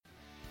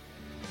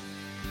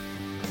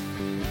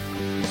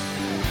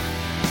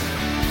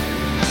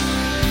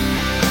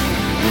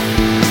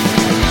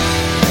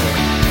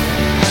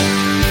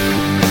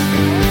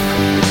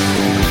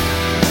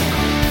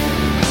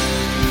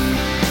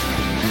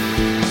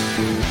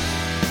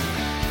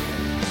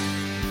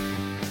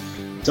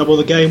Double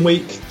the game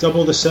week,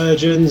 double the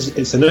surgeons.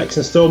 It's the next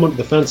instalment of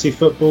the Fantasy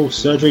Football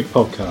Surgery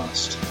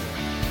Podcast.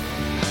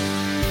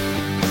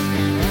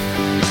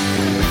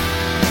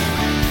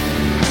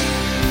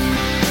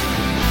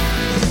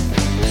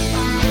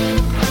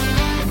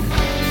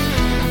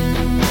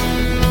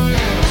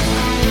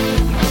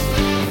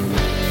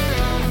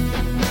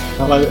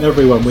 Hello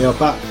everyone, we are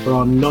back for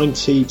our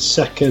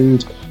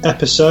 92nd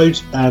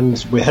episode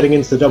and we're heading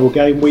into the double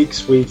game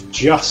weeks. We've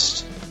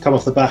just come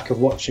off the back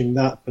of watching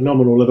that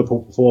phenomenal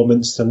Liverpool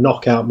performance to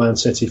knock out Man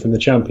City from the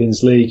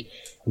Champions League,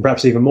 and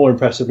perhaps even more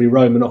impressively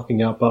Roma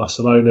knocking out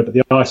Barcelona. But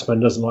the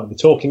Iceman doesn't like me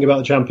talking about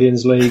the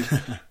Champions League. So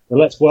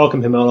let's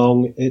welcome him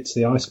along. It's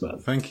the Iceman.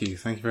 Thank you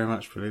very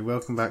much, Billy.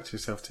 Welcome back to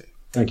yourself too.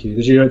 Thank you.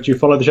 Did you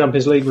follow the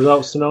Champions League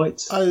results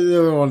tonight? They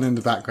were on in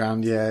the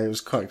background, yeah. It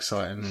was quite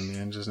exciting in the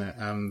end, wasn't it?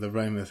 The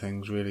Roma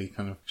things really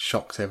kind of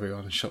shocked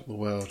everyone and shocked the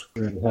world.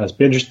 It really has.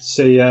 Be interested to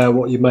see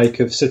what you make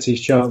of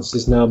City's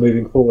chances now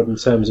moving forward in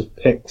terms of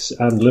picks,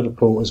 and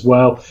Liverpool as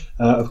well.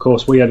 Of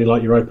course, we only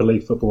like Europa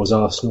League football as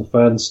Arsenal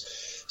fans.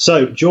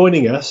 So,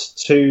 joining us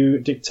to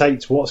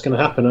dictate what's going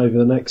to happen over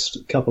the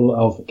next couple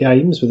of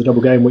games with the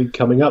double game week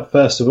coming up,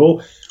 first of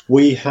all,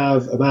 we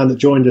have a man that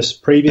joined us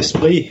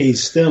previously.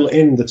 He's still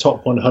in the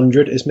top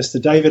 100. Is Mr.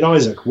 David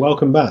Isaac.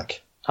 Welcome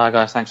back. Hi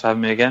guys, thanks for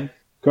having me again.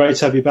 Great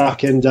to have you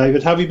back in,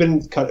 David. Have you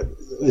been,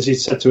 as you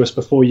said to us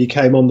before you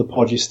came on the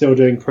pod, you're still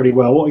doing pretty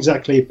well. What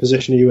exactly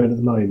position are you in at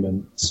the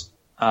moment?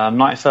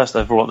 91st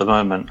overall at the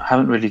moment. I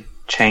haven't really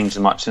changed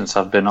much since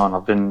I've been on.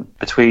 I've been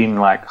between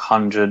like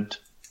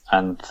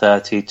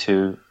 130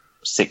 to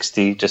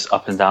 60, just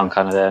up and down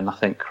kind of there.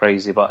 Nothing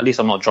crazy, but at least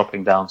I'm not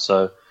dropping down,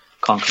 so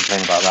can't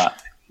complain about that.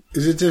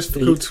 Is it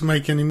difficult to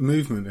make any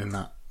movement in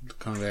that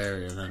kind of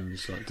area? Then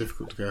it's like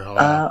difficult to go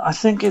higher. I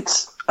think it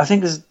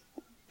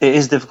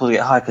is difficult to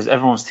get high because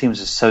everyone's teams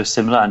are so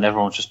similar, and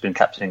everyone's just been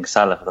captaining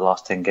Salah for the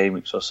last 10 game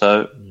weeks or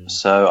so. Yeah.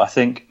 So I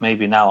think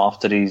maybe now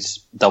after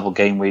these double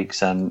game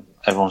weeks and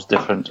everyone's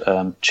different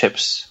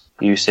chips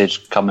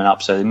usage coming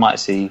up, so they might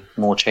see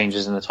more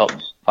changes in the top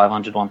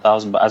 500,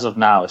 1,000. But as of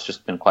now, it's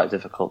just been quite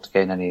difficult to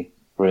gain any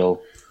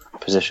real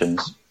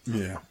positions.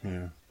 Yeah.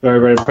 Very,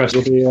 very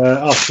impressive. We'll be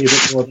asking you a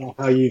bit more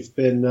about how you've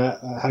been,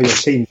 how your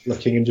team's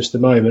looking in just a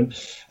moment.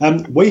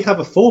 We have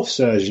a fourth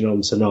surgeon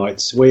on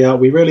tonight. We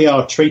really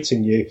are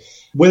treating you.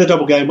 With a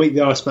double game week,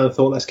 the Iceman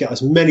thought let's get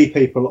as many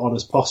people on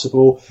as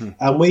possible.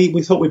 And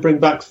we thought we'd bring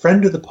back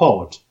friend of the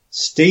pod,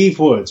 Steve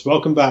Woods.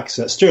 Welcome back,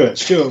 sir. Stuart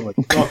Woods.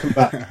 Welcome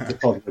back to the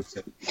pod.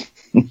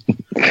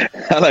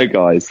 Hello,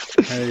 guys.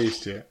 Hey,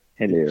 Stuart.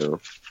 Hello.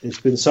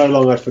 It's been so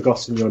long I've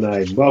forgotten your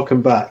name.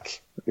 Welcome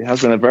back. It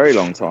has been a very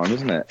long time,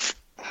 isn't it?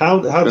 How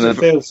does it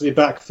feel to be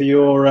back for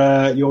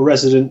your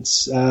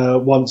resident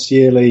once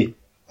yearly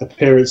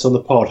appearance on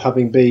the pod,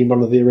 having been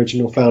one of the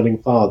original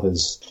founding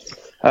fathers?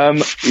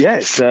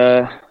 It's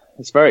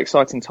very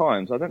exciting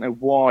times. I don't know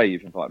why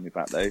you've invited me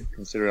back though,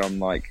 considering I'm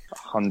like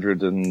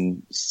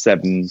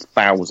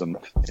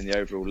 107,000th in the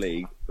overall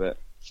league. But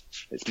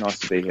it's nice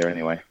to be here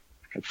anyway.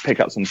 I'll pick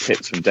up some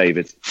tips from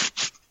David.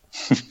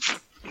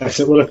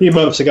 Excellent. Well, a few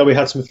months ago we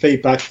had some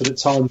feedback that at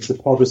times the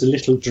pod was a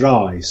little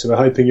dry, so we're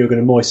hoping you're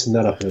going to moisten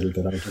that up a little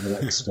bit over the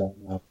next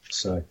month.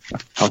 So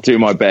I'll do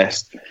my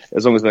best,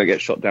 as long as I don't get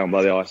shot down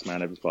by the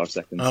Iceman every 5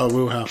 seconds. Oh, it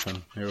will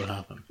happen.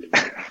 I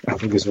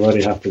think it's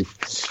already happened.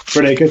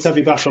 Brilliant. Good to have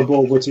you back on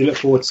board, Woods. We look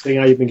forward to seeing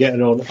how you've been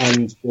getting on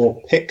and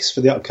your picks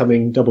for the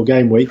upcoming double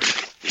game week.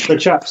 So,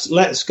 chaps,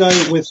 let's go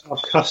with our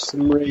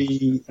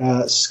customary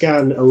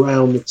scan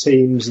around the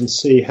teams and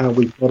see how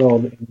we've got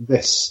on in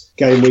this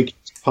game week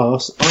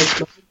past.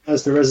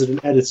 As the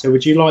resident editor,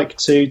 would you like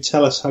to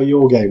tell us how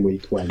your game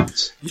week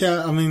went?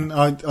 Yeah, I mean,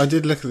 I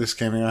did look at this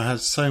game and I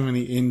had so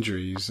many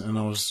injuries and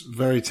I was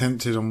very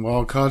tempted on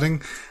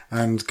wildcarding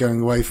and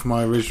going away from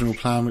my original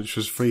plan, which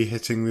was free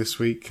hitting this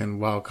week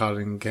and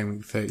wildcarding game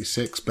week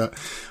 36. But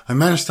I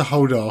managed to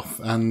hold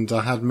off and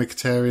I had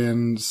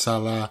Mkhitaryan,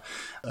 Salah,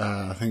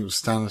 I think it was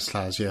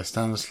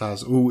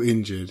Stanislas, all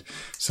injured.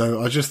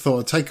 So I just thought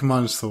I'd take a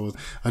minus thought.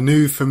 I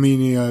knew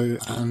Firmino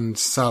and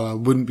Salah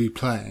wouldn't be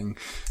playing,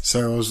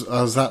 so I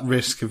was at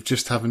risk of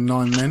just having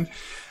 9 men.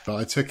 But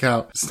I took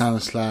out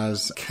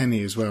Stanislas,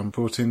 Kenny as well, and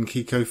brought in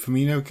Kiko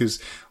Firmino because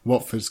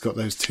Watford's got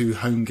those 2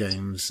 home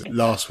games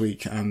last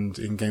week and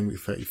in game week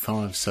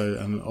 35. So,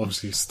 and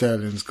obviously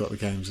Sterling's got the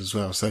games as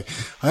well. So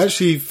I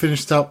actually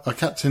finished up, I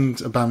captained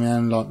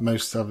Aubameyang like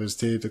most others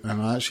did,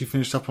 and I actually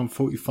finished up on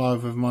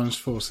 45 with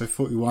 -4. So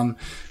 41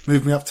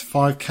 moved me up to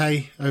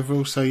 5k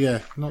overall. So yeah,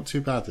 not too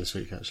bad this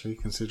week actually,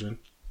 considering.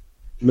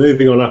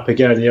 Moving on up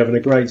again, you're having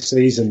a great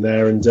season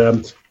there, and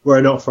were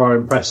it not for our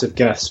impressive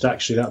guest,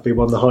 actually that'd be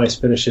one of the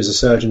highest finishes a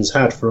surgeon's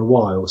had for a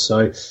while.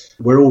 So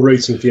we're all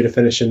rooting for you to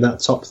finish in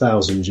that top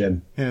 1,000,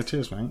 Jim. Yeah,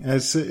 cheers, mate.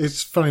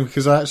 It's funny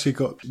because I actually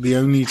got the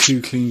only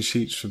 2 clean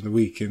sheets from the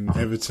week in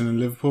Everton and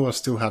Liverpool. I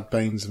still had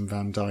Baines and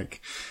Van Dijk.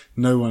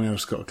 No one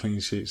else got a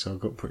clean sheet, so I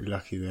got pretty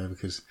lucky there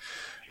because.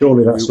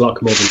 Surely that's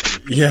luck more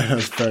than. Yeah,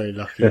 that's very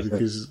lucky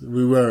because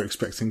we were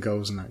expecting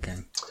goals in that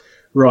game.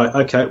 Right,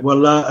 okay.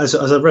 Well, as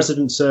a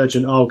resident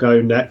surgeon, I'll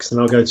go next, and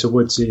I'll go to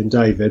Woodsy and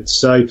David.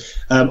 So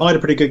I had a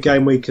pretty good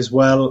game week as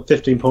well,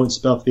 15 points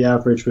above the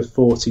average with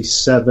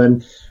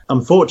 47.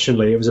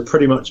 Unfortunately, it was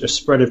pretty much a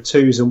spread of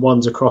 2s and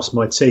 1s across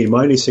my team.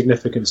 My only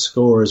significant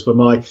scorers were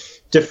my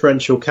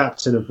differential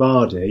captain of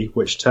Vardy,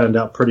 which turned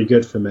out pretty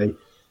good for me,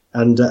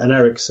 and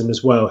Ericsson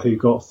as well, who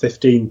got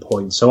 15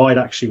 points. So I'd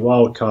actually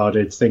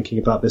wildcarded thinking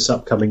about this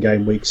upcoming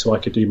game week so I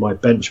could do my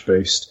bench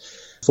boost.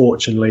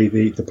 Fortunately,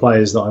 the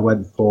players that I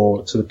went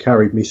for sort of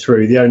carried me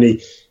through. The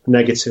only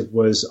negative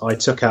was I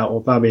took out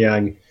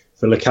Aubameyang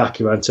for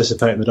Lukaku,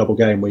 anticipating the double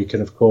game week,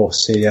 and of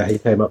course he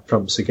came up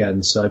trumps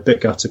again. So a bit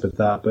gutted with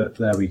that, but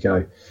there we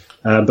go.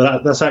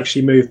 But that's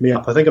actually moved me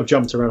up. I think I've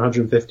jumped around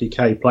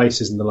 150k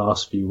places in the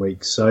last few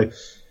weeks, so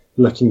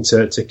looking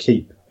to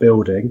keep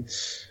building.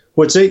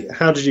 Woodsy,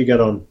 how did you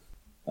get on?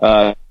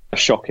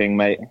 Shocking,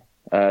 mate.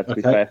 To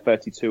be fair,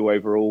 32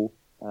 overall.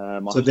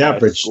 So the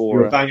average,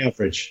 you're a bang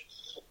average.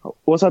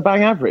 Was I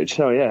bang average?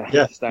 Oh, yeah.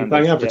 Yeah,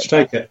 bang average,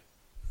 take it.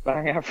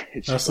 Bang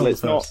average. That's well,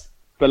 it's not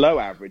below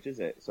average, is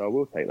it? So I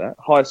will take that.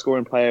 Highest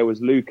scoring player was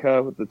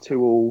Luca with the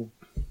 2-2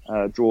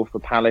 draw for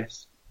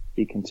Palace.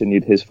 He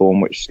continued his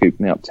form, which scooped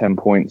me up 10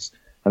 points.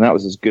 And that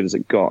was as good as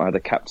it got. I had a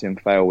captain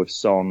fail with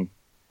Son.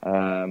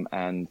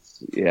 And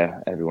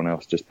yeah, everyone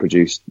else just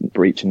produced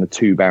breaching the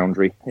 2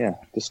 boundary. Yeah,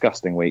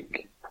 disgusting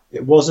week.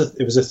 It was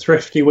a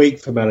thrifty week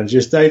for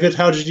managers. David,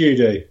 how did you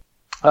do?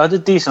 I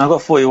did decent. I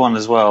got 41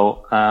 as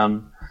well.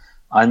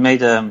 I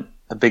made a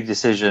big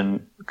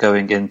decision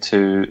going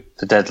into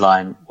the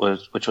deadline,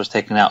 which was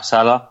taking out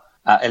Salah.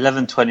 At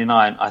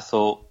 11:29, I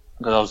thought,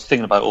 because I was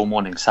thinking about it all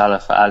morning, Salah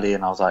for Ali,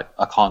 and I was like,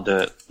 I can't do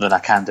it. Then I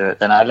can do it.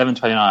 Then at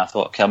 11:29, I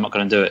thought, okay, I'm not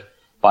going to do it.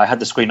 But I had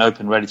the screen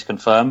open, ready to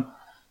confirm,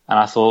 and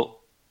I thought,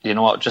 you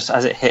know what? Just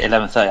as it hit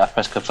 11:30, I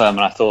pressed confirm,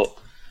 and I thought,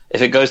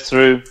 if it goes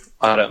through,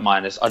 I don't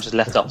mind. I just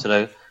left it up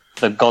to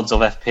the gods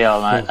of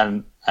FPL,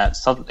 and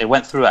it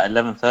went through at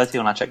 11:30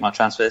 when I checked my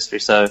transfer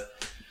history. So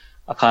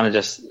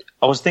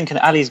I was thinking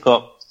Ali's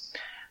got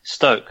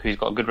Stoke, who's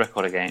got a good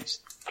record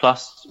against,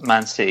 plus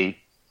Man City,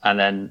 and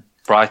then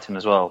Brighton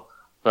as well,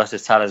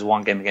 versus Salah's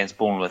one game against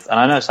Bournemouth. And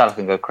I know Salah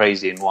can go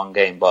crazy in one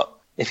game, but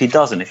if he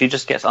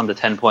just gets under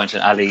 10 points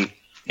and Ali,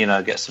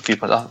 gets a few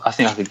points, I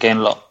think I could gain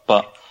a lot.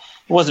 But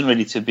it wasn't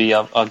really to be.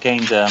 I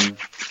gained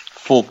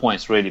 4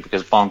 points really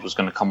because Barnes was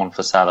going to come on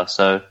for Salah.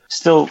 So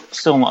still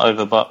not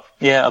over, but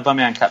yeah,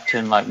 Aubameyang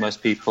captain like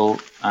most people,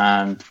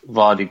 and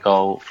Vardy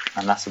goal,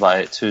 and that's about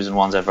it. 2s and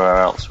 1s everywhere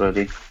else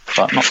really,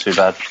 but not too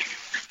bad.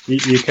 You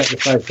kept the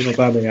faith in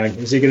Aubameyang.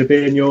 Is he going to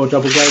be in your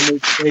double game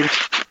week team?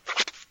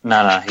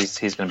 No, he's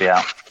going to be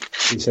out.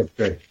 He said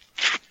 3.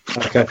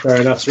 Okay,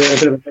 fair enough. So a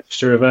bit of a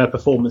mixture of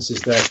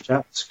performances there,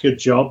 chaps. Good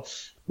job.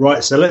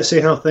 Right, so let's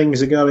see how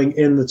things are going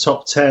in the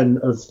top 10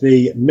 of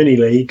the mini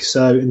league.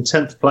 So in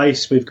 10th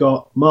place, we've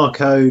got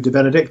Marco De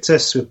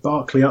Benedictis with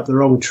Barkley up the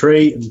wrong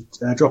tree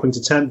and dropping to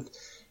 10th.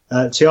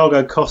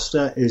 Thiago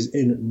Costa is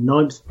in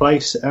 9th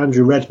place.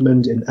 Andrew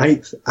Redmond in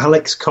 8th.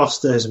 Alex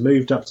Costa has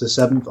moved up to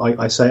 7th.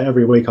 I say it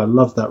every week, I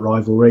love that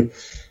rivalry.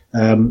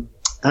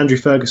 Andrew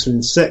Ferguson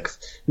in 6th.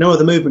 No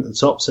other movement at the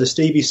top. So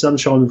Stevie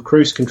Sunshine with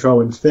Cruise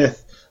Control in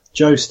 5th.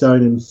 Joe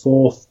Stone in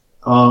 4th.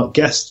 Our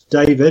guest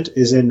David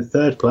is in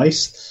 3rd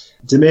place.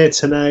 Demir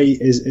Tanay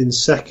is in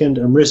 2nd,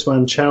 and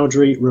Rizwan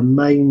Chowdhury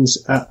remains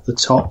at the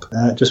top.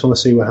 Just want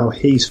to see how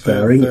he's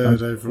faring.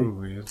 3rd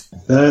overall, he is.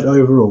 3rd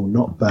overall,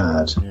 not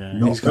bad. Yeah,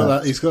 he's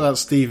got that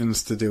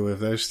Stevens to deal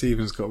with though.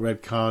 Stevens got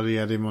red card. He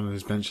had him on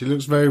his bench. He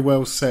looks very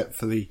well set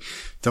for the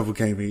double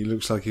game. He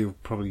looks like he'll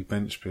probably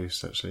bench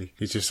boost. Actually,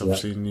 he just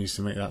obviously needs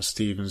to make that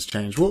Stevens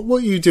change. What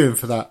are you doing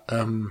for that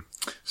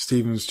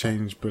Stevens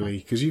change, Bully?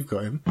 Because you've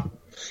got him.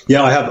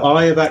 Yeah,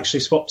 I have actually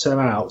swapped him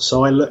out.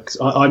 So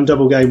I'm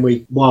double game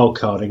week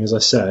wildcarding, as I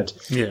said.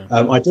 Yeah.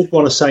 I did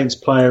want a Saints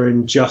player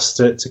in just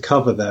to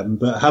cover them,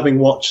 but having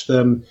watched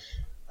them,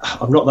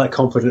 I'm not that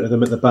confident of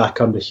them at the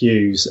back under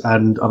Hughes,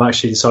 and I've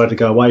actually decided to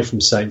go away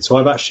from Saints. So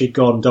I've actually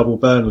gone double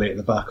Burnley at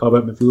the back. I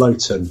went with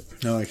Lowton.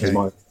 Oh, okay.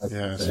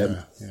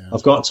 Yeah.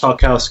 I've got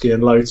Tarkowski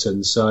and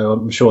Lowton, so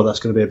I'm sure that's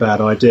going to be a bad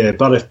idea.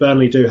 But if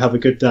Burnley do have a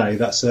good day,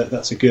 that's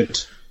a good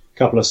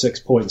couple of 6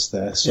 points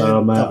there.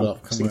 So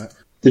yeah,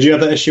 did you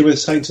have that issue with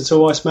Saints at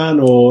all, Iceman,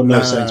 or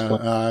no Saints play?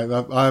 I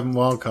haven't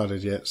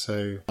wildcarded yet,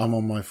 so I'm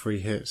on my free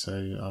hit, so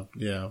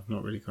I've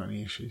not really got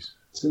any issues.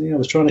 So, I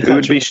was trying to. Who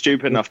would be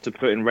stupid enough to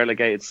put in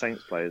relegated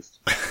Saints players?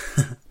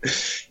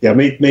 Yeah,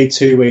 me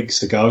 2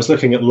 weeks ago. I was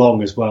looking at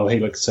Long as well. He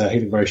looked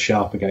very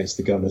sharp against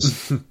the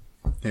Gunners.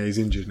 Yeah, he's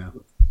injured now.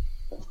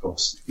 Of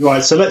course.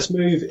 Right, so let's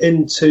move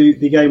into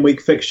the game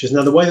week fixtures.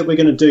 Now, the way that we're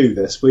going to do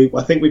this,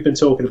 I think we've been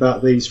talking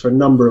about these for a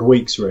number of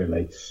weeks,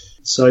 really.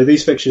 So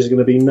these fixtures are going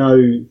to be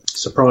no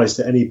surprise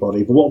to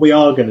anybody. But what we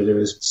are going to do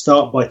is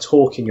start by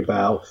talking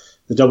about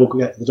the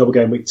double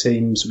game week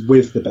teams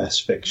with the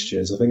best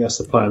fixtures. I think that's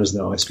the plan,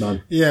 isn't it,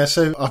 Iceman? Yeah,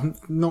 so I'm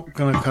not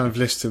going to kind of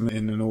list them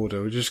in an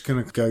order. We're just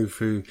going to go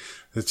through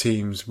the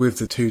teams with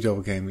the 2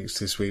 double game weeks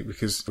this week,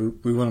 because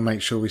we want to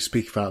make sure we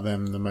speak about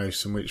them the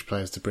most and which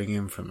players to bring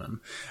in from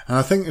them. And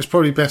I think it's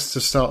probably best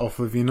to start off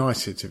with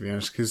United, to be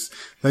honest, because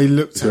they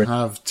look to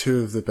have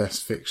 2 of the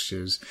best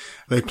fixtures.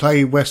 They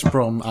play West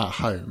Brom at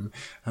home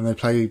and they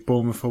play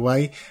Bournemouth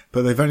away,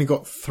 but they've only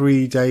got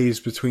 3 days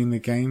between the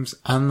games,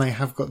 and they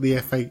have got the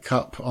FA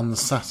Cup on the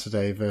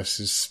Saturday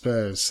versus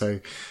Spurs. So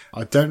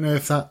I don't know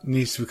if that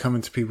needs to come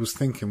into people's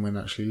thinking when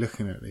actually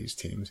looking at these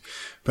teams.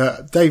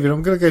 But David,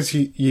 I'm going to go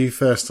to you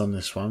first on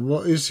this one.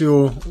 What's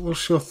your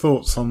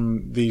thoughts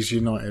on these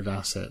United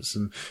assets,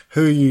 and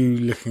who are you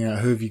looking at?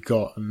 Who have you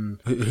got, and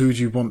who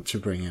do you want to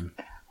bring in?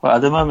 Well,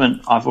 at the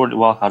moment, I've already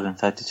wildcarded in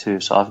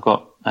 32, so I've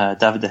got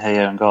David De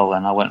Gea in goal,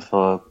 and I went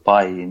for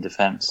Bailly in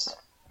defence,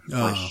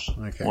 which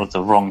was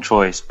the wrong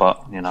choice,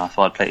 but I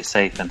thought I'd play it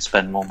safe and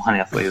spend more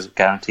money. I thought it was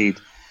guaranteed.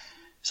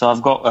 So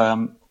I've got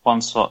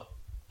one slot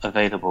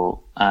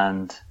available,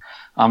 and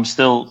I'm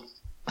still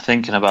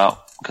thinking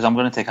about, because I'm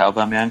going to take out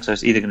Aubameyang, so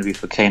it's either going to be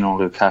for Kane or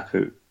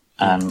Lukaku,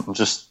 and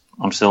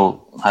I'm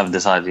still haven't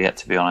decided yet,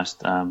 to be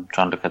honest. Trying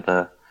to look at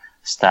the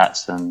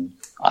stats, and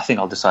I think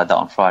I'll decide that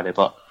on Friday,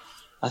 but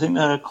I think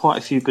there are quite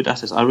a few good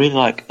assets. I really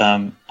like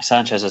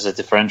Sanchez as a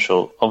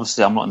differential.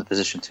 Obviously, I'm not in the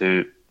position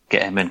to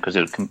get him in because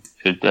it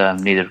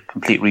would need a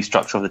complete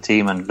restructure of the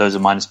team and loads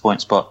of minus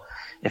points. But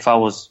if I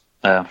was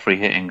free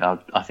hitting,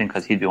 I think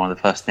he'd be one of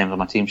the first names on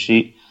my team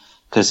sheet,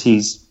 because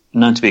he's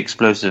known to be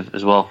explosive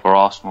as well for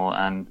Arsenal,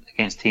 and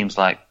against teams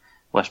like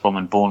West Brom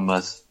and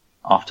Bournemouth,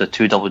 after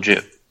two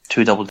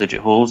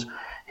double-digit hauls,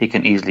 he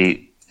can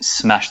easily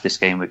smash this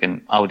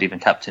game. I would even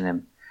captain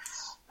him.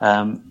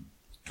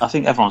 I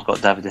think everyone's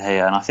got David De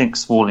Gea, and I think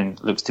Smalling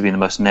looks to be the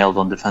most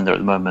nailed-on defender at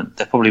the moment.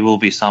 There probably will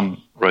be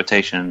some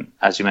rotation,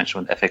 as you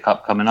mentioned, with the FA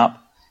Cup coming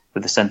up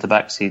with the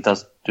centre-backs. He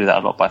does do that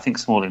a lot, but I think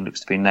Smalling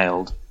looks to be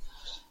nailed.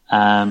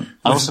 I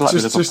also like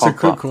just a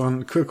quick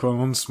one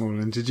on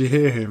Smalling. Did you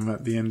hear him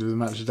at the end of the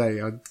match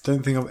today? I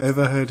don't think I've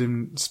ever heard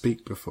him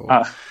speak before.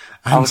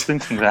 I was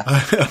thinking that.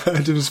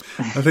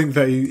 I think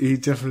that he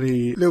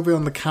definitely a little bit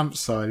on the camp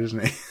side,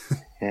 isn't he?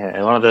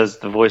 Yeah, one of those,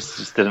 the voice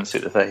just didn't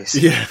suit the face.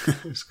 Yeah,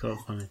 it's quite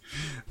funny.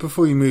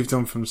 Before you moved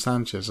on from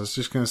Sanchez, I was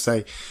just going to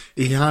say,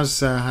 he has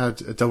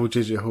had a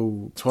double-digit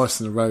haul twice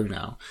in a row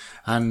now,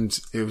 and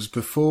it was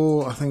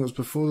before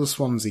the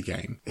Swansea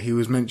game. He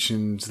was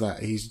mentioned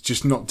that he's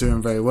just not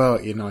doing very well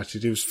at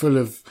United. He was full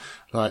of,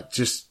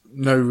 just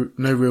no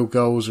real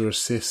goals or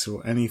assists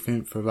or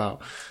anything for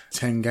about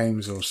 10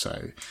 games or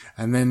so.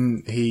 And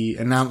then he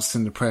announced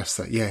in the press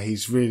that,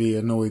 he's really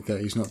annoyed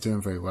that he's not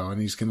doing very well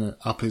and he's going to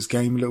up his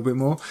game a little bit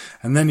more.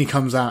 And then he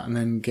comes out and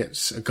then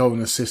gets a goal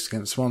and assist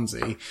against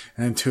Swansea and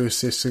then 2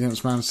 assists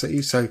against Man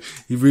City. So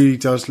he really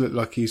does look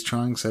like he's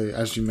trying. So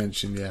as you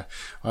mentioned,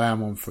 I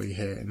am on free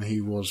hit, and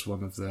he was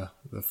one of the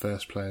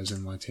first players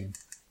in my team.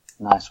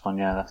 Nice one.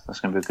 Yeah, that's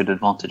going to be a good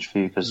advantage for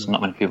you, because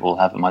not many people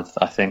have him, I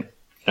think.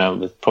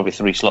 With probably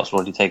 3 slots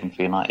already taken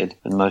for United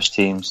in most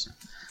teams.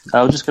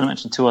 I was just going to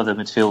mention 2 other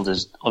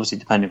midfielders, obviously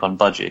depending on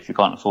budget, if you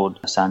can't afford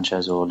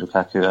Sanchez or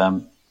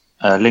Lukaku.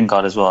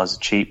 Lingard as well, as a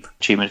cheap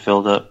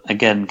midfielder.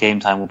 Again,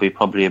 game time will be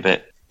probably a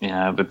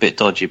bit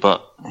dodgy,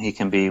 but he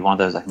can be one of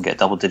those that can get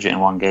double digit in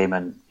one game,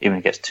 and even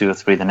if he gets 2 or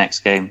 3 the next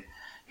game,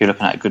 you're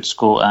looking at a good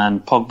score.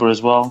 And Pogba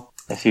as well,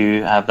 if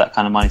you have that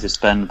kind of money to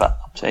spend, about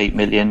up to 8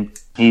 million,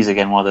 he's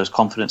again one of those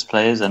confidence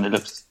players, and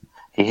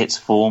he hits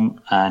form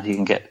and he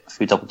can get a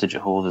few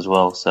double-digit hauls as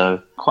well.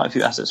 So quite a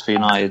few assets for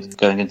United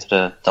going into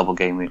the double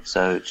game week.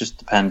 So it just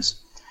depends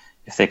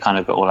if they kind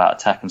of go all-out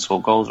attack and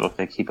score goals, or if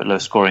they keep it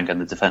low-scoring and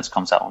the defence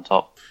comes out on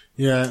top.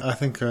 Yeah, I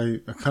think I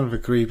kind of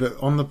agree.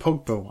 But on the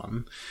Pogba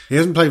one, he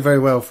hasn't played very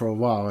well for a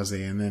while, has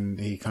he? And then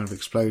he kind of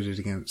exploded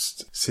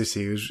against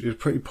City. He was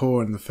pretty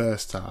poor in the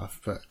first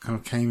half, but kind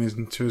of came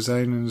into his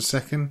own in the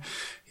second.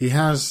 He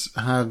has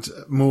had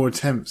more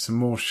attempts and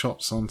more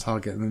shots on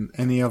target than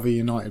any other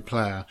United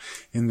player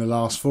in the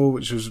last 4,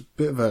 which was a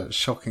bit of a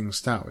shocking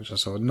stat, which I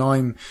saw.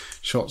 9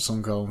 shots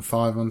on goal and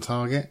 5 on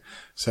target.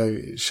 So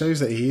it shows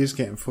that he is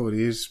getting forward.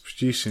 He is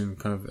producing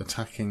kind of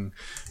attacking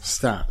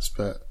stats,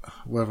 but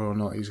whether or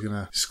not he's going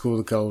to score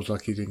the goals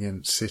like he did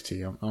against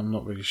City, I'm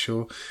not really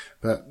sure.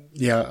 But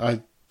yeah,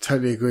 I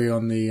totally agree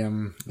on the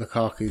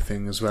Lukaku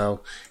thing as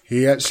well.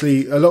 A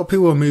lot of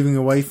people are moving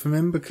away from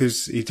him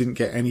because he didn't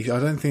get any.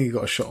 I don't think he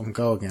got a shot on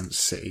goal against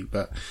City,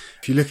 but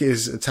if you look at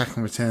his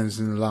attacking returns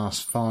in the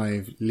last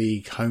 5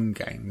 league home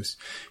games,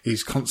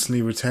 he's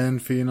constantly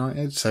returned for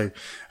United. So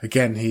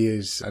again, he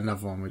is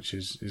another one which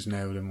is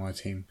nailed in my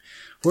team.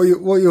 What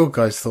are your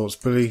guys' thoughts,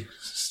 Billy?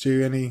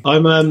 Stu, any? I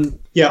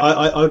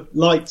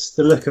liked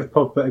the look of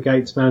Pogba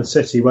against Man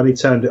City when he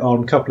turned it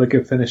on. A couple of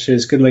good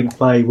finishes, good link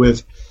play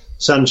with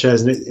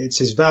Sanchez, and it's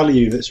his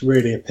value that's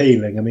really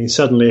appealing. I mean,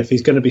 suddenly if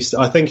he's going to be,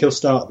 I think he'll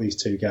start these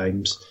 2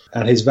 games,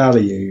 and his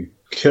value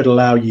could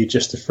allow you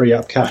just to free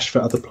up cash for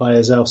other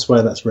players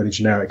elsewhere. That's really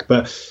generic,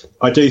 but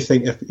I do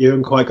think if you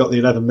haven't quite got the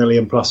 11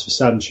 million plus for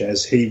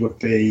Sanchez, he would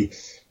be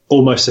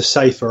almost a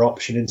safer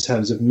option in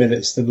terms of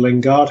minutes than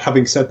Lingard.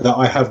 Having said that,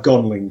 I have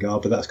gone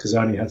Lingard, but that's because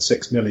I only had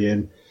 6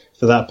 million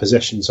for that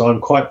position. So I'm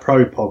quite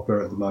pro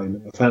Pogba at the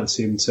moment. I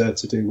fancy him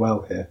to do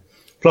well here.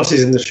 Plus,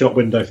 he's in the shop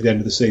window for the end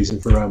of the season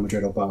for Real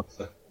Madrid or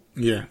Barca.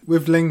 Yeah,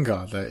 with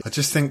Lingard, though, I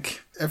just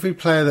think every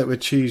player that we're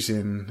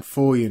choosing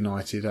for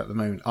United at the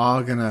moment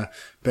are going to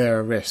bear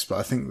a risk, but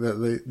I think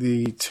that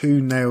the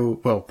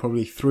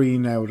probably three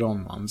nailed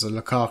on ones are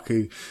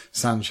Lukaku,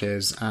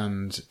 Sanchez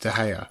and De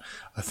Gea.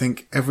 I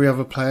think every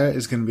other player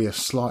is going to be a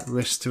slight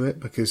risk to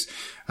it because,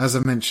 as I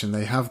mentioned,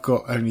 they have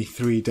got only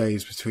 3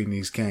 days between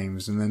these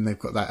games and then they've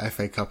got that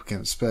FA Cup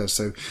against Spurs,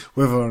 so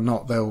whether or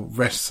not they'll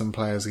rest some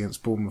players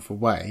against Bournemouth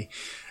away,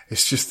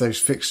 it's just those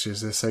fixtures,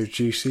 they're so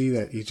juicy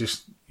that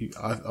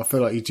I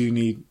feel like you do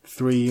need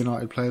 3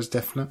 United players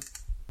definite.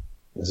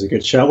 That's a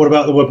good shout. What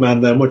about the Woodman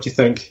then? What do you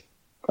think?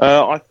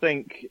 I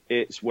think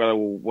it's well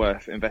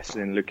worth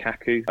investing in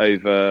Lukaku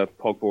over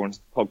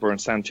Pogba and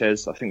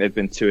Sanchez. I think they've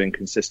been too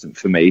inconsistent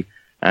for me.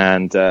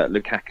 And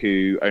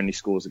Lukaku only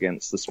scores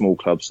against the small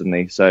clubs, doesn't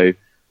he? So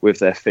with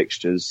their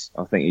fixtures,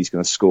 I think he's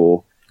going to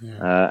score.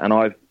 Yeah. And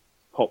I've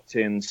popped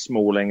in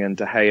Smalling and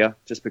De Gea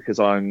just because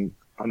I'm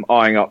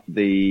eyeing up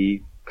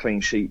the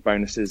clean sheet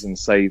bonuses and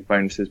save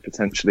bonuses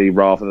potentially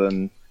rather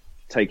than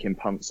taking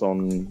punts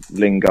on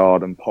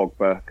Lingard and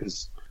Pogba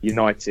because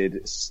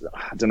United,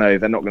 I don't know,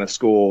 they're not going to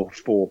score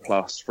 4+,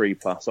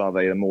 3+, are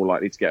they? They're more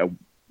likely to get a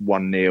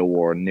 1-0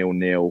 or a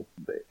 0-0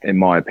 in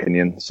my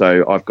opinion.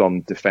 So I've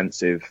gone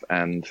defensive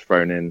and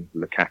thrown in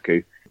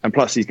Lukaku. And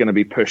plus he's going to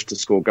be pushed to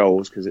score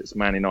goals because it's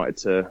Man United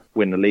to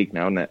win the league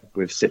now, isn't it?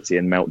 With City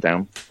and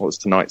meltdown. What's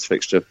tonight's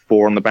fixture?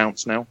 4 on the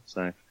bounce now.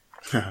 So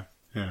Yeah.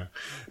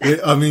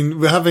 I mean,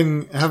 we're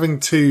having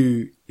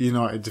 2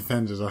 United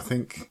defenders. I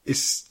think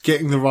it's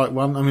getting the right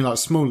one. I mean, like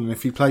Smalling,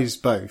 if he plays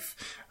both,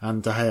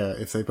 and De Gea,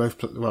 if they both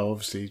play, well,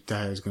 obviously De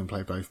Gea is going to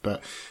play both,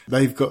 but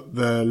they've got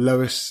the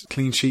lowest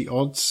clean sheet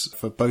odds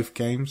for both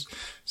games.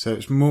 So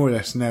it's more or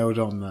less nailed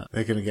on that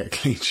they're going to get a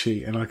clean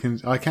sheet. And I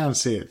can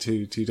see it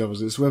two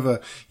doubles. It's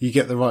whether you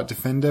get the right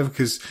defender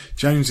because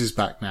Jones is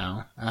back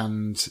now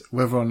and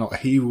whether or not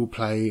he will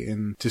play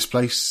and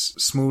displace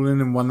Smalling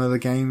in one of the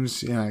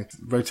games,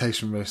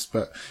 rotation risk,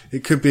 but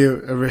it could be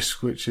a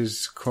risk which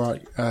is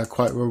quite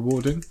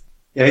rewarding.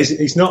 Yeah,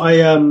 he's not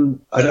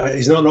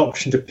he's not an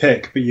option to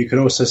pick, but you could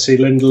also see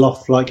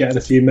Lindelof getting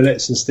a few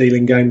minutes and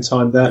stealing game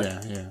time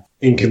there. Yeah.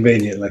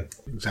 Inconveniently.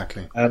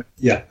 Exactly. I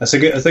think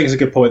it's a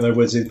good point though,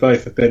 Woods.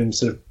 Both have been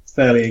sort of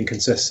fairly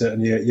inconsistent,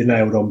 and you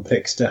nailed on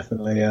picks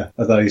definitely are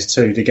those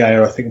two. De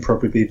Gea, I think, will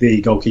probably be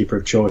the goalkeeper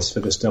of choice for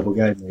this double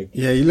game week.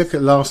 Yeah, you look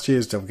at last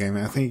year's double game,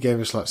 I think he gave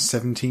us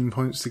 17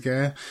 points to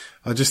Gea.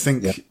 I just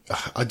think,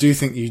 I do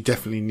think you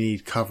definitely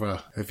need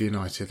cover of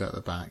United at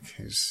the back.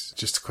 It's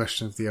just a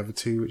question of the other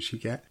 2 which you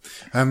get.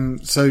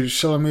 So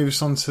shall I move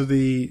us on to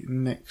the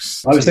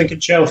next? I was thinking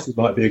Chelsea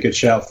might be a good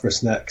shout for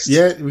us next.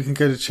 Yeah, we can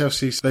go to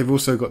Chelsea. They've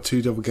also got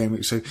 2 double game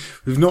weeks. So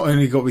we've not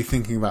only got to be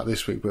thinking about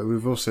this week, but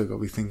we've also got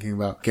to be thinking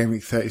about game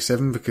week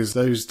 37 because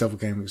those double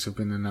game weeks have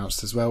been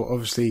announced as well.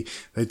 Obviously,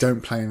 they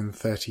don't play in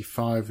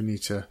 35. We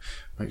need to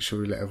make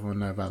sure we let everyone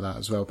know about that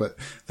as well. But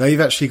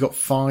they've actually got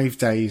 5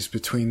 days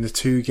between the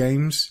 2 games.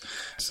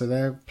 So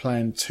they're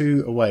playing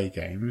 2 away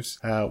games,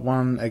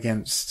 1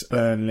 against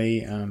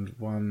Burnley and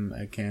 1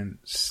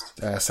 against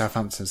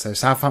Southampton. So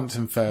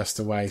Southampton first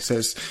away. So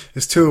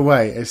it's 2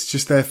 away. It's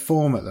just their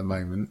form at the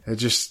moment. They're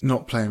just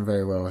not playing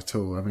very well at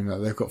all. I mean,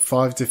 they've got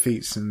 5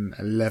 defeats and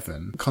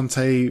 11.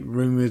 Conte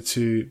rumoured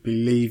to be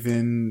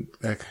leaving.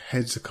 Their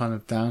heads are kind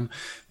of down.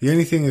 The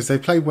only thing is they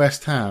play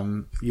West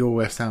Ham, your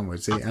West Ham,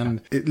 Woodsy,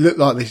 and it looked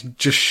like they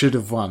just should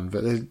have won,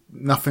 but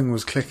nothing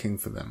was clicking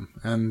for them.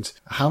 And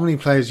how many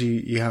players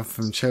you have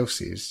from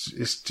Chelsea,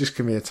 it's just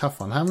going to be a tough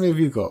one. How many have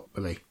you got,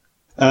 Billy?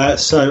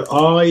 So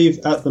I've,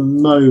 at the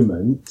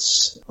moment,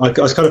 I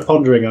was kind of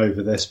pondering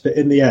over this, but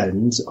in the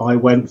end,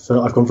 I've gone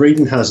for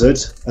Eden Hazard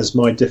as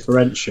my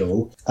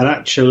differential, and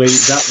actually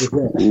that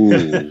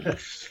was it.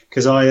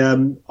 Because I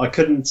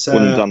couldn't...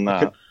 Wouldn't have done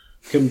that.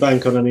 Couldn't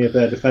bank on any of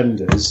their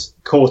defenders.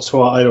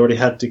 Courtois, I already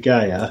had De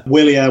Gea.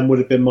 Willian would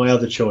have been my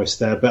other choice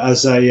there, but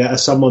as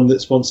someone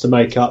that wants to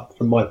make up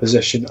from my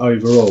position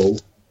overall,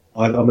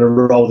 I'm going to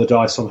roll the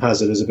dice on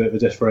Hazard as a bit of a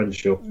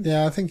differential.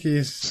 Yeah, I think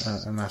he's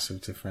a massive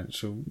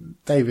differential.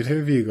 David, who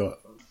have you got?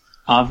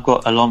 I've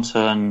got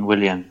Alonso and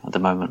Willian at the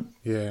moment.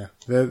 Yeah,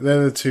 they're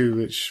the 2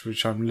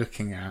 which I'm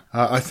looking at.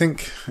 I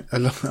think,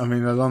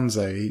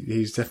 Alonso,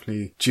 he's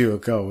definitely due a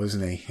goal,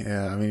 isn't he?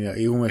 Yeah, I mean,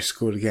 he almost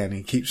scored again.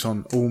 He keeps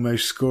on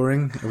almost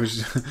scoring.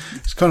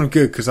 It's kind of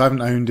good because I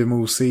haven't owned him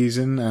all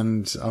season,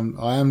 and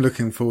I am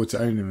looking forward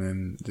to owning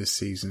him this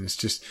season. It's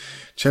just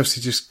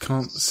Chelsea just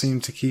can't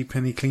seem to keep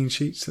any clean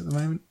sheets at the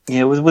moment.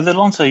 Yeah, with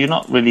Alonso, you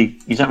don't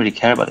really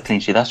care about the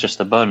clean sheet. That's just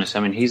a bonus. I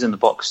mean, he's in the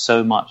box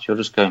so much. You're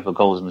just going for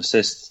goals and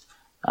assists.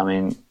 I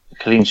mean,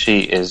 clean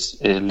sheet is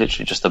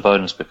literally just a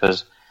bonus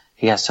because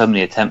he has so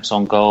many attempts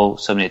on goal,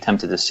 so many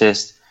attempted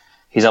assists.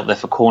 He's up there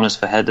for corners,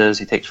 for headers.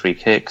 He takes free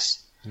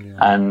kicks. Yeah.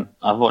 And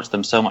I've watched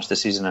them so much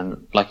this season.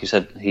 And like you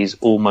said, he's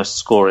almost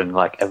scoring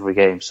every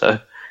game. So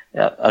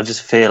yeah, I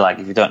just feel like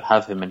if you don't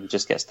have him and he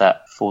just gets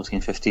that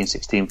 14, 15,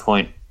 16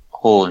 point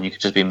haul, and you could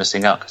just be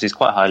missing out because he's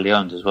quite highly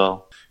owned as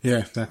well. Yeah,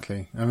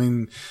 exactly. I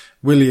mean,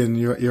 Willian,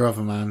 your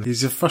other man,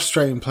 he's a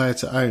frustrating player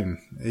to own.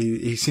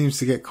 He seems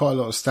to get quite a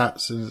lot of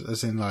stats,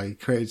 as in like he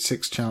created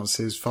 6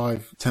 chances,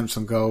 5 attempts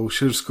on goal,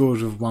 should have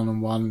scored with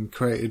 1-on-1,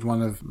 created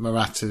one of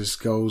Morata's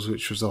goals,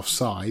 which was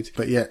offside,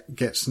 but yet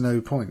gets no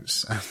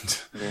points.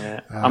 And yeah,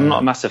 I'm not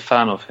a massive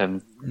fan of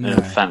him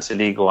in fancy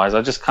league wise.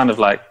 I just kind of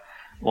like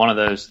one of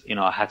those,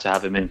 I had to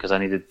have him in because I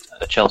needed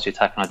a Chelsea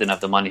attack and I didn't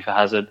have the money for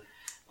Hazard.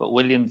 But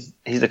Williams,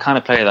 he's the kind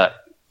of player that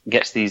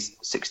gets these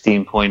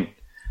 16-point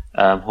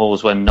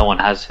hauls when no one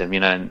has him,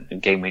 in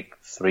game week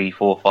 3,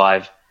 4,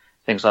 5,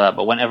 things like that.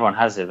 But when everyone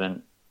has him,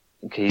 and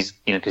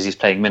because he's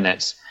playing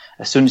minutes,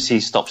 as soon as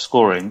he stops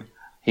scoring,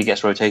 he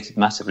gets rotated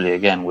massively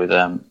again with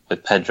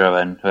Pedro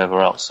and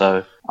whoever else.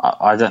 So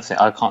I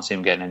can't see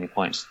him getting any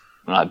points,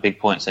 like big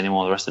points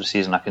anymore the rest of the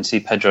season. I can see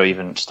Pedro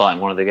even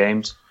starting one of the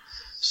games.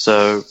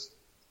 So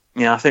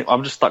I think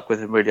I'm just stuck with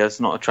him really.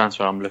 It's not a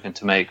transfer I'm looking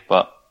to make,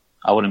 but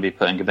I wouldn't be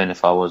putting him in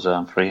if I was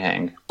free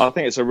hitting. I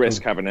think it's a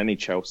risk having any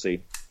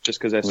Chelsea, just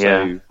because they're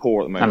so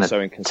poor at the moment,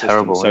 so inconsistent.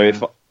 Terrible, so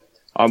if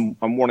I'm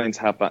wanting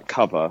to have that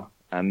cover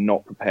and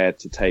not prepared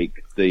to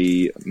take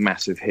the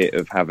massive hit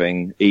of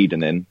having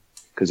Eden in,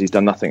 because he's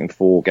done nothing in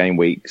 4 game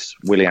weeks.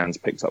 Willian's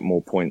picked up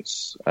more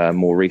points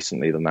more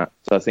recently than that.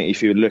 So I think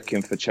if you're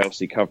looking for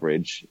Chelsea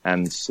coverage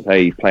and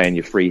say playing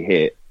your free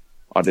hit,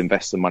 I'd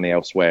invest the money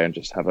elsewhere and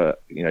just have go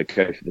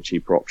for the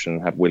cheaper option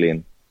and have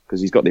Willian,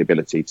 because he's got the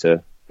ability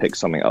to pick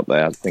something up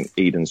there. I think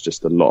Eden's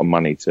just a lot of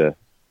money to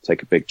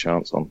take a big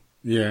chance on.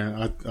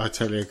 Yeah, I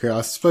totally agree.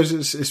 I suppose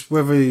it's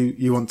whether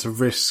you want to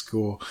risk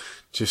or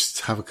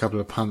just have a couple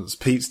of punts.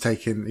 Pete's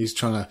he's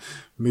trying to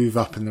move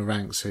up in the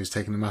ranks, so he's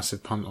taking a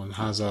massive punt on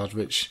Hazard,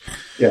 which,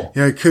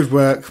 could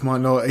work,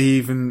 might not.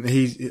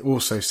 He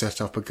also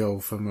set up a goal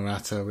for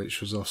Morata,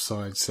 which was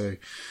offside, so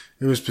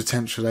it was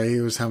potential there. He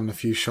was having a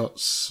few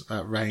shots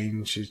at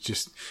range. It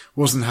just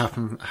wasn't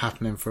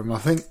happening for him. I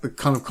think the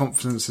kind of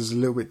confidence is a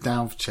little bit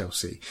down for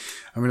Chelsea.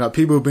 I mean, like,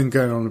 people have been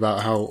going on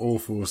about how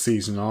awful a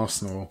season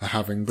Arsenal are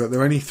having, but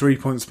they're only 3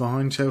 points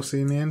behind Chelsea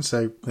in the end,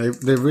 so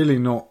they're really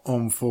not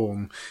on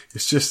form.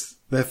 It's just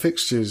their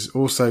fixtures,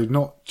 also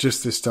not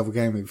just this double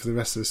game week, for the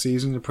rest of the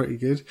season, are pretty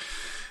good.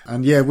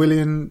 And yeah,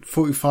 Willian,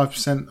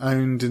 45%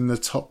 owned in the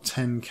top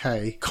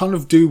 10k. Kind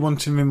of do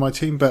want him in my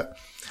team, but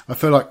I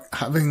feel like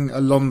having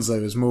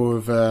Alonso is more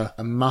of a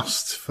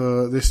must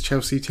for this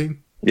Chelsea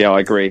team. Yeah,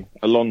 I agree.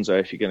 Alonso,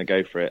 if you're going to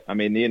go for it. I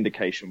mean, the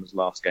indication was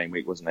last game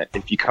week, wasn't it?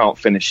 If you can't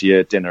finish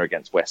your dinner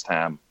against West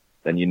Ham,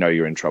 then you know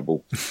you're in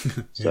trouble.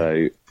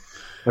 So,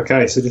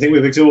 okay, so do you think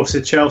we've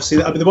exhausted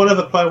Chelsea? I mean, the one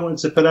other player I wanted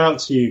to put out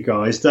to you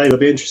guys, Dave, I'd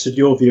be interested in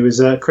your view,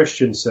 is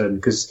Christensen,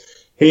 because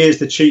he is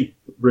the cheap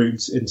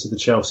route into the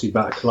Chelsea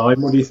back line.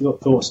 What do you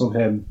think? Thoughts on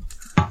him?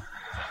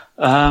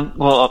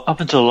 Well, up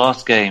until the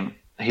last game,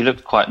 he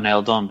looked quite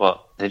nailed on,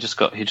 but he just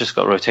got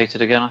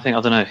rotated again. I think, I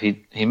don't know if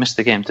he missed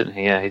the game, didn't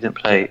he? Yeah, he didn't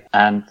play,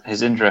 and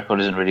his injury record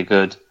isn't really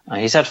good.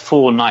 He's had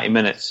 4 90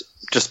 minutes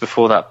just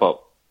before that,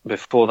 but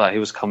before that he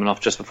was coming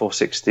off just before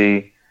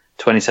 60,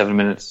 27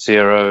 minutes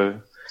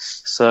 0.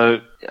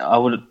 So I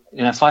would,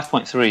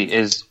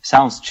 5.3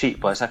 sounds cheap,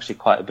 but it's actually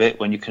quite a bit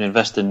when you can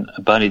invest in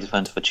a Burnley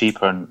defender for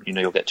cheaper, and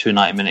you'll get 2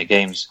 90-minute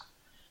games.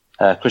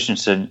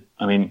 Christensen,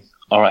 I mean,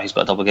 all right, he's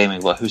got a double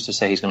gaming, but who's to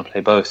say he's going to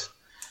play both?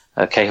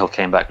 Cahill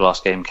came back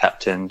last game,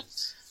 captained.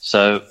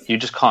 So you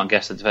just can't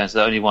guess the defence.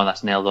 The only one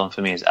that's nailed on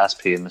for me is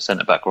Aspie in the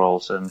centre-back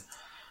roles. And,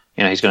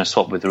 he's going to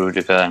swap with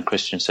Rudiger and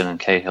Christensen and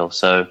Cahill.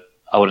 So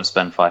I wouldn't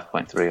spend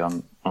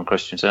 5.3 on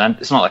Christensen. And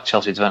it's not like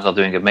Chelsea defence are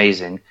doing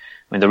amazing.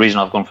 I mean, the reason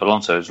I've gone for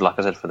Alonso is, like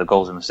I said, for the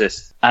goals and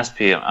assists.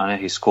 Aspie, I know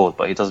he scored,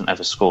 but he doesn't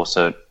ever score.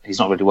 So he's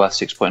not really worth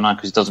 6.9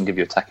 because he doesn't give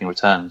you attacking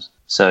returns.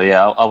 So,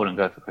 yeah, I wouldn't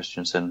go for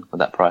Christensen with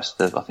that price.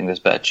 I think there's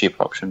better,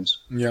 cheaper options.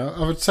 Yeah,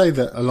 I would say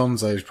that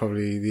Alonso is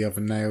probably the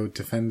other nailed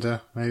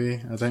defender,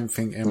 maybe. I don't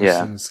think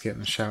Emerson's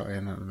getting a shout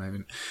in at the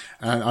moment.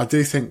 And I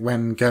do think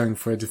when going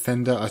for a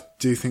defender, I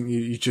do think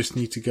you just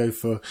need to go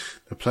for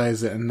the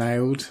players that are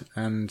nailed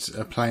and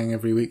are playing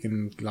every week,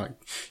 and like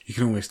you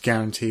can almost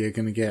guarantee you're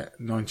going to get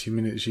 90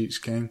 minutes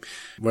each game.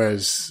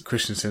 Whereas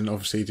Christensen,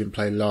 obviously, he didn't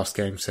play last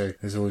game, so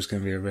there's always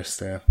going to be a risk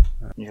there.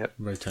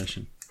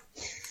 Rotation.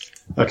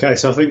 Okay,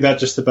 so I think that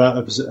just about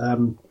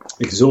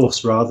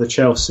exhausts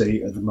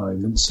Chelsea at the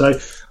moment. So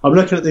I'm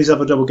looking at these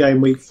other double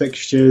game week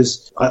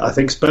fixtures. I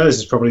think Spurs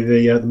is probably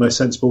the most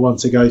sensible one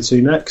to go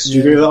to next. Do you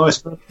agree with that,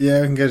 Iceman? Yeah,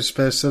 I can go to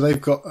Spurs. So they've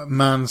got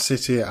Man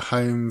City at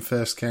home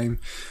first game,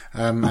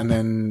 and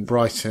then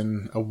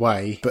Brighton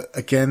away. But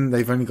again,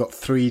 they've only got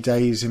 3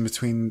 days in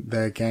between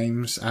their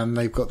games, and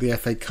they've got the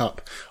FA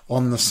Cup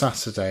on the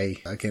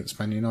Saturday against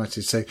Man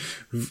United. So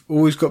we've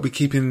always got to be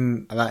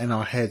keeping that in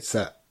our heads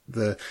that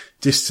the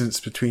distance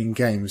between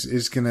games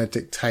is going to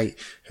dictate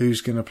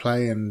who's going to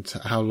play and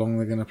how long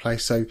they're going to play.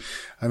 So,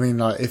 I mean,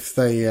 like, if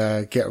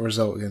they get a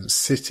result against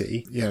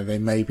City, they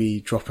may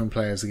be dropping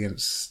players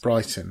against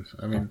Brighton.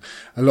 I mean,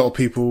 a lot of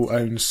people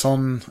own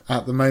Son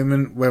at the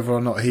moment. Whether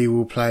or not he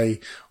will play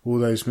all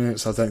those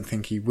minutes, I don't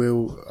think he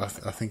will. I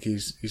think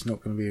he's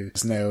not going to be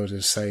as nailed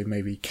as, say,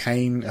 maybe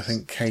Kane. I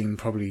think Kane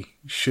probably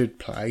should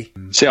play.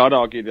 See, I'd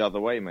argue the other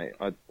way, mate.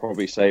 I'd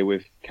probably say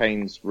with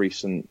Kane's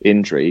recent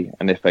injury,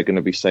 and if they're going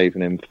to be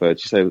saving him for,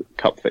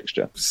 cup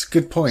fixture. It's a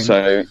good point.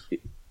 So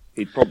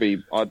he'd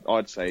probably,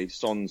 I'd say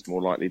Son's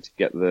more likely to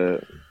get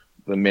the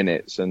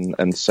minutes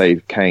and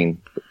save Kane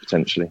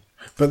potentially.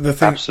 But the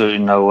thing,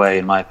 absolutely no way,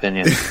 in my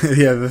opinion.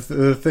 Yeah,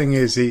 the thing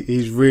is,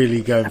 he's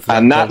really going for that.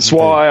 And that's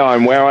why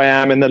I'm where I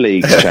am in the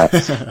league,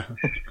 chaps.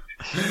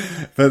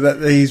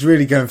 But he's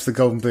really going for the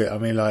golden boot. I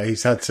mean, like,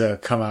 he's had to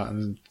come out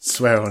and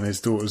swear on his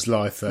daughter's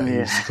life that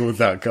he scored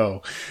that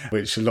goal,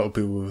 which a lot of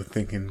people were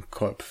thinking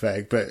quite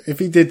pathetic. But if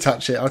he did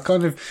touch it, I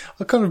kind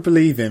of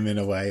believe him in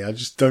a way. I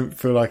just don't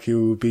feel like he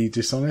will be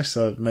dishonest.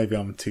 So maybe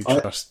I'm too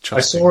trusting.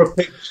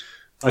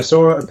 I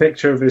saw a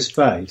picture of his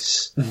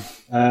face.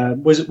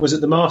 Was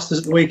it the Masters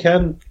at the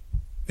weekend?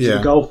 Yeah.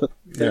 The golf?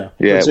 Yeah,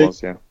 it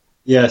was. Yeah.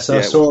 Yeah. So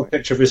I saw a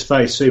picture of his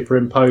face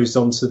superimposed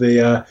onto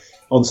the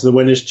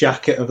winner's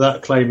jacket of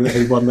that, claiming that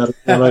he won that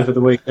all over the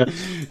weekend.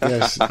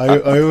 Yes,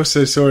 I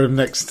also saw him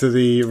next to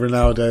the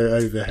Ronaldo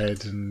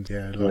overhead, and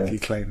he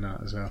claimed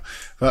that as well.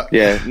 But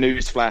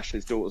newsflash: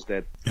 his daughter's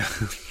dead.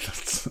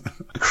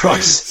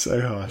 Christ,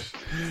 so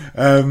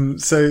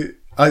harsh. So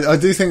I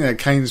do think that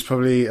Kane's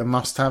probably a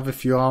must-have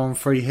if you are on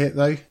free hit,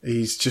 though.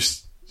 He's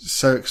just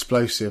so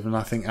explosive, and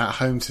I think at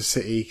home to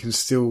City he can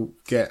still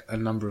get a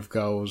number of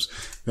goals.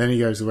 Then he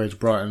goes away to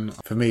Brighton.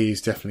 For me,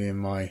 he's definitely in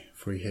my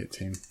free hit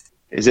team.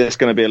 Is this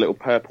going to be a little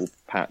purple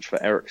patch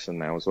for Eriksen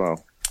now as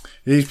well?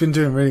 He's been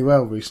doing really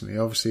well recently.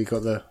 Obviously, he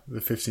got the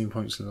 15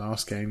 points in the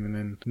last game, and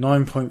then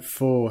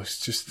 9.4 is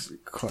just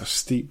quite a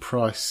steep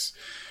price.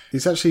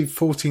 He's actually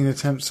 14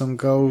 attempts on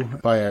goal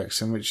by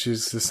Eriksen, which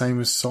is the same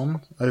as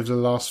Son over the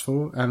last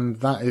 4, and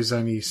that is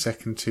only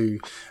second to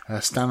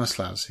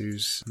Stanislas,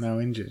 who's now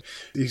injured.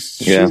 He's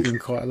shooting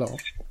quite a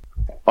lot.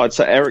 I'd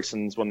say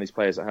Eriksen's one of these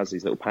players that has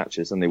these little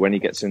patches, and when he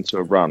gets into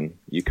a run,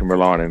 you can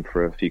rely on him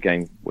for a few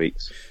game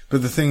weeks.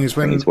 But the thing is,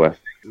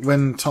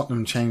 when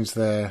Tottenham changed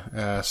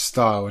their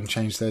style and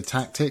changed their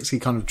tactics, he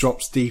kind of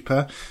drops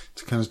deeper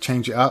to kind of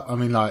change it up. I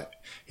mean, like,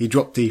 he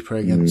dropped deeper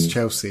against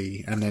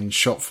Chelsea and then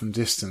shot from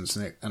distance,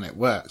 and it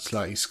worked.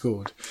 Like, he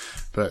scored.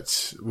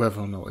 But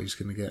whether or not he's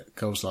going to get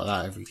goals like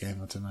that every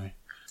game, I don't know.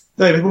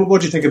 David, what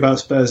do you think about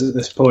Spurs at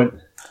this point?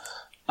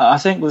 I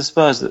think with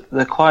Spurs,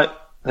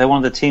 they're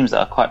one of the teams that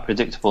are quite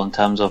predictable in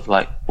terms of,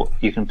 like,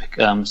 you can pick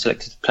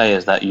selected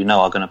players that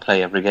are going to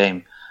play every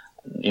game.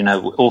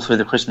 All through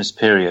the Christmas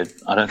period,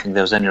 I don't think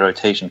there was any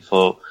rotation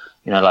for,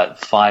 like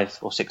 5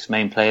 or 6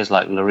 main players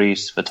like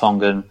Lloris,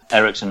 Vertonghen,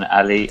 Eriksen,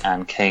 Ali,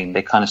 and Kane.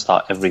 They kind of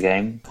start every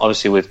game.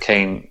 Obviously, with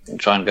Kane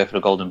trying to go for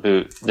the golden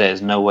boot,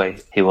 there's no way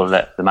he will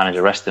let the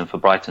manager rest him for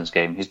Brighton's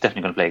game. He's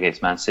definitely going to play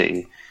against Man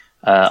City.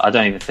 I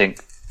don't even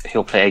think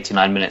he'll play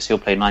 89 minutes. He'll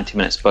play 90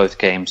 minutes both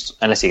games,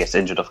 unless he gets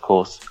injured, of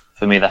course.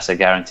 For me, that's a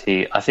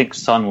guarantee. I think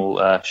Son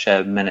will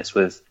share minutes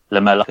with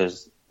Lamela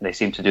because they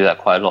seem to do that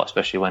quite a lot,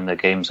 especially when the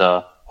games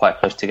are quite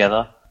close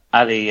together.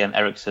 Ali and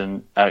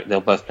Eriksen,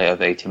 they'll both play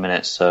over 80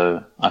 minutes,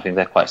 so I think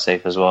they're quite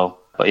safe as well.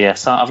 But yeah,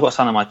 I've got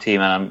Son on my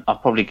team, and I'll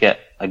probably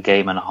get a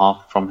game and a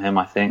half from him,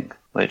 I think,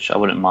 which I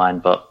wouldn't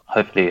mind. But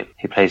hopefully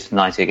he plays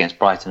 90 against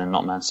Brighton and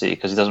not Man City,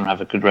 because he doesn't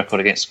have a good record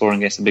against scoring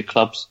against the big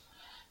clubs.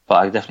 But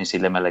I definitely see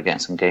Lamela getting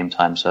some game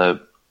time, so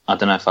I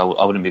don't know if I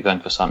wouldn't be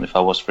going for Son if I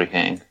was free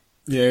hitting.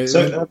 Yeah.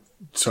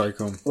 Sorry,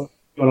 go on.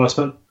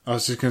 I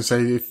was just going to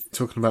say, if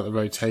talking about the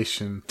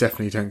rotation,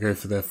 definitely don't go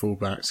for their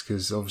fullbacks,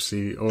 because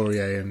obviously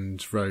Aurier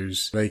and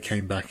Rose, they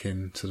came back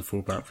into the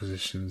fullback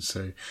position,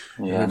 so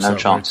no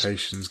chance.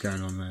 Rotations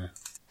going on there.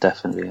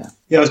 Definitely, yeah.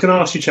 Yeah, I was going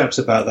to ask you chaps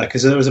about that,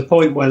 because there was a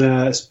point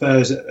when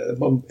Spurs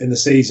in the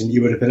season,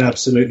 you would have been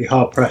absolutely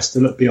hard pressed to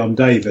look beyond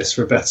Davis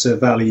for a better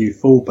value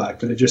fullback,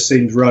 but it just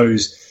seems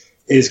Rose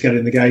is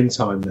getting the game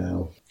time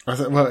now.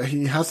 Well,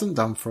 he hasn't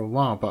done for a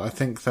while, but I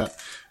think that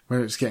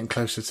when it's getting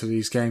closer to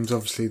these games,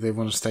 obviously they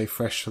want to stay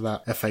fresh for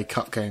that FA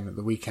Cup game at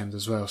the weekend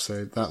as well,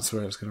 so that's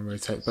where it's going to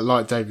rotate. But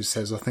like David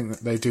says, I think that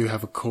they do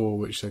have a core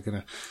which they're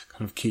going to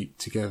kind of keep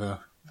together,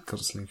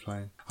 constantly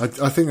playing. I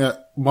think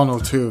that 1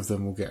 or 2 of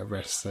them will get a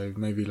rest, so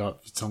maybe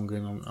like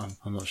Vertonghen,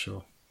 I'm not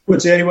sure.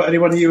 Would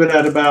anyone you would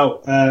add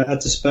about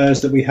add to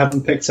Spurs that we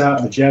haven't picked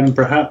out, a gem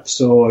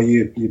perhaps, or are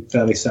you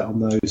fairly set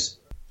on those?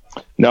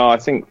 No, I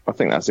think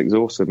that's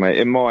exhausted, mate.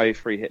 In my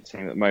free hit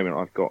team at the moment,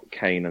 I've got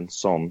Kane and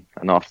Son,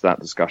 and after that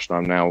discussion,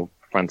 I'm now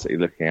frantically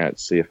looking out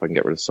to see if I can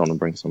get rid of Son and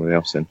bring somebody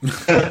else in.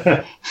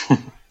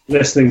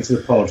 Listening to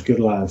the pod, good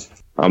lad.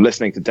 I'm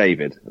listening to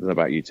David. I don't know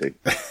about you two.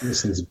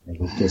 Listening to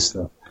David, good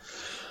stuff.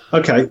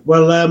 Okay,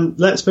 well,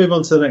 let's move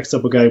on to the next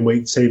double game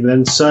week team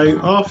then. So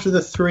after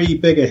the three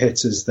bigger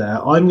hitters there,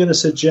 I'm going to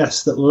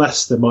suggest that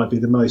Leicester might be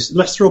the most.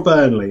 Leicester or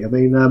Burnley? I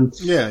mean,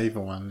 either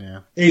one. Yeah,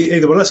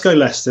 either one. Let's go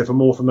Leicester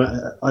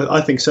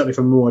I think certainly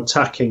from a more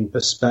attacking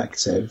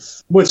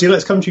perspective. Woodsy,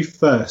 let's come to you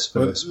first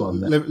for this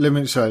one. Then. Let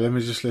me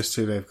just list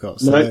who they've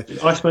got. So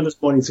Iceman's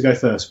wanting to go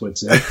first,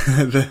 Woodsy.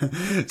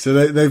 So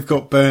they've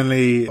got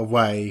Burnley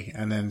away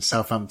and then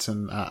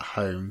Southampton at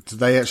home. Do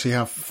they actually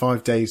have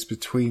 5 days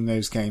between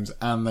those games,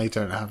 and they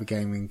don't have a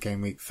game in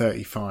game week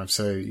 35,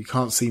 so you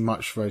can't see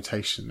much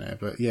rotation there.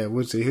 But yeah,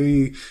 Woodsy, who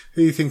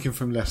are you thinking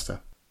from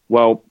Leicester?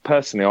 Well,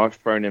 personally, I've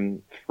thrown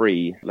in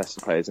 3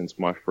 Leicester players into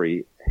my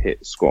free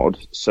hit squad.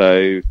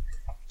 So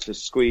to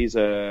squeeze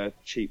a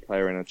cheap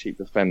player and a cheap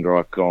defender,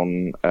 I've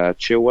gone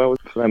Chilwell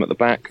for them at the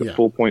back at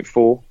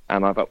 4.4,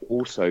 and I've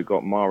also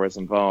got Mahrez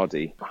and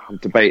Vardy. I'm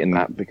debating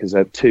that because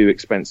they're 2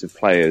 expensive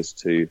players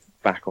to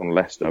back on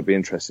Leicester. I'd be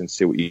interested to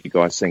see what you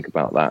guys think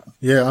about that.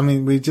 Yeah, I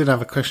mean, we did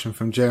have a question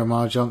from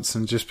Jeremiah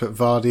Johnson, just put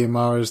Vardy and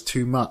Mahrez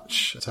too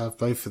much to have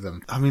both of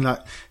them. I mean,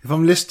 like, if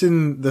I'm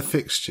listing the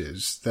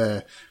fixtures,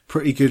 they're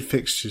pretty good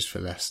fixtures for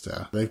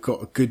Leicester. They've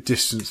got a good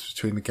distance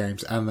between the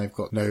games and they've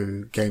got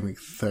no game week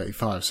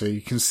 35. So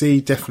you can see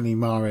definitely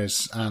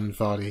Mahrez and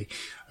Vardy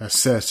are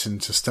certain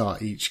to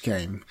start each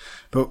game.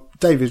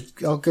 But David,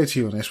 I'll go to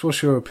you on this.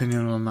 What's your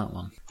opinion on that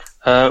one?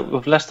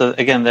 With Leicester,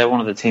 again, they're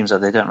one of the teams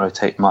that they don't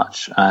rotate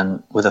much,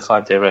 and with a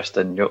 5-day rest,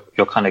 then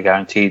you're kind of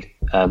guaranteed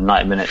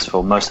 90 minutes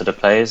for most of the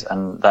players,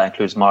 and that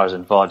includes Mahrez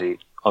and Vardy.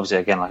 Obviously,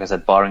 again, like I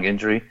said, barring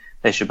injury,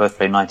 they should both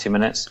play 90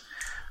 minutes.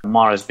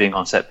 Mahrez being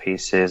on set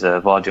pieces,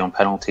 Vardy on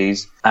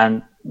penalties,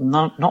 and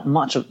not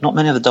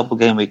many of the double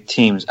game week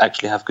teams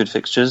actually have good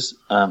fixtures,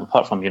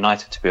 apart from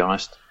United, to be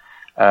honest.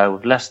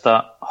 With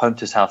Leicester, home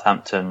to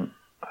Southampton,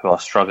 who are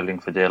struggling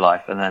for dear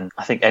life, and then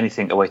I think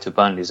anything away to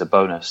Burnley is a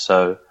bonus.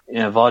 So,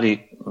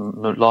 Vardy,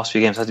 the last few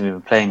games hasn't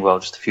been playing well,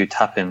 just a few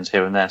tap-ins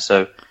here and there.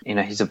 So,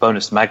 he's a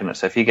bonus magnet.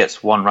 So if he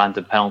gets one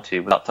random penalty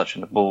without touching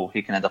the ball,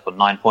 he can end up on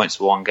 9 points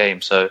for one game.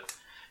 So,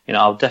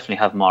 I'll definitely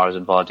have Mahrez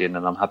and Vardy, and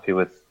then I'm happy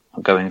with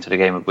going into the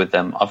game with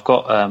them. I've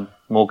got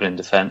Morgan in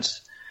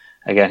defence.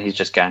 Again, he's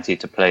just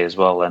guaranteed to play as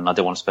well, and I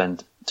don't want to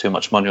spend too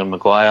much money on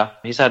Maguire.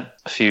 He's had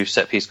a few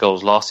set-piece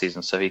goals last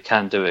season, so he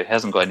can do it. He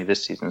hasn't got any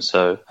this season,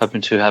 so hoping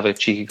to have a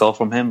cheeky goal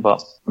from him,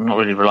 but I'm not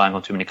really relying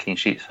on too many clean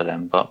sheets for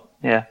them. But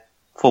yeah,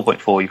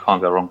 4.4, you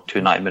can't go wrong.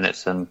 90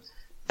 minutes and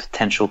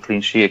potential clean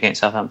sheet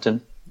against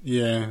Southampton.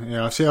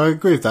 Yeah. See, I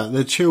agree with that.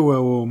 The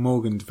Chilwell or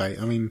Morgan debate.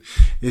 I mean,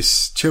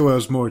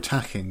 Chilwell's more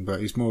attacking, but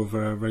he's more of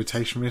a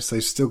rotation risk.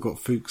 They've still got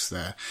Fuchs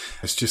there.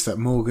 It's just that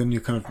Morgan, you're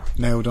kind of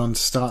nailed on to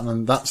start,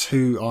 and that's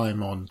who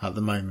I'm on at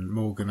the moment.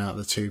 Morgan out of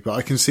the 2, but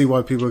I can see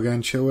why people are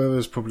going Chilwell.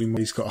 Is probably more,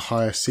 he's got a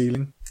higher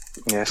ceiling.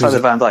 Yeah, it's like the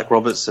Van Dijk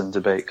Robertson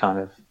debate, kind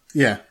of.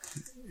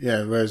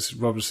 Yeah, whereas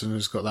Robertson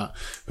has got that,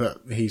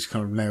 but he's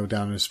kind of nailed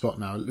down his spot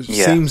now. It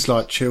seems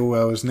like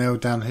Chilwell has nailed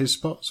down his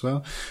spot as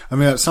well. I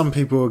mean, some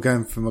people are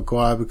going for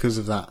Maguire because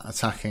of that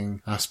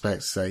attacking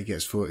aspect, so he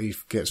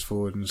gets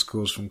forward and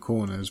scores from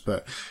corners,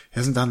 but he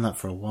hasn't done that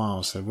for a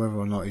while, so whether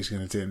or not he's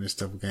going to do it in this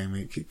double game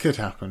week, it could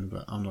happen,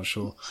 but I'm not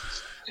sure.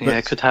 Yeah,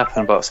 it could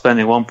happen, but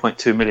spending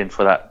 1.2 million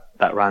for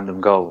that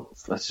random goal,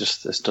 it's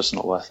just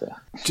not worth it.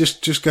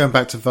 Just going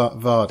back to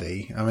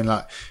Vardy, I mean,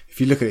 like, if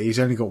you look at it, he's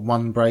only got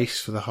 1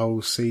 brace for the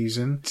whole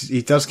season.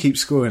 He does keep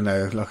scoring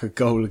though, like a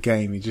goal a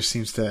game. He just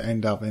seems to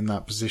end up in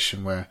that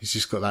position where he's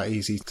just got that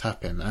easy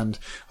tap in. And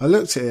I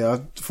looked at it, I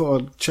thought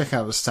I'd check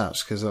out the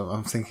stats because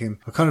I'm thinking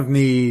I kind of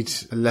need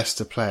a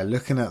Leicester player.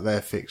 Looking at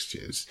their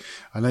fixtures,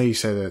 I know you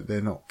say that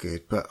they're not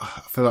good, but I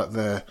feel like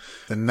they're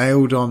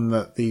nailed on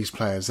that these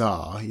players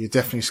are. You're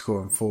definitely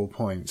scoring 4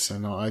 points,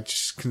 and I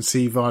just can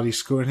see Vardy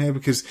scoring here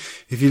because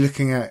if you're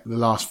looking at the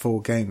last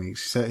 4 game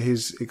weeks,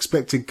 his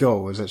expected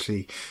goal was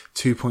actually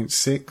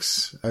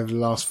 2.6 over the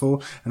last 4,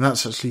 and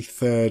that's actually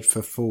 3rd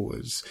for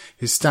forwards.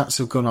 His stats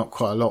have gone up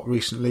quite a lot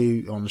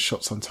recently on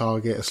shots on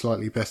target, are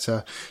slightly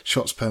better,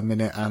 shots per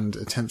minute and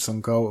attempts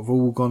on goal have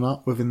all gone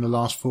up within the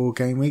last 4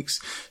 game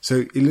weeks. So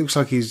it looks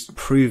like he's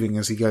improving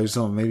as he goes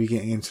on, maybe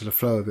getting into the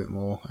flow a bit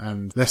more,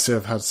 and Leicester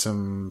have had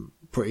some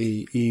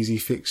pretty easy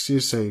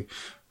fixtures, so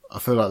I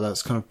feel like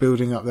that's kind of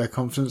building up their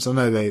confidence. I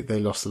know they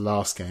lost the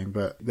last game,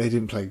 but they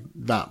didn't play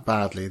that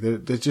badly.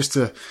 They're just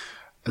a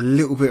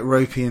little bit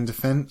ropey in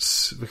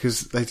defence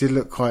because they did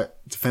look quite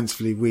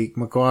defensively weak.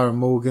 Maguire and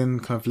Morgan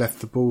kind of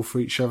left the ball for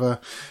each other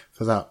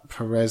for that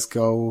Perez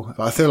goal.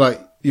 But I feel like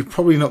you're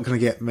probably not going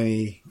to get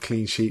many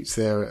clean sheets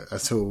there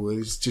at all.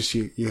 It's just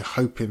you're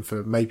hoping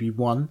for maybe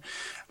 1.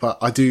 But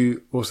I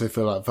do also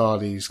feel like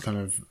Vardy's kind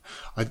of,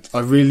 I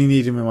really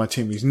need him in my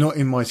team. He's not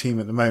in my team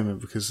at the moment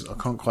because I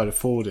can't quite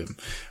afford him,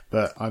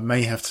 but I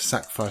may have to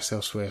sacrifice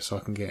elsewhere so I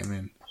can get him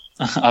in.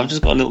 I've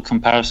just got a little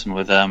comparison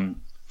with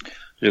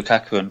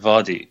Lukaku and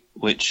Vardy,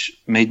 which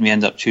made me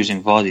end up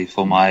choosing Vardy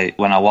for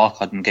when I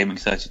wildcard in Gaming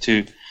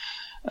 32.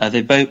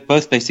 They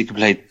both basically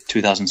played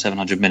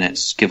 2,700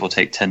 minutes, give or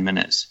take 10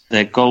 minutes.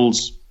 Their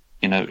goals,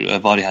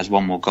 Vardy has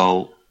 1 more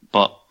goal,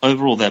 but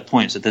overall their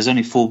points, there's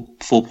only 4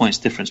 points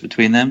difference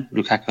between them.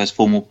 Lukaku has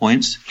 4 more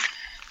points.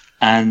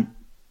 And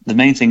the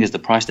main thing is the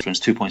price difference,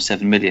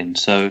 2.7 million.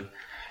 So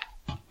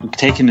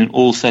taking in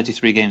all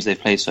 33 games they've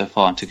played so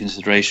far into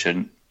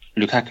consideration,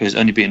 Lukaku has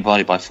only beaten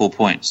Vardy by 4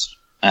 points,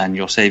 and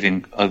you're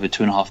saving over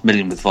 2.5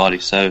 million with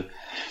Vardy. So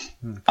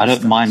I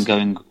don't mind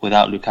going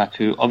without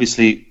Lukaku.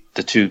 Obviously,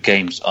 the 2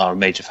 games are a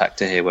major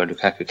factor here where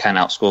Lukaku can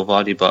outscore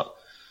Vardy, but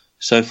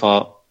so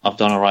far I've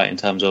done all right in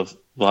terms of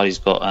Vardy's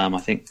got, I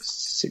think,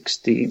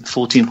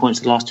 14 points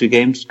in the last 2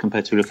 games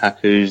compared to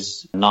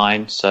Lukaku's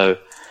 9. So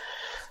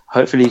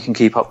hopefully you can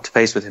keep up to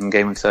pace with him in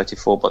game week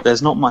 34. But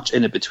there's not much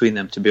in it between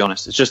them, to be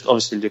honest. It's just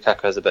obviously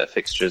Lukaku has the better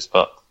fixtures,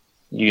 but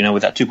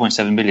with that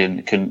 2.7 million,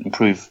 it can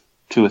improve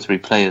 2 or 3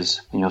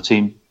 players in your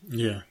team.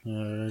 Yeah,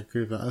 I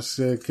agree with that. That's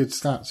good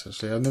stats,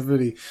 actually. I've never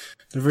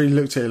really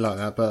looked at it like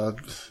that, but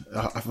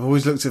I've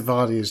always looked at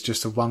Vardy as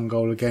just a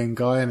 1-goal-a-game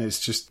guy, and it's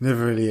just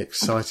never really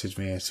excited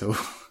me at all.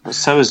 But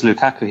so is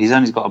Lukaku. He's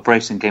only got a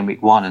brace in game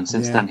week 1, and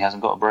since then he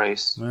hasn't got a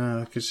brace.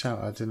 Good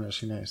shout. I didn't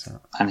actually notice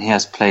that. And he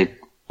has played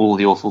all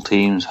the awful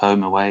teams,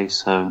 home, away,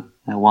 so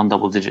 1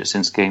 double digit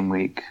since game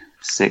week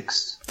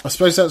 6. I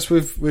suppose that's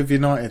with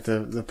United.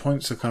 The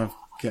points are kind of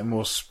getting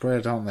more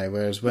spread, aren't they?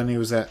 Whereas when he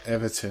was at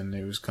Everton,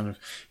 it was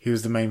he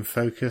was the main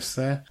focus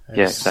there.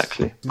 Yeah,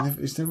 exactly.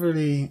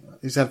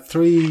 He's had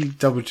 3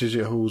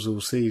 double-digit hauls all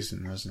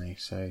season, hasn't he?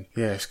 So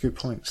yeah, it's good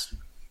points.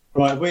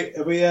 Right,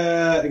 have we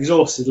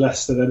exhausted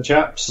Leicester then,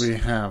 chaps? We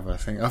have, I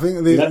think. I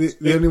think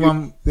the only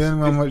one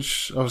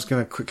which I was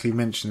going to quickly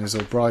mention is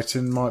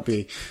Brighton might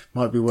be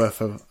worth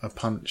a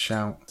punch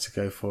out to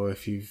go for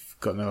if you've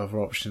got no other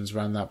options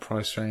around that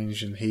price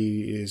range, and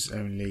he is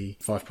only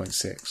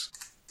 5.6.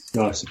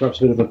 Nice, perhaps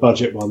a bit of a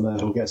budget one there.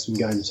 We'll get some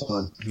game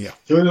time. Yeah.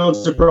 Going on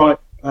to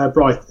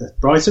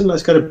Brighton,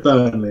 let's go to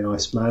Burnley,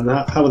 nice man.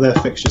 How are their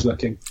fixtures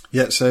looking?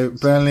 Yeah, so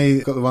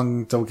Burnley got the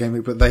 1 double game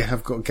week, but they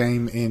have got a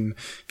game in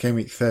game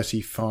week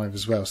 35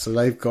 as well. So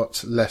they've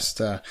got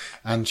Leicester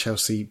and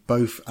Chelsea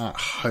both at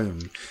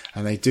home,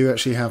 and they do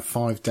actually have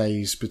 5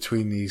 days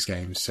between these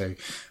games. So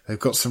they've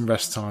got some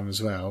rest time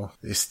as well.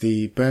 It's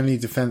the Burnley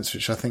defence,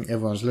 which I think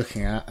everyone's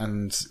looking at,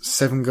 and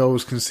 7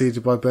 goals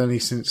conceded by Burnley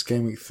since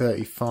game week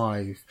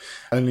 35,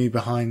 only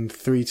behind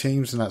 3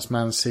 teams, and that's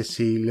Man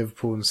City,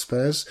 Liverpool and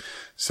Spurs.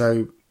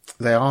 So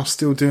they are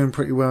still doing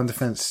pretty well in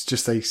defence,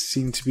 just they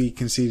seem to be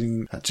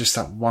conceding just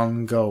that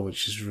 1 goal,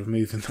 which is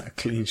removing that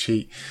clean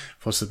sheet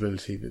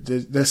possibility.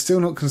 But they're still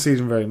not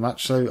conceding very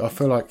much, so I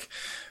feel like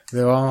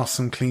there are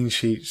some clean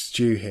sheets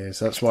due here.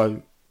 So that's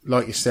why,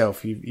 like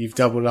yourself, you've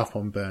doubled up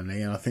on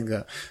Burnley, and I think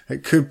that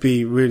it could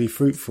be really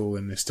fruitful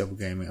in this double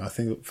gaming. I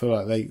feel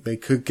like they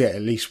could get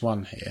at least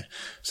 1 here.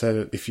 So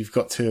that if you've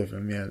got 2 of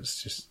them,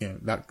 it's just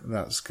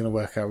that's going to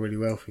work out really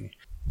well for you.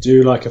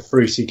 Do like a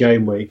fruity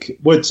game week.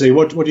 Woodsy,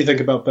 what do you think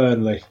about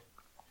Burnley?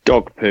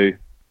 Dog poo.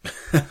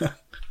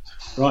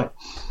 Right.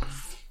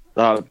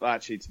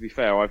 Actually, to be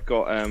fair, I've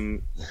got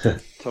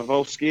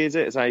Tovolsky, is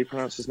it? Is that how you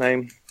pronounce his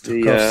name?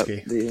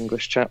 The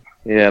English chap.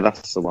 Yeah,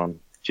 that's the one.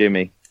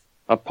 Jimmy.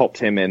 I've popped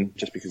him in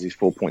just because he's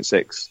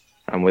 4.6,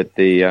 and with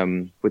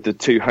the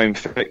 2 home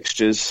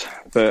fixtures.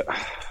 But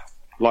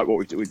like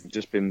what we've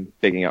just been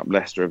bigging up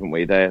Leicester, haven't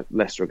we?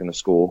 Leicester are going to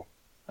score.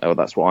 Oh,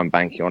 that's what I'm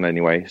banking on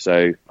anyway.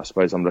 So I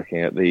suppose I'm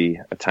looking at the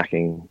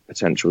attacking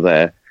potential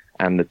there.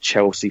 And the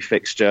Chelsea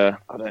fixture,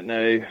 I don't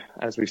know.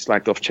 As we've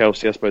slagged off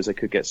Chelsea, I suppose they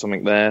could get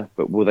something there.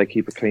 But will they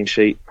keep a clean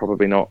sheet?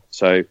 Probably not.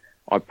 So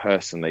I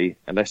personally,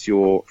 unless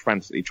you're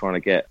frantically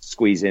trying to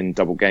squeeze in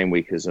double game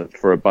weekers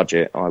for a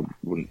budget, I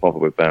wouldn't bother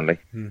with Burnley.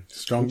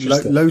 Strong.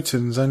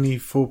 Lowton's only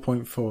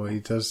 4.4. He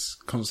does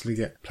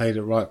constantly get played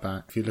at right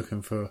back if you're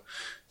looking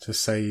to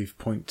save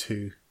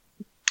 0.2.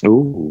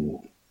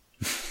 Ooh.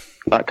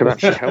 That could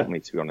actually help me,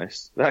 to be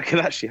honest. That could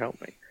actually help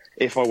me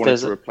if I wanted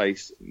to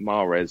replace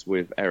Mahrez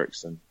with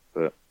Eriksen.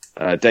 But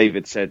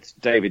David,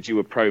 you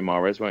were pro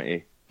Mahrez, weren't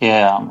you?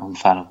 Yeah, I'm a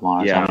fan of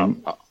Mahrez.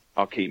 Yeah,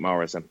 I'll keep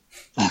Mahrez then.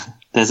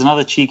 There's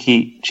another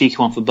cheeky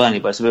one for Burnley,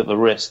 but it's a bit of a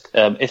risk.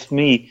 If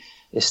Mee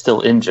is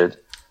still injured,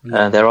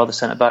 there are the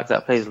centre back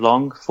that plays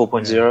long,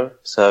 4.0,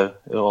 so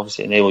it will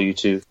obviously enable you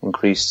to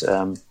increase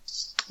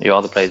your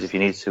other players if you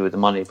need to with the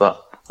money.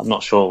 But I'm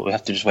not sure. We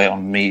have to just wait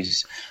on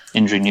Mee's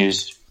injury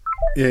news.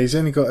 Yeah, he's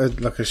only got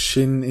a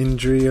shin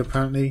injury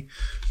apparently,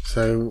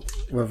 so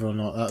whether or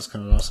not that's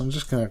going to last, I'm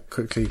just going to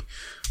quickly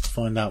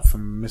find out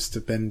from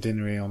Mr. Ben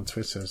Dinnery on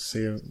Twitter,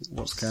 see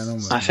what's going on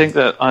with him. I think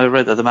that I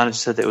read that the manager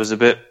said it was a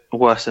bit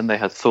worse than they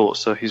had thought,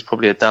 so he's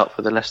probably a doubt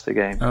for the Leicester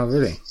game. Oh,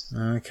 really?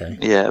 Okay.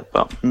 Yeah,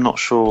 but I'm not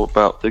sure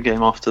about the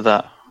game after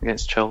that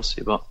against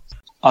Chelsea. But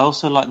I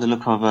also like the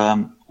look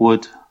of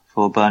Wood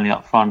for Burnley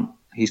up front.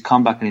 He's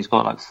come back and he's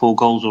got like 4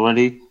 goals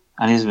already,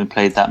 and he hasn't been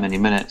played that many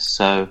minutes,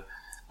 so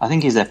I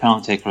think he's their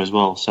penalty taker as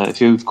well. So if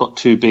you've got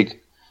 2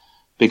 big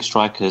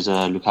strikers,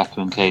 Lukaku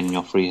and Kane, in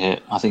your free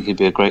hit, I think he'd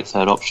be a great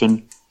third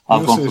option.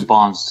 I've gone for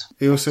Barnes.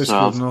 He also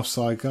scored an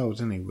offside goal,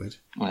 didn't he, Wood?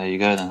 Well, there you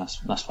go then.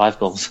 That's 5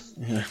 goals.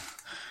 Yeah.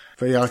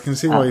 But yeah, I can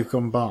see why you've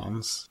gone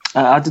Barnes.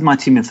 I did my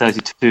team in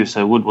 32,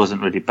 so Wood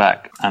wasn't really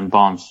back. And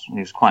Barnes, he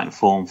was quite in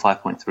form,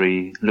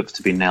 5.3, looks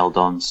to be nailed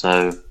on.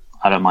 So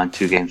I don't mind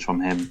 2 games from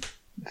him.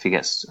 if he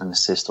gets an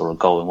assist or a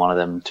goal in one of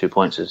them 2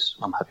 points,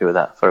 I'm happy with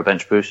that for a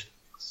bench boost.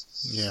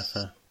 Yeah,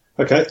 fair.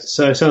 Okay,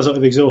 so it sounds like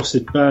we've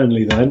exhausted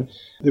Burnley then.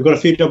 We've got a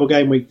few double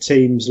game week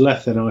teams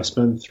left then,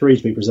 Iceman, 3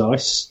 to be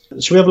precise.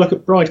 Should we have a look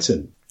at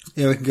Brighton?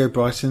 Yeah, we can go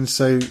Brighton.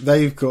 So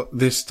they've got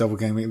this double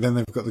game week. Then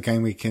they've got the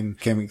game week in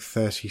game week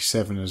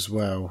 37 as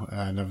well.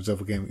 Another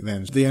double game week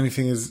then. The only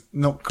thing is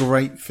not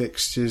great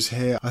fixtures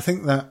here. I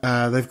think that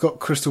they've got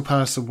Crystal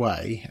Palace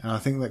away. And I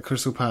think that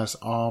Crystal Palace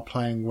are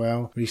playing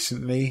well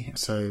recently.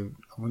 So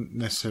I wouldn't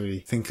necessarily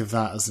think of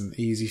that as an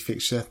easy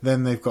fixture.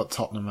 Then they've got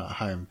Tottenham at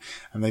home.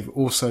 And they've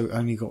also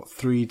only got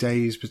 3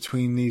 days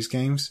between these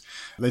games.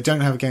 They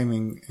don't have a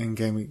game in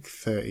game week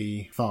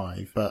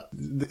 35, but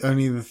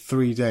only the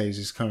 3 days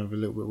is kind of a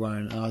little bit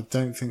worrying. And I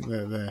don't think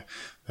that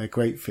they're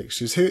great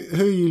fixtures.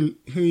 Who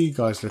are you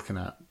guys looking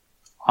at?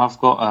 I've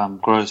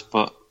got Gross,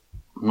 but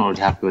I'm not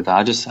really happy with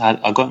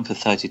that. I got him for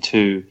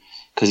 32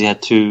 because he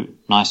had 2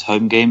 nice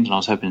home games, and I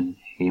was hoping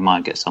he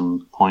might get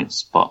some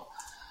points, but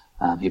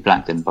he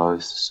blanked in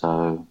both.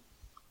 So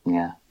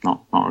yeah,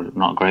 not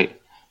a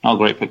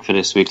great pick for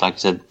this week. Like I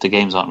said, the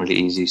games aren't really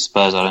easy.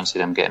 Spurs, I don't see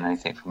them getting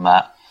anything from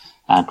that.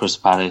 And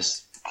Crystal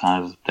Palace,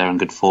 kind of, they're in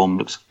good form.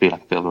 Looks to be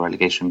like a bit of a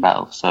relegation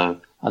battle.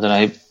 So I don't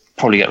know. He'll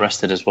probably get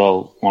rested as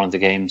well one of the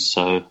games.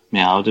 So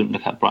yeah, I wouldn't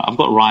look at Brighton. I've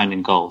got Ryan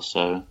in goal,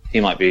 so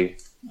he might be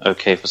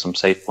okay for some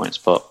save points,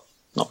 but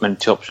not many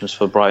options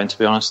for Brighton, to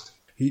be honest.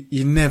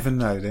 You never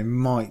know. They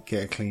might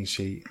get a clean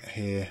sheet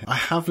here. I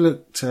have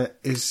looked at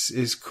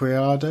is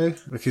Criado,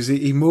 because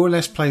he more or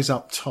less plays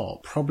up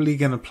top. Probably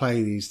going to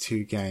play these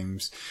 2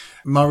 games.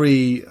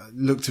 Murray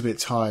looked a bit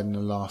tired in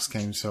the last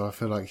game, so I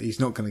feel like he's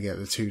not going to get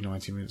the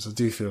 290 minutes. I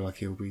do feel like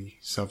he'll be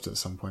subbed at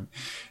some point.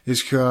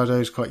 Criado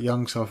is quite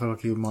young, so I feel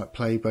like he might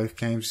play both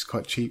games. He's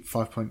quite cheap,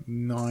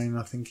 5.9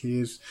 I think he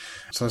is.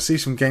 So I see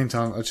some game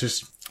time.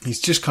 He's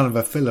just kind of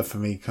a filler for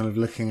me, kind of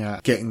looking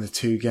at getting the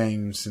 2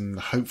 games and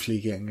hopefully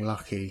getting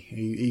lucky.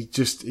 He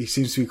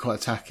seems to be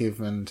quite attackive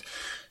and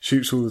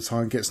shoots all the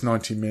time, gets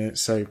 90 minutes.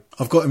 So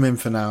I've got him in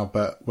for now,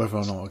 but whether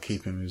or not I'll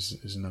keep him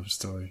is another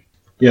story.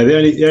 Yeah, the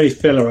only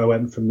filler I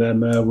went from them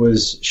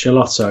was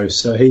Charlotto,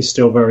 so he's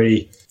still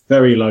very,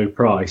 very low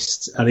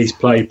priced, and he's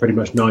played pretty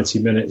much 90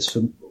 minutes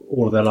for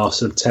all of their last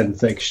sort of 10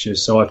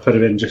 fixtures, so I put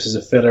him in just as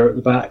a filler at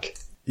the back.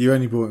 You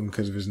only bought him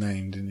because of his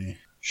name, didn't you?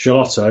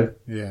 Charlotto?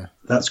 Yeah.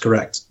 That's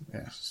correct.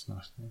 Yeah, it's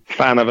nice.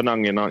 Fan of an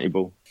onion, aren't you,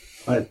 Bull?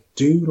 I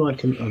do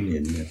like an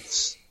onion,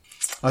 yes.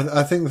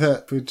 I think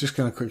that we're just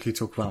going to quickly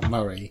talk about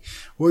Murray.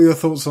 What are your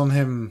thoughts on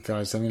him,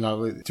 guys? I mean,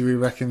 like, do we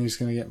reckon he's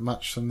going to get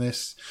much from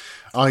this?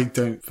 I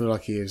don't feel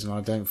like he is, and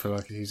I don't feel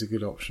like he's a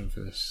good option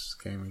for this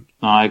game week.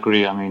 No, I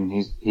agree. I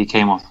mean, he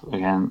came off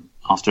again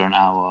after an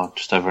hour,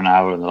 just over an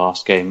hour in the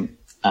last game,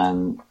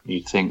 and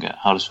you'd think at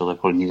Huddersfield they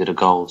probably needed a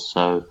goal.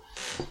 So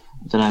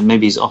I don't know,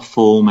 maybe he's off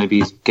form, maybe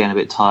he's getting a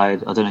bit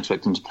tired. I don't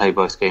expect him to play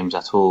both games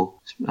at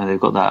all. And they've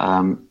got that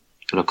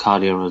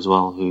Locadia as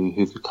well,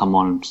 who could come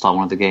on and start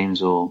one of the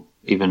games, or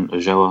even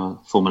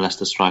Ojoa, former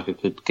Leicester striker,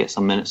 could get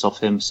some minutes off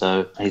him.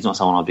 So he's not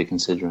someone I'd be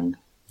considering.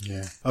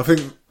 Yeah, I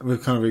think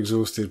we've kind of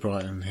exhausted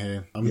Brighton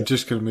here. I'm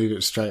just going to move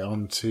it straight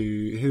on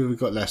to who have we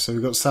got left. So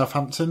we've got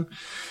Southampton.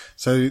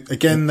 So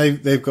again,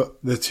 they've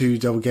got the 2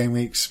 double game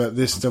weeks, but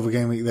this double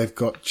game week they've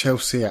got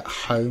Chelsea at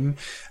home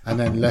and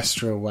then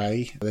Leicester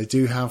away. They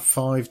do have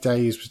 5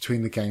 days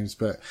between the games,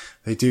 but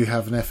they do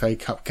have an FA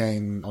Cup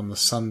game on the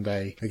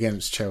Sunday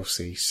against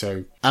Chelsea.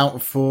 So out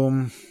of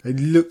form. It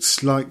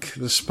looks like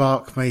the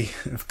spark may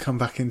have come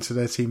back into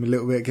their team a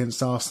little bit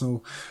against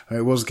Arsenal.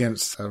 It was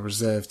against a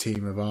reserve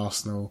team of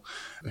Arsenal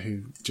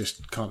who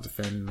just can't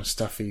defend.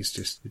 Mustafi's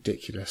just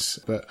ridiculous.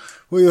 But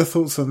what are your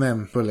thoughts on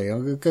them, Bully?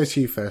 I'll go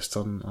to you first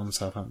on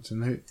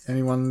Southampton.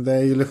 Anyone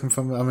there you're looking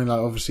for? I mean, like,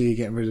 obviously you're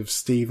getting rid of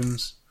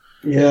Stevens.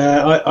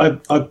 Yeah,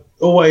 I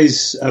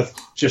always have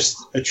just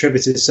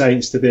attributed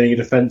Saints to being a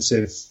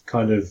defensive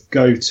kind of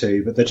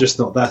go-to, but they're just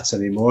not that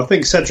anymore. I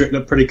think Cedric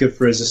looked pretty good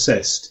for his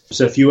assist.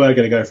 So if you were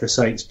going to go for a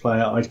Saints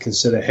player, I'd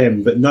consider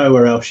him, but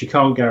nowhere else. You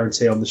can't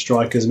guarantee on the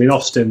strikers. I mean,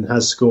 Austin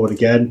has scored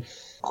again.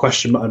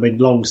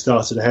 Long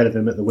started ahead of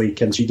him at the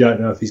weekend, so you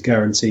don't know if he's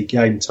guaranteed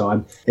game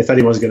time. If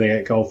anyone's going to get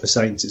a goal for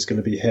Saints, it's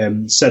going to be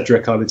him.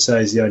 Cedric, I would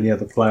say, is the only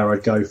other player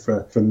I'd go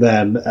for from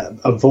them.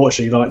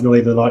 Unfortunately, not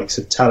even the likes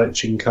of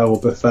Talic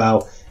or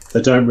Buffal,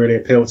 they don't really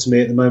appeal to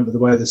me at the moment with the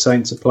way the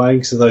Saints are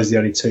playing, so those are the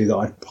only 2 that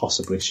I'd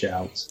possibly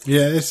shout.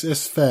 Yeah,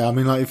 it's fair. I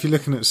mean, like, if you're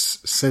looking at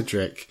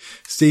Cedric,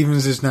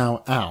 Stevens is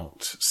now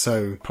out,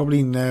 so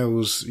probably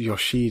nails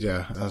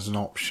Yoshida as an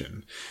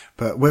option.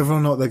 But whether or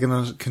not they're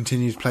going to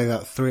continue to play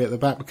that 3 at the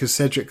back, because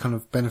Cedric kind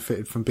of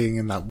benefited from being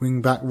in that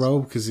wing-back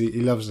role, because he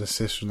loves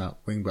assists from that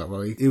wing-back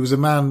role. He was a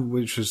man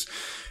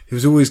he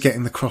was always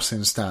getting the crossing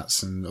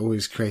stats and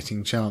always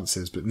creating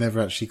chances, but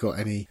never actually got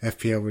any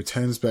FPL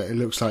returns. But it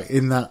looks like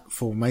in that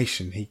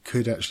formation, he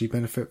could actually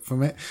benefit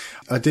from it.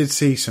 I did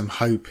see some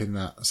hope in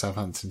that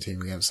Southampton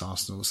team against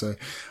Arsenal, so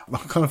I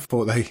kind of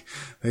thought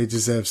they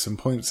deserved some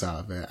points out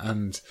of it.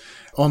 And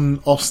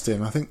on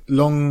Austin, I think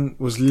Long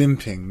was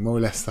limping more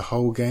or less the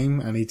whole game,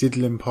 and he did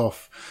limp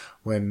off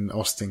when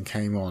Austin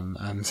came on,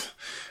 and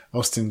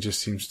Austin just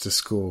seems to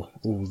score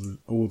all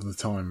the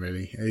time,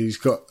 really. He's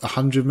got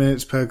 100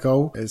 minutes per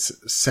goal. It's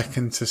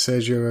second to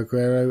Sergio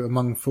Aguero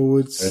among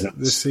forwards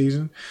this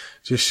season.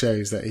 Just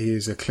shows that he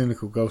is a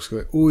clinical goal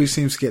scorer. Always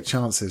seems to get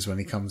chances when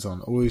he comes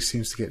on. Always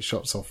seems to get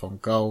shots off on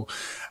goal.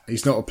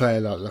 He's not a player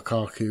like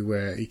Lukaku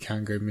where he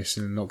can go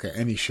missing and not get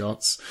any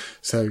shots.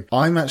 So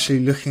I'm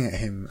actually looking at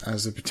him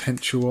as a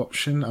potential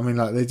option. I mean,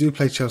 like, they do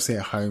play Chelsea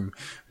at home,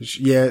 which,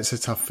 yeah, it's a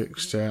tough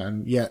fixture,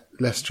 and yet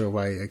Leicester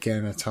away,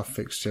 again, a tough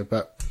fixture,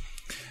 but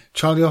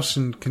Charlie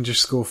Austin can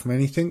just score from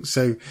anything.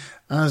 So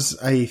as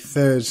a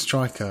third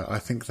striker, I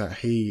think that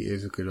he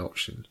is a good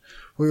option.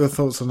 What are your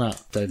thoughts on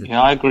that, David?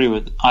 Yeah, I agree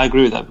with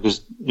that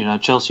because,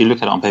 Chelsea, look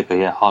at it on paper,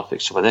 yeah, hard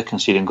fixture, but they're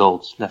conceding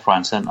goals left, right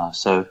and centre.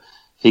 So if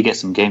he gets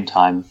some game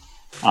time,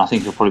 and I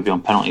think he'll probably be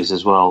on penalties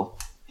as well,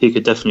 he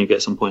could definitely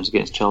get some points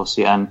against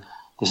Chelsea. And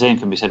the same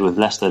can be said with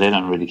Leicester. They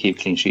don't really keep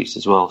clean sheets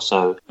as well.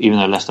 So even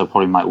though Leicester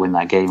probably might win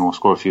that game or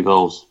score a few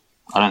goals,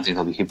 I don't think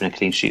they'll be keeping a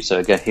clean sheet. So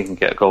again, he can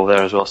get a goal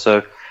there as well.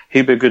 So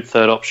he'd be a good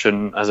third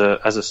option as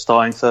a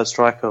starting third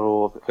striker,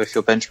 or if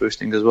you're bench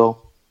boosting as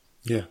well.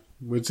 Yeah.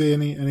 Woodsy,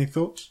 any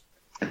thoughts?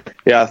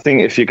 Yeah, I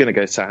think if you're going to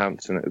go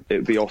Southampton, it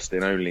would be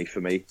Austin only for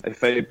me.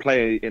 If they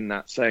play in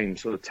that same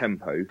sort of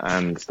tempo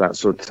and that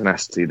sort of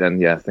tenacity, then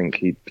yeah, I think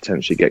he'd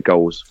potentially get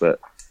goals. But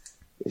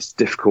it's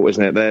difficult,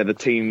 isn't it? They're the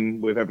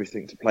team with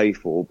everything to play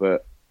for,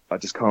 but I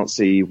just can't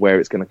see where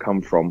it's going to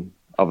come from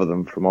other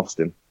than from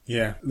Austin.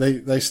 Yeah,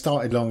 they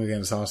started long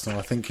against Arsenal.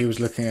 I think he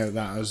was looking at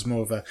that as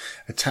more of a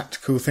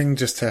tactical thing,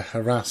 just to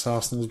harass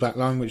Arsenal's back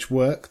line, which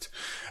worked.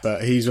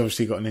 But he's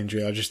obviously got an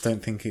injury. I just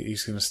don't think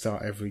he's going to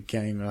start every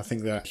game. And I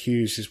think that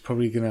Hughes is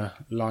probably going to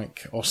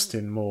like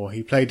Austin more.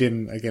 He played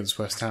him against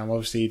West Ham.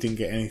 Obviously, he didn't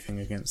get anything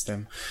against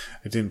them.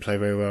 He didn't play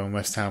very well, and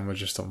West Ham were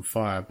just on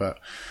fire. But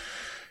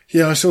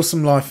yeah, I saw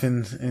some life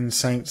in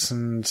Saints,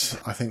 and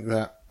I think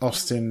that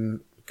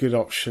Austin, good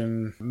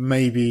option.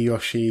 Maybe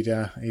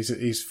Yoshida. He's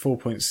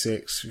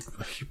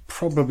 4.6. You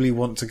probably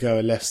want to go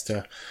a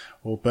Leicester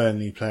or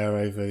Burnley player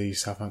over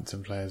these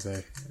Southampton players,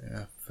 though.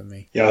 Yeah, for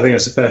me. Yeah, I think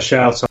that's a fair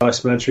shout,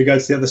 Iceman. Should we go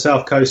to the other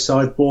South Coast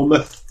side,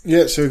 Bournemouth?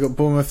 Yeah, so we've got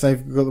Bournemouth.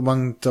 They've got the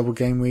one double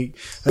game week.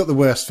 They've got the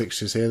worst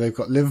fixtures here. They've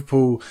got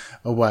Liverpool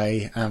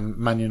away and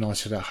Man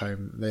United at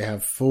home. They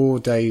have 4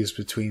 days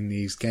between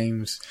these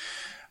games,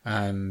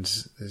 and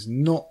there's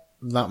not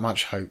that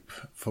much hope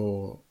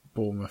for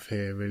Bournemouth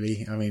here,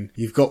 really. I mean,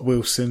 you've got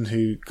Wilson,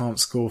 who can't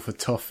score for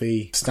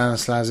toffee.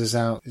 Stanislas is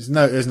out. There's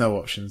no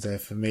options there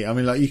for me. I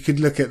mean, like, you could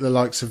look at the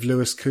likes of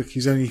Lewis Cook.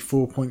 He's only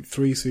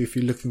 4.3, so if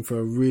you're looking for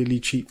a really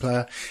cheap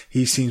player,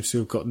 he seems to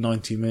have got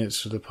 90 minutes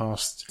for the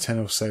past 10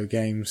 or so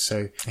games,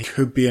 so he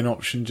could be an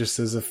option just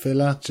as a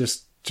filler,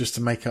 just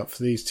to make up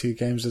for these 2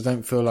 games. I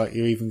don't feel like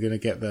you're even going to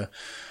get the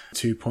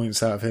 2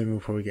 points out of him. He'll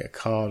probably get a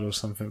card or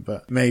something,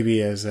 but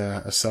maybe as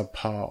a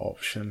subpar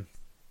option.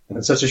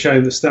 And such a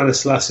shame that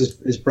Stanislas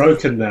is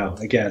broken now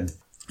again.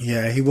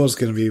 Yeah, he was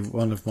going to be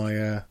one of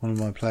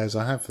my players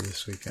I have for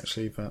this week,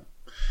 actually, but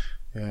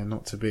yeah,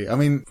 not to be. I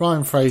mean,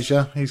 Ryan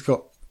Fraser, he's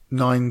got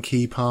 9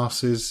 key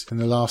passes in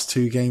the last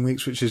 2 game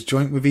weeks, which is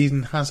joint with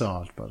Eden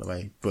Hazard, by the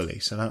way, bully.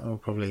 So that will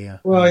probably.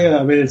 Well, yeah.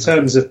 I mean, in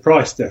terms of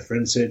price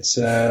difference, it's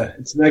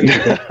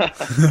negative.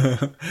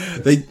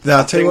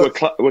 I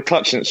think we're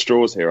clutching at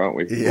straws here, aren't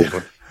we?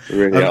 Yeah. We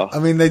really are. I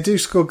mean, they do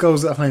score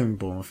goals at home,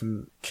 Bournemouth,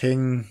 and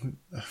King.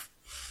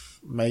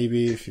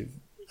 Maybe if you,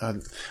 I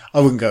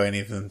wouldn't go any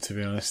of them, to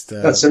be honest.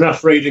 That's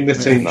enough reading the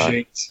team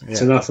sheet.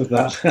 It's enough of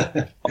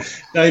that.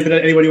 David,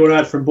 anybody you want to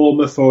add from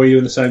Bournemouth, or are you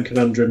in the same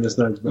conundrum? There's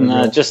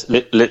no just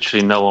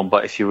literally no one.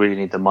 But if you really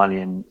need the money,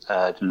 and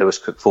Lewis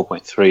Cook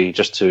 4.3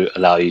 just to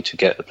allow you to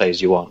get the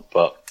players you want.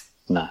 But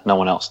no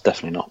one else,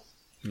 definitely not.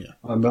 Yeah.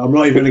 I'm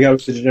not even going to go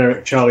with the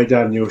generic Charlie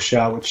Daniels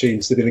shout, which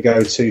seems to be the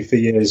go-to for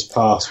years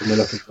past when they're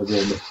looking for a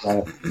Bournemouth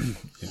player.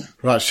 Yeah.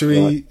 Right, should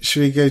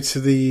we go to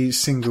the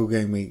single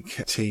game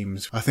week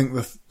teams? I think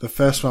the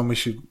first one we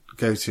should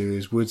go to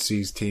is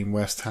Woodsy's team,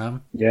 West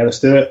Ham. Yeah, let's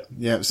do it.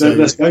 Yeah, so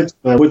let's go.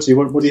 Woodsy,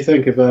 what do you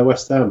think of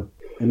West Ham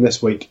in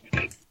this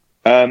week?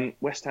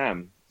 West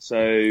Ham.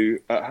 So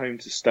at home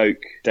to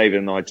Stoke, David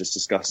and I just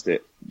discussed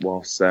it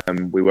whilst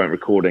we weren't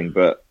recording,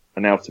 but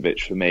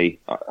Arnautovic for me,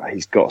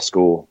 he's got to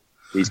score.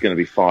 He's going to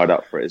be fired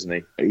up for it, isn't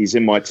he? He's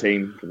in my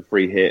team for the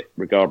free hit,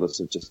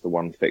 regardless of just the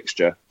one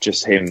fixture.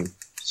 Just him,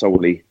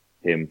 solely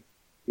him.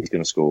 He's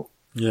going to score.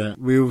 Yeah,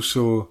 we all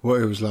saw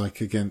what it was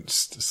like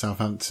against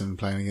Southampton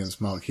playing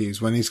against Mark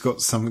Hughes. When he's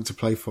got something to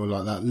play for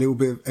like that, little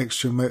bit of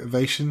extra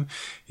motivation,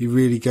 he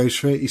really goes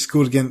for it. He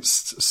scored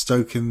against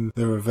Stoke in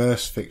the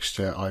reverse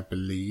fixture, I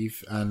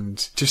believe,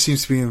 and just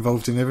seems to be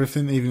involved in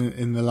everything, even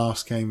in the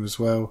last game as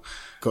well.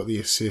 Got the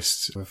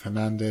assist with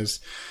Hernandez.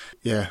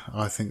 Yeah,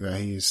 I think that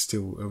he is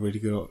still a really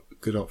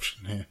good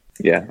option here.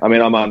 Yeah, I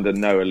mean, I'm under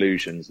no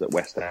illusions that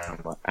West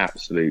Ham are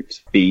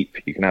absolute beep.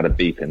 You can add a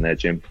beep in there,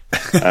 Jim.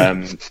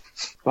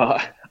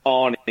 But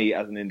Arnie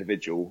as an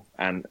individual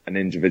and an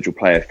individual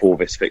player for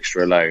this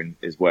fixture alone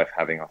is worth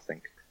having, I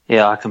think.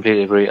 Yeah, I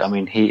completely agree. I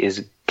mean, he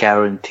is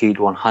guaranteed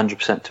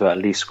 100% to at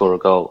least score a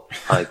goal.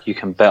 Like, you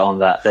can bet on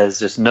that. There's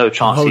just no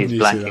chance he's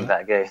blanking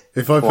that game.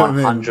 If I put him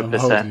in, I'm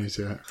holding you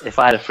to it. If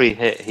I had a free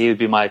hit, he would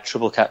be my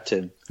triple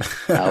captain.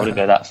 I wouldn't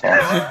go that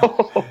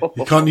far.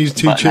 You can't use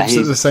two chips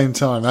at the same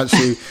time.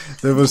 Actually,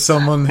 there was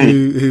someone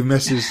who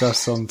messaged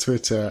us on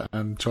Twitter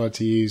and tried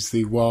to use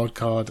the wild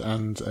card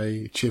and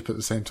a chip at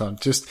the same time.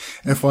 Just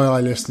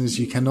FYI, listeners,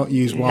 you cannot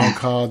use wild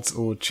cards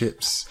or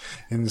chips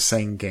in the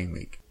same game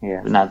week.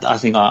 Yeah, no, I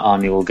think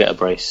Arnie will get a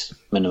brace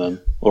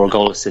minimum, or a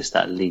goal assist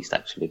at least.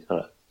 Actually,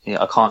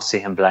 I can't see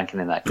him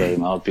blanking in that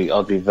game. I'd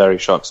be very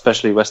shocked,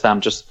 especially West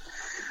Ham.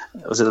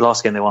 Was it the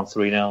last game they won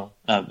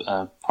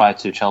 3-0 prior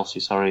to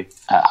Chelsea?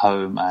 At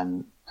home,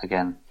 and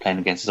again playing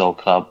against his old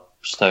club.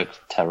 Stoke,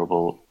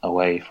 terrible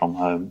away from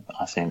home.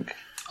 I think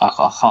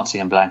I can't see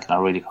him blanking. I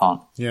really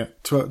can't. Yeah,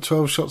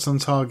 12 shots on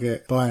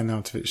target by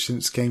Arnautovic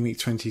since game week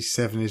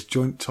 27 is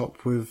joint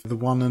top with the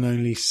one and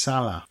only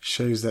Salah.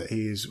 Shows that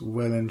he is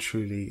well and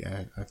truly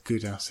a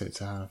good asset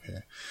to have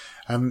here.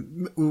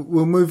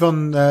 We'll move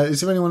on.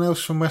 Is there anyone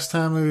else from West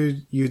Ham who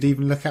you'd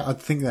even look at?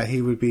 I'd think that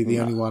he would be the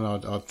only one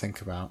I'd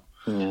think about.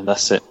 Yeah,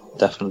 that's it,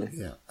 definitely.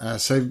 Yeah.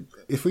 So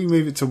if we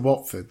move it to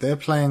Watford, they're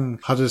playing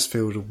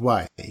Huddersfield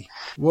away.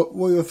 What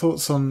are your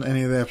thoughts on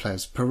any of their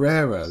players?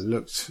 Pereira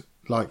looked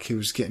like he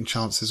was getting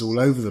chances all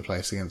over the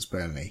place against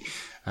Burnley,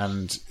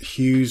 and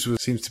Hughes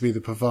seems to be the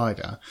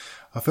provider.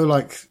 I feel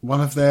like one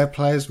of their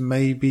players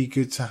may be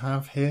good to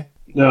have here.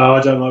 No,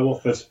 I don't like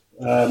Watford.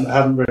 I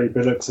haven't really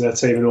been looked at their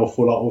team an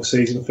awful lot all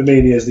season.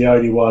 Firmini is the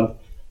only one,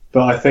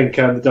 but I think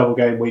the double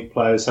game week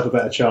players have a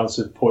better chance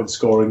of point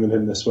scoring than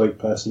him this week,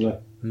 personally.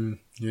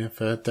 Yeah,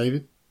 fair.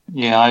 David?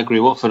 Yeah, I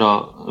agree. Watford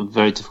are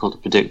very difficult to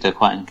predict. They're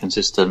quite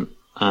inconsistent,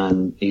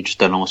 and you just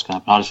don't know what's going to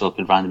happen. Huddersfield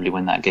could randomly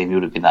win that game. You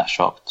wouldn't be that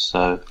shocked,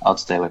 so I'd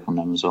stay away from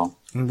them as well.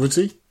 And would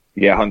he?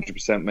 Yeah,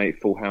 100%,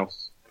 mate. Full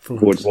house.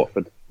 Towards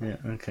Watford. Yeah,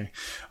 okay.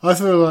 I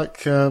feel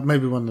like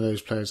maybe one of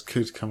those players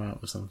could come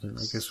out with something.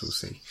 I guess we'll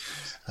see.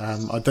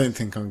 I don't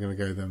think I'm going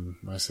to go them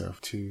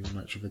myself. Too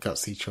much of a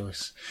gutsy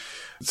choice.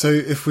 So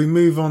if we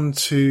move on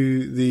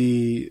to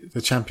the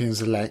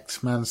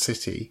champions-elect, Man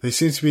City, they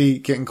seem to be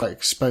getting quite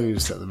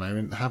exposed at the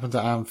moment. It happened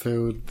at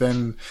Anfield,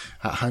 then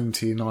at home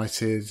to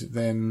United,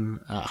 then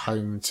at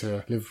home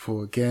to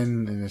Liverpool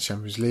again in the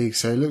Champions League.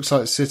 So it looks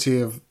like City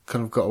have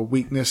kind of got a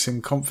weakness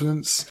in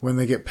confidence when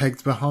they get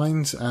pegged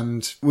behind,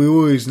 and we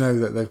always know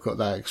that they've got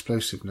that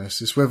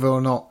explosiveness. It's whether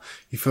or not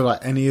you feel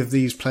like any of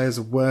these players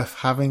are worth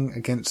having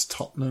against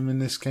Tottenham in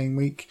this game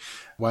week.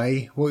 What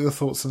are your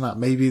thoughts on that?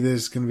 Maybe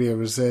there's going to be a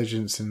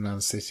resurgence in Man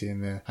City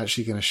and they're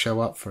actually going to show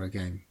up for a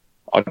game.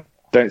 I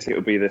don't think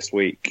it'll be this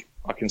week.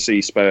 I can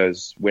see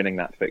Spurs winning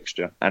that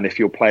fixture. And if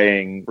you're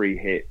playing free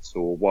hits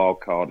or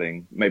wild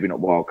carding, maybe not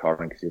wild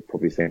carding because you're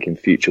probably thinking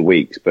future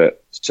weeks,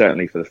 but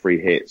certainly for the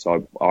free hits,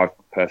 I've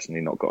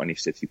personally not got any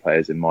City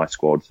players in my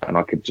squad. And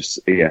I could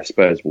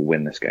Spurs will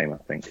win this game, I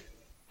think.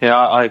 Yeah,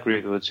 I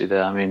agree with you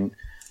there. I mean,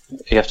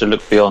 you have to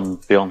look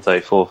beyond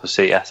 34 for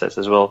City assets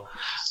as well.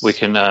 We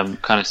can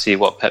kind of see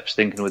what Pep's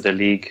thinking with the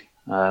league,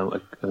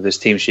 with this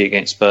team sheet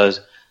against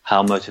Spurs.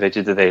 How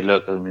motivated do they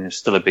look? I mean, it's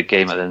still a big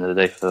game at the end of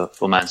the day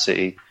for Man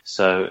City.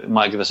 So it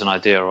might give us an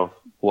idea of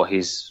what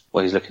he's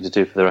looking to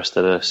do for the rest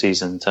of the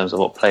season in terms of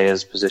what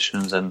players,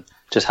 positions, and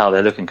just how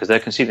they're looking. Because they're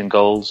conceding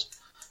goals.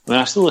 I mean,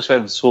 I still expect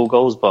them to score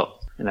goals, but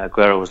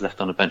Aguero was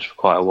left on the bench for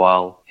quite a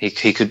while. He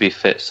could be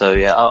fit. So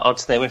yeah, I'd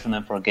stay away from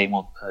them for a game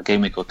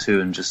week or two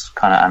and just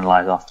kind of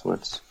analyse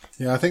afterwards.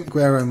 Yeah, I think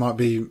Aguero might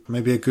be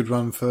maybe a good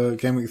run for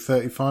game week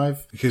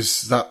 35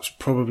 because that's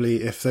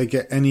probably, if they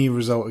get any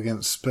result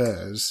against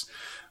Spurs,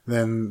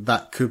 then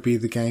that could be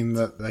the game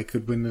that they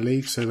could win the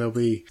league. So they'll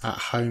be at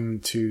home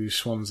to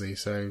Swansea.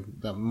 So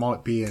that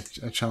might be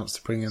a chance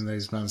to bring in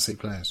those Man City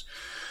players.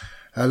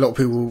 A lot of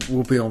people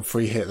will be on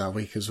free hit that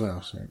week as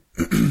well. So.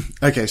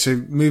 Okay, so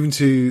moving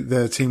to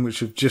the team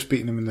which have just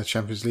beaten them in the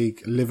Champions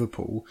League,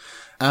 Liverpool.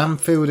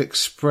 Anfield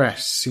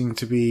Express seem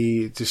to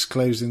be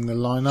disclosing the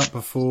lineup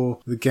before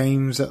the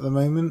games at the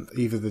moment,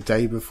 either the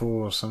day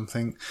before or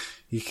something.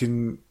 You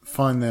can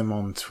find them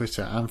on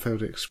Twitter,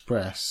 Anfield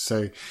Express.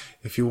 So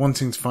if you're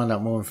wanting to find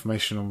out more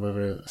information on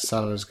whether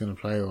Salah is going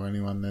to play or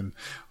anyone, then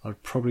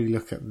I'd probably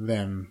look at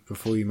them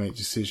before you make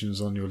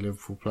decisions on your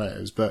Liverpool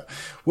players. But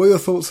what are your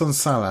thoughts on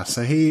Salah?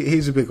 So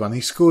he's a big one.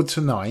 He scored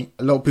tonight.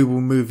 A lot of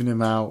people moving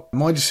him out.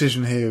 My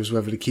decision here is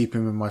whether to keep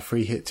him in my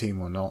free hit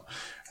team or not.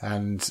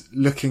 And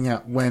looking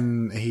at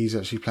when he's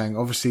actually playing,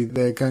 obviously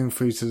they're going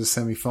through to the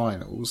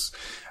semi-finals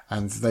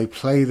and they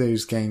play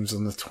those games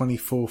on the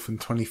 24th and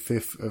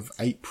 25th of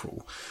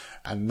April.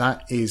 And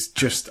that is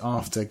just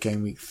after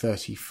game week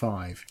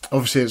 35.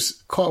 Obviously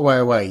it's quite a way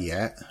away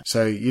yet.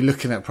 So you're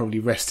looking at probably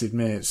rested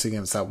minutes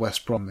against that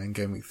West Brom in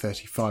game week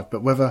 35.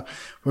 But whether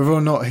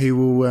or not he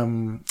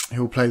will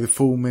play the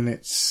full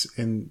minutes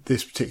in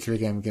this particular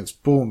game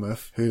against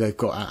Bournemouth, who they've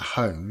got at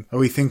home, are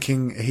we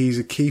thinking he's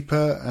a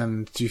keeper?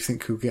 And do you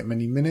think he'll get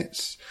many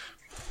minutes?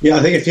 Yeah, I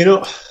think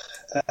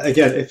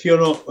if you're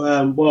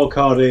not wild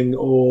carding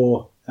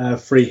or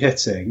free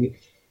hitting,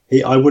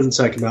 I wouldn't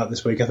take him out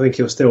this week. I think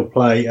he'll still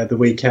play at the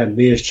weekend.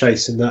 He is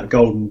chasing that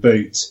golden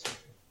boot.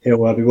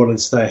 he'll be wanting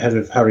to stay ahead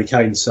of Harry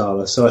Kane,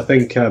 Salah. So I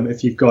think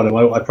if you've got him,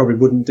 I probably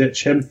wouldn't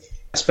ditch him,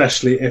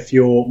 especially if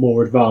you're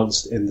more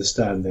advanced in the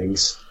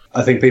standings.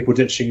 I think people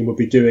ditching him would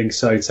be doing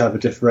so to have a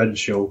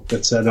differential.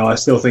 But no, I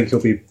still think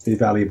he'll be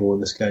valuable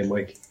in this game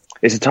week.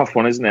 It's a tough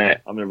one, isn't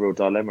it? I'm in a real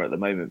dilemma at the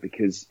moment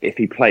because if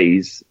he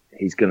plays,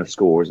 he's going to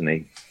score, isn't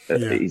he?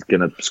 Yeah. He's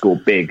going to score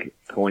big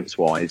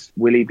points-wise.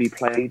 Will he be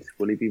played?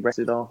 Will he be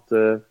rested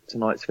after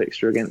tonight's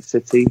fixture against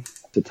City?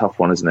 It's a tough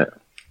one, isn't it?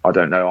 I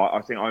don't know.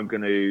 I think I'm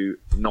going to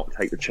not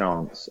take the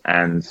chance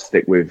and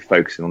stick with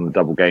focusing on the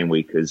double game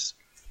week as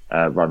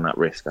run that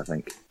risk, I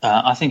think.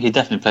 I think he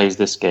definitely plays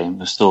this game.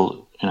 He's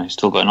still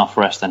got enough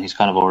rest, and he's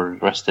kind of already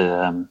rested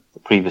the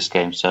previous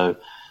game. So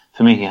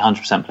for me, he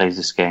 100% plays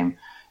this game.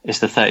 It's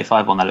the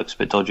 35 one that looks a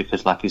bit dodgy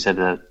because, like you said,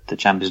 the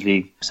Champions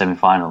League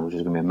semi-final, which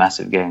is going to be a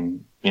massive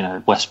game.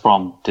 West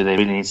Brom, do they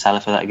really need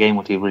Salah for that game?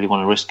 Would he really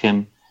want to risk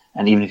him?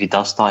 And even if he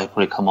does start, he'll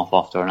probably come off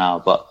after an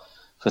hour. But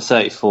for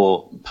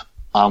 34,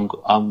 I'm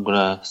going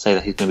to say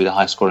that he's going to be the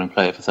high-scoring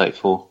player for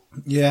 34.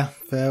 Yeah,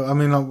 fair. I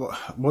mean,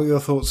 what are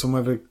your thoughts on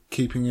whether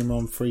keeping him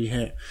on free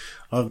hit?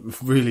 I'm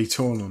really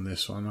torn on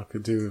this one. I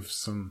could do with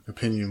some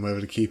opinion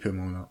whether to keep him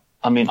or not.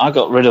 I mean, I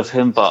got rid of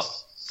him, but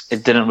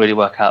it didn't really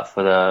work out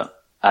for the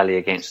Ali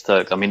against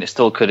Stoke. I mean, it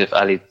still could if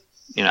Ali,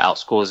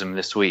 outscores him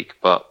this week,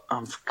 but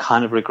I'm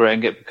kind of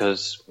regretting it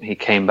because he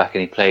came back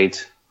and he played.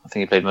 I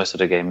think he played most of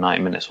the game,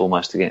 90 minutes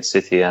almost against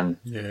City and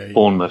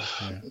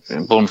Bournemouth.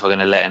 Yeah. Bournemouth are going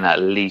to let in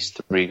at least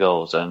 3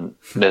 goals, and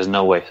there's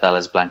no way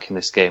Salah's blanking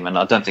this game. And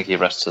I don't think he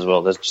rests as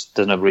well. There's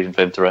no reason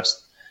for him to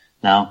rest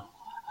now,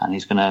 and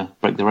he's going to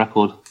break the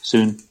record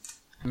soon.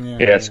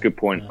 Yeah, that's a good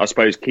point. I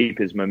suppose keep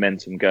his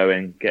momentum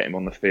going, get him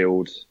on the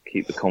field,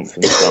 keep the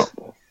confidence up.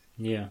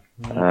 Yeah.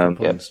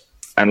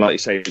 And like you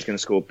say, he's going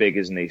to score big,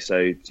 isn't he?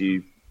 So do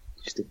you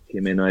stick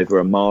him in over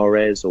a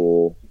Mahrez,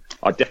 or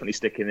I'd definitely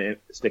stick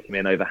him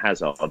in over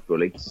Hazard,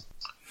 Bully.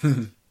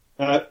 No,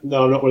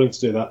 I'm not willing to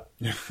do that.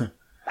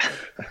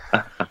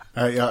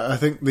 I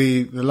think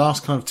the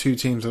last kind of 2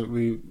 teams that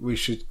we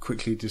should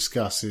quickly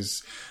discuss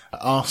is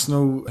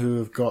Arsenal, who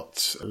have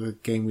got the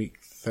game week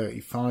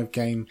 35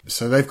 game.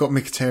 So they've got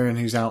Mkhitaryan,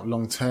 who's out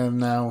long term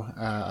now.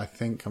 I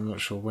think, I'm not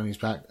sure when he's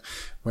back.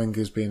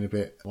 Wenger's being a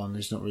bit one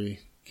who's not really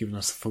giving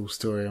us the full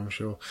story, I'm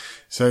sure.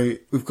 So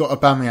we've got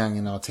Aubameyang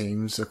in our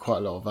teams, quite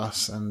a lot of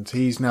us, and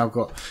he's now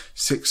got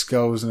 6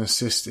 goals and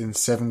assists in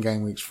 7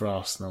 game weeks for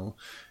Arsenal.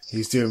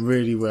 He's doing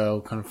really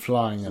well, kind of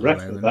flying at the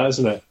moment. That,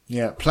 isn't it?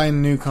 Yeah,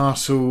 playing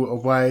Newcastle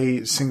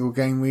away, single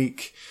game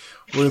week.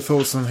 What are your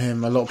thoughts on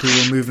him? A lot of people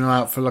are moving him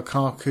out for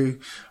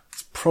Lukaku.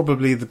 It's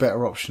probably the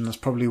better option. That's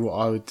probably what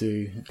I would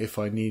do if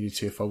I needed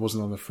to, if I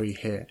wasn't on the free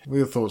hit. What are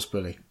your thoughts,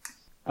 Billy?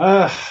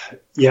 I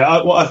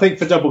think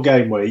for double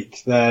game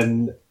week,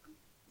 then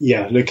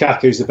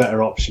Lukaku's the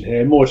better option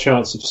here. More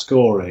chance of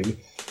scoring.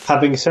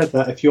 Having said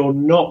that, if you're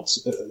not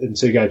in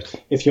 2 games,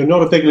 if you're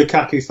not a big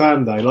Lukaku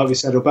fan, though, like we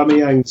said,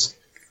 Aubameyang's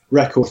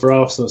record for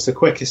Arsenal, it's the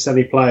quickest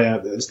any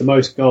player. It's the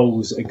most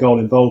goals and goal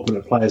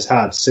involvement a player's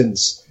had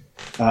since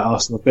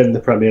Arsenal have been in the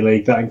Premier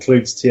League. That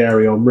includes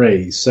Thierry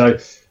Henry. So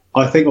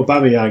I think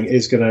Aubameyang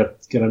is going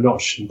to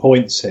notch some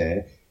points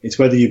here. It's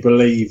whether you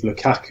believe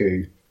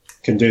Lukaku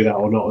can do that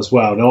or not as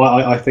well. Now,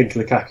 I think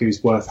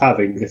Lukaku's worth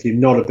having, but if you're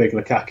not a big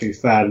Lukaku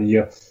fan and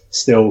you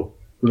still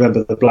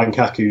remember the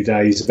Blankaku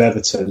days of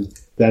Everton,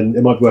 then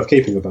it might be worth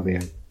keeping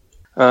Aubameyang.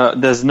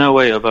 There's no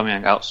way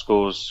Aubameyang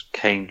outscores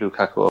Kane,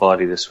 Lukaku or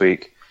Vardy this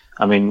week.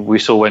 I mean, we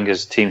saw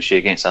Wenger's team sheet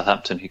against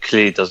Southampton. He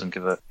clearly doesn't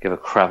give a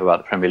crap about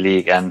the Premier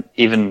League, and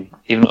even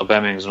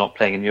Aubameyang's not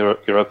playing in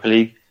Europa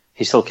League,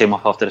 he still came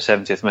off after the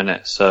 70th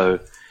minute. So,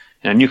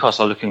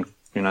 Newcastle are looking,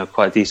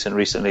 quite decent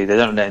recently. They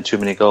don't let in too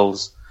many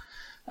goals.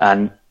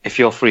 And if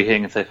you're free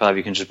hitting at 35,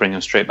 you can just bring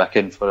him straight back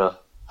in for a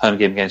home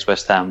game against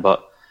West Ham.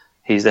 But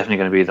he's definitely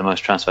going to be the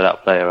most transferred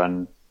out player,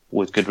 and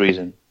with good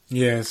reason.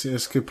 Yeah,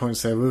 it's good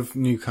points there. With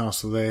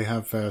Newcastle, they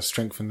have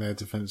strengthened their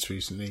defence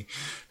recently.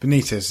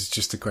 Benitez is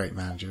just a great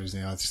manager, isn't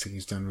he? I just think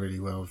he's done really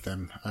well with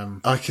them.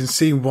 I can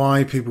see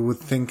why people would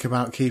think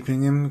about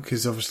keeping him,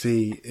 because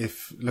obviously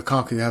if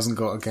Lukaku hasn't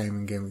got a game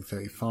in game week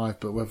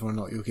 35, but whether or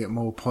not you'll get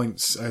more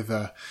points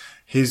over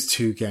his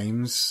 2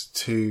 games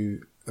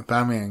to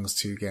Aubameyang's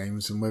 2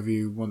 games, and whether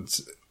you want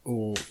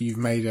or you've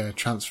made a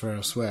transfer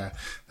elsewhere,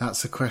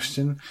 that's the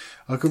question.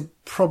 I could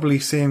probably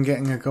see him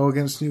getting a goal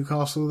against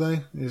Newcastle, though.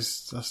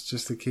 That's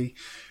just the key.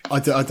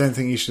 I don't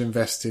think you should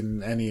invest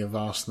in any of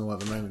Arsenal at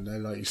the moment, though.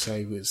 Like you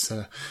say, it's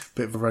a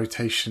bit of a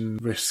rotation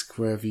risk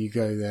wherever you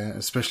go there,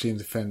 especially in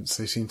defence.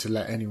 They seem to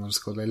let anyone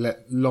score. They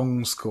let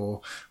Long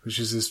score, which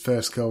is his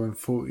first goal in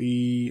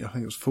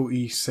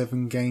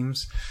 47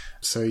 games.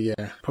 So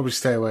yeah, probably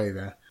stay away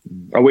there.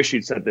 I wish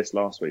you'd said this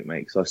last week,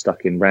 mate, because I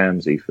stuck in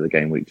Ramsey for the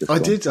game week. I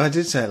did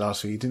say it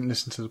last week. You didn't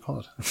listen to the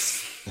pod.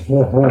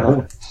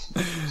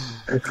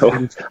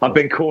 I've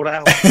been caught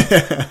out.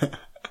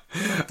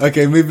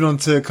 Okay, moving on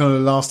to kind of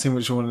the last team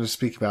which I wanted to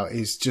speak about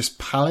is just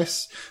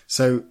Palace.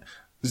 So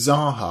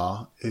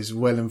Zaha is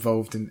well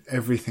involved in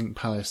everything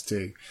Palace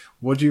do.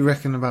 What do you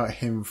reckon about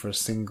him for a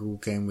single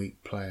game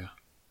week player?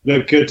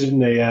 Looked good,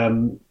 didn't he?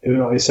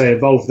 Like I say,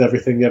 involved with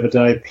everything the other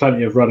day.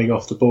 Plenty of running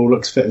off the ball.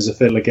 Looks fit as a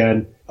fiddle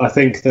again. I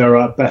think there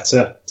are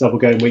better double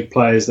game week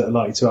players that are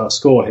likely to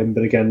outscore him,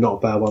 but again, not a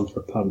bad one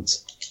for a punt,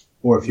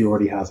 or if you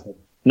already have him.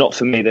 Not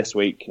for me this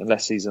week,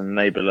 unless he's an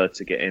enabler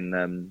to get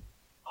in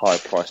higher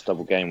price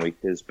double game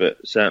weekers, but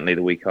certainly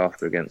the week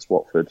after against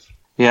Watford.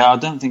 Yeah, I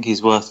don't think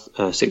he's worth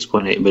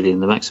 6.8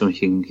 million. The maximum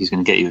he's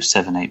going to get you is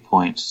 7-8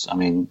 points. I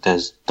mean,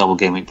 there's double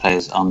game week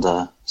players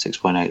under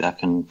 6.8 that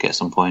can get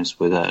some points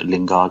with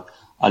Lingard.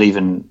 I'd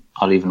even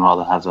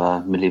rather have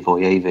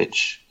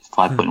Milivojevic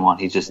 5.1.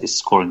 He just is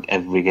scoring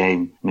every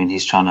game. I mean,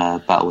 he's trying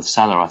to battle with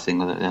Salah, I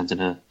think, at the end of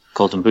the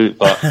Golden Boot.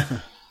 But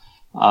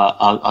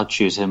I'd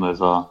choose him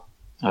over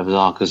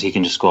Zaha because he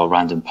can just score a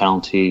random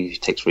penalty. He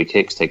takes free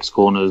kicks, takes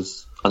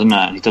corners. I don't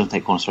know. He doesn't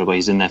take corners, but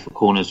he's in there for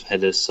corners,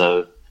 headers.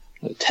 So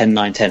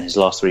 10-9-10 his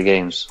last 3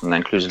 games, and that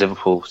includes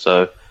Liverpool.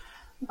 So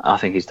I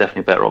think he's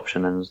definitely a better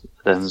option than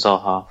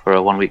Zaha for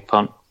a 1 week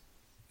punt.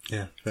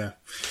 Yeah, fair.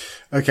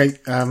 Okay,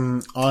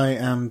 I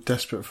am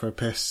desperate for a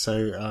piss,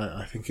 so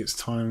I think it's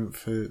time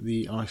for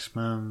the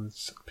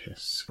Iceman's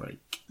piss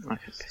break.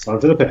 Okay. Time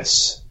for the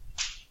piss.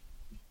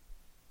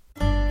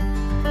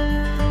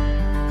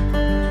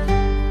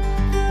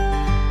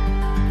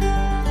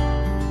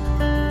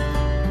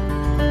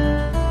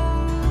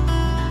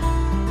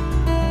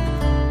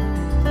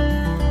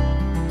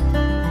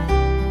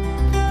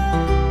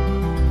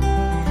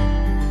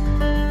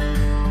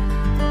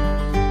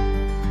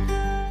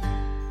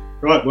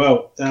 Right,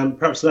 well,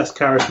 perhaps less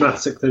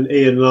charismatic than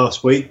Ian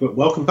last week, but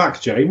welcome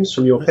back, James,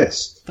 from your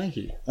piss. Thank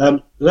you.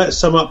 Let's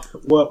sum up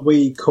what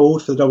we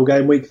called for the double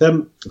game week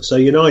then. So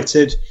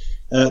United,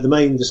 the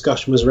main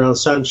discussion was around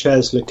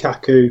Sanchez,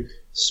 Lukaku,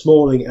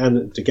 Smalling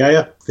and De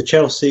Gea. For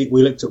Chelsea,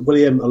 we looked at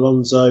William,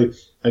 Alonso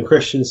and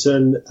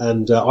Christensen,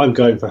 and I'm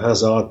going for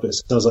Hazard, but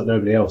it sounds like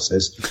nobody else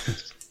is.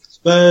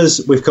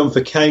 Spurs, we've come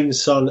for Kane,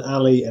 Son,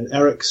 Ali and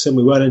Eriksen.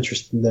 We weren't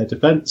interested in their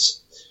defence.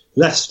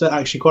 Leicester,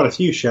 actually quite a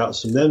few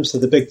shouts from them. So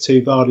the big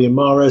two, Vardy and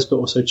Mahrez, but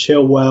also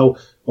Chilwell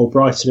or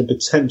Brighton and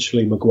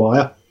potentially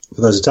Maguire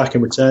for those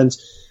attacking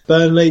returns.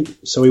 Burnley,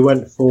 so we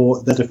went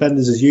for the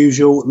defenders as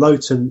usual.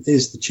 Lowton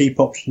is the cheap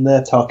option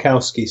there.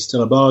 Tarkowski,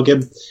 still a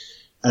bargain.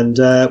 And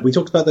we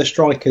talked about their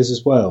strikers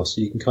as well,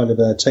 so you can kind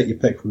of take your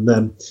pick from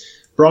them.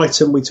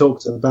 Brighton, we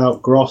talked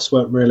about Gross,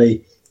 weren't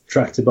really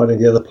attracted by any of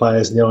the other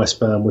players, and the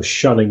Iceman was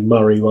shunning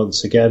Murray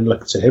once again.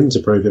 Look to him to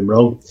prove him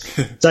wrong.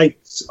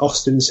 Dates,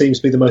 Austin seems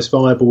to be the most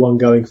viable one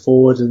going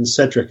forward, and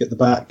Cedric at the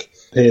back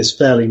appears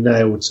fairly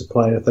nailed to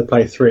play. If they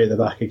play 3 at the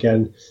back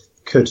again,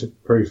 could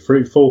prove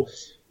fruitful.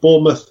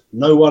 Bournemouth,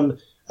 no one.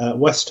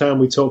 West Ham,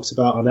 we talked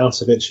about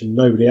Arnautovic and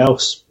nobody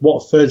else.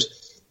 Watford,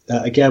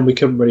 again, we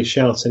couldn't really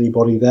shout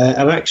anybody there.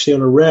 And actually,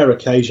 on a rare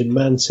occasion,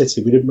 Man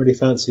City, we didn't really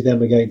fancy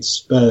them against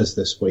Spurs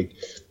this week.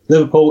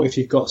 Liverpool, if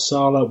you've got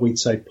Salah, we'd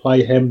say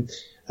play him.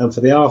 And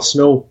for the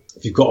Arsenal,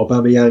 if you've got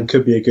Aubameyang,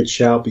 could be a good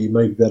shout, but you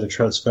may be better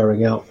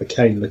transferring out for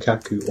Kane,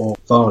 Lukaku or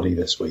Vardy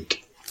this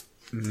week.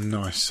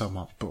 Nice sum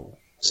up, ball.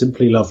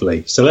 Simply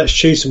lovely. So let's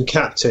choose some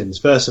captains.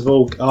 First of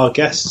all, our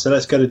guests. So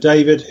let's go to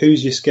David.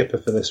 Who's your skipper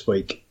for this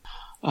week?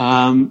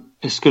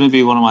 It's going to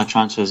be one of my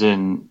transfers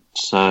in.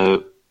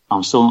 So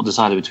I'm still not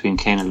decided between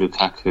Kane and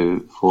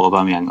Lukaku for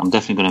Aubameyang. I'm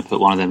definitely going to put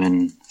one of them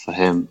in for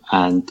him,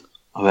 and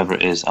whoever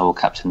it is, I will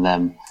captain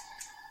them.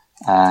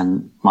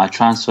 And my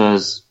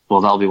transfers,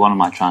 well, that'll be one of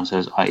my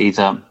transfers. If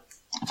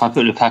I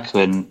put Lukaku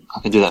in,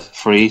 I can do that for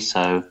free,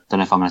 so don't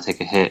know if I'm going to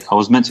take a hit. I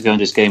was meant to go in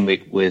this game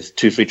week with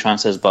 2 free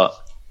transfers, but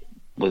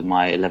with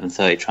my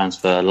 11:30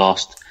 transfer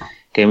last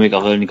game week,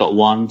 I've only got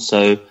 1.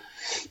 So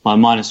my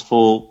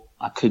 -4,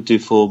 I could do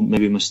for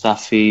maybe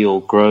Mustafi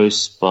or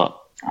Gross, but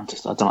I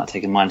don't like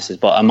taking minuses,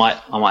 but I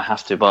might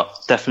have to. But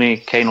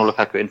definitely Kane or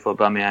Lukaku in for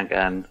Aubameyang,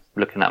 and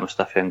looking at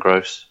Mustafi and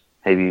Gross,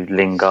 maybe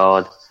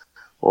Lingard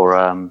or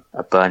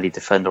a Burnley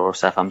defender or a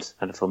Southampton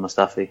defender for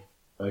Mustafi.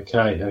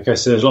 Okay,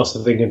 so there's lots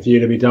of thinking for you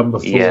to be done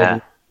before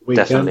the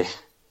weekend. Definitely.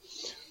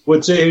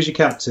 Woodsy, who's your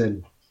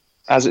captain?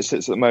 As it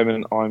sits at the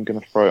moment, I'm going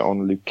to throw it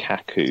on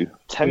Lukaku.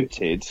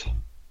 Tempted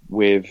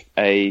with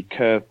a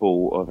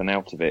curveball of an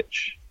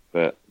Arnautovic,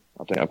 but I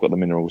don't think I've got the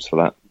minerals for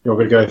that. You're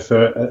going to go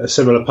for a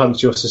similar punch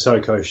to your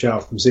Sissoko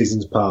shout from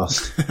seasons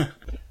past.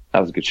 That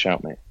was a good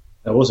shout, mate.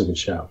 That was a good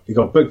shout. He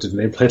got booked, didn't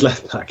he? Played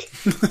left back.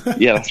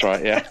 Yeah, that's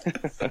right, yeah.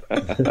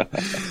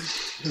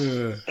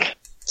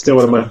 Still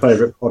one of my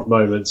favourite pod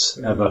moments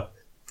ever.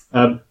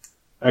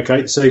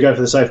 Okay, so you go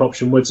for the safe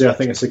option, Woodsy. I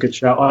think it's a good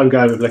shout. I'm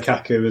going with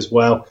Lukaku as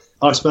well.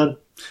 Iceman?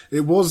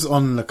 It was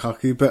on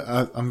Lukaku, but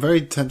I'm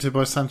very tempted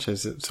by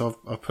Sanchez, so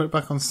I'll put it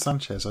back on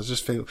Sanchez. I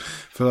just feel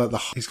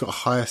like he's got a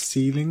higher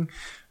ceiling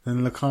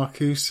than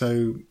Lukaku,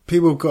 so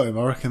people have got him.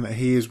 I reckon that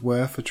he is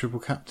worth a triple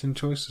captain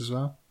choice as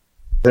well.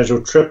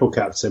 Potential triple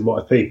captain.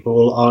 What if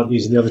people aren't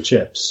using the other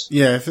chips?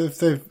 Yeah,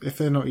 if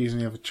they're not using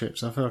the other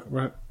chips, I feel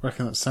like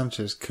reckon that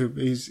Sanchez could.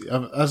 He's,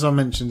 as I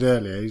mentioned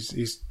earlier,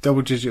 he's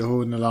double digit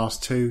haul in the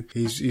last 2.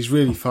 He's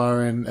really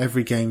firing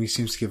every game. He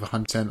seems to give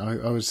 100%.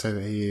 I would say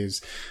that he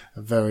is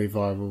a very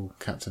viable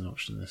captain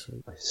option this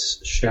week.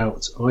 Nice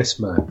shout,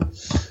 Iceman.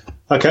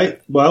 Okay,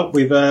 well,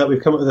 we've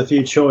come up with a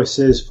few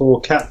choices for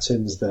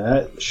captains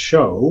there.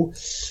 Shoal,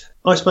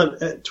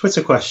 Iceman,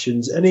 Twitter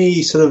questions.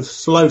 Any sort of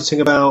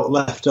floating about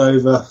left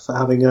over for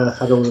having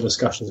had all the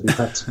discussions we've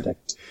had today?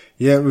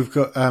 Yeah, we've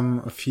got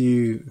a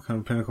few kind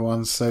of pinnacle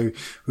ones. So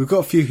we've got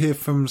a few here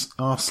from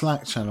our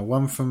Slack channel.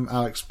 One from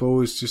Alex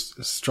Ball is just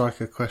a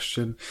striker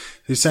question.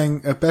 He's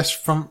saying a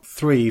best front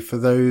three for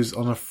those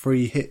on a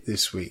free hit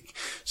this week.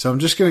 So I'm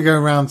just going to go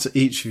around to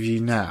each of you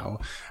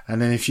now,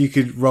 and then if you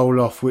could roll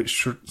off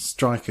which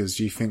strikers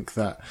you think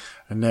that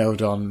are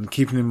nailed on,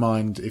 keeping in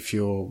mind if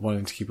you're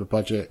wanting to keep a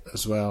budget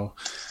as well.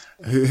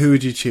 Who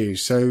would you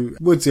choose? So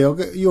Woodsy,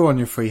 you're on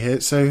your free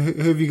hit. So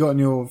who have you got on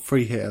your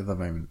free hit at the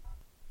moment?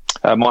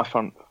 My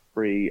front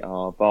three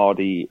are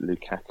Vardy,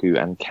 Lukaku,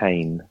 and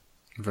Kane.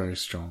 Very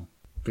strong.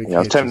 Big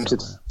I'm tempted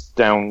to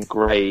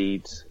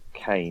downgrade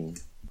Kane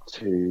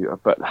to,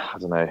 but I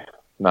don't know.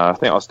 No, I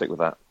think I'll stick with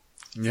that.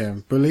 Yeah,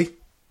 Bully?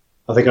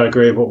 I think I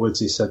agree with what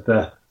Woodsy said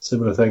there.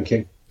 Similar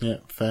thinking. Yeah,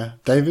 fair.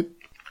 David?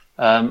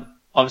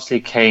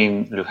 Obviously,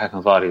 Kane, Lukaku,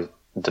 and Vardy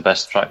the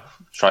best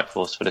strike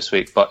force for this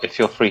week. But if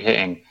you're free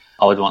hitting,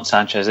 I would want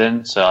Sanchez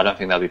in, so I don't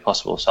think that'll be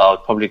possible. So I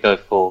would probably go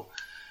for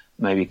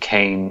maybe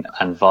Kane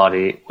and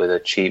Vardy with a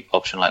cheap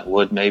option like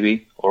Wood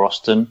maybe, or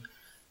Austin,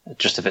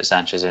 just to fit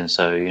Sanchez in.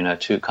 So,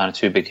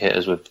 two big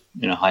hitters with,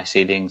 high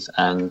ceilings,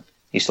 and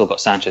you still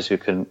got Sanchez who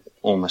can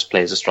almost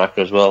play as a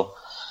striker as well.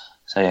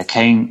 So yeah,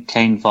 Kane,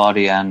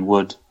 Vardy and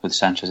Wood with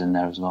Sanchez in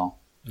there as well.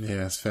 Yeah,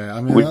 that's fair.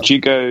 I mean, would you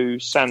go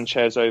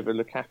Sanchez over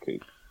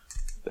Lukaku,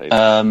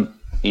 David?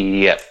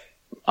 Yeah.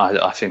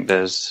 I think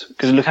because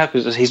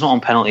Lukaku, he's not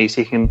on penalties.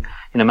 He can,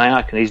 Man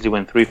United can easily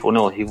win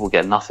 3-4-0. He will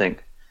get nothing.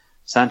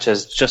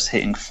 Sanchez just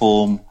hitting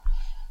form,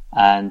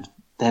 and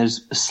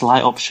there's a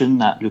slight option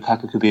that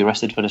Lukaku could be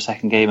arrested for the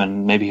second game,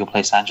 and maybe he'll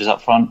play Sanchez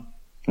up front.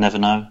 Never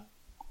know.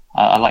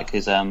 I like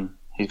his.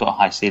 He's got a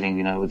high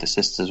ceiling, with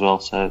assists as well.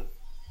 So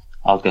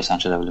I'll go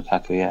Sanchez over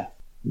Lukaku. Yeah.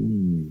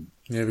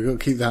 Yeah, we've got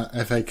to keep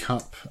that FA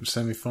Cup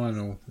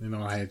semi-final in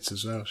our heads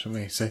as well,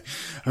 shouldn't we? So,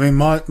 I mean,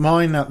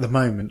 mine at the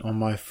moment on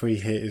my free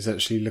hit is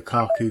actually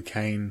Lukaku,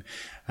 Kane,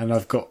 and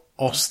I've got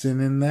Austin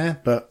in there,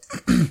 but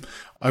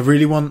I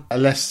really want a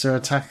Leicester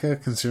attacker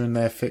considering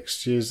their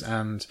fixtures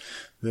and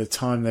the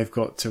time they've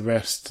got to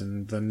rest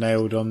and the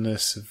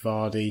nailed-onness of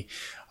Vardy.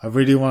 I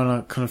really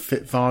want to kind of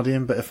fit Vardy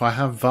in, but if I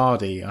have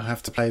Vardy, I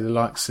have to play the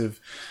likes of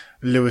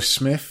Lewis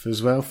Smith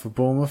as well for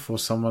Bournemouth or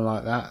someone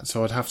like that,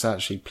 so I'd have to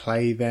actually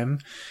play them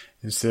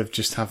instead of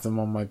just have them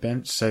on my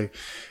bench. So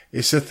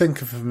it's a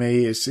thinker for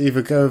me. It's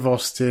either go with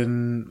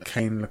Austin,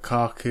 Kane,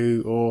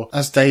 Lukaku, or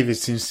as David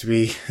seems to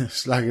be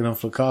slagging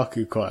off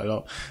Lukaku quite a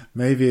lot,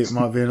 maybe it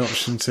might be an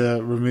option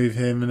to remove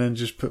him and then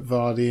just put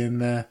Vardy in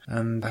there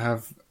and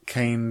have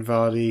Kane,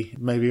 Vardy,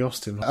 maybe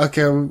Austin.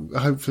 Okay,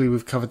 hopefully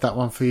we've covered that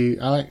one for you,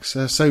 Alex.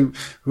 So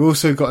we've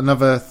also got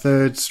another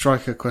third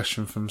striker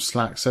question from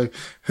Slack. So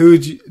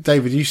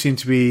David, you seem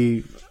to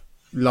be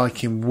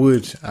liking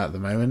Wood at the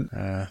moment.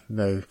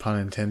 No pun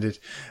intended.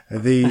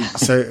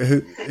 So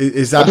who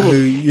is that?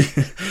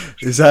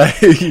 Is that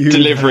who you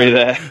delivery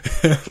there?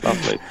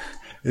 Lovely.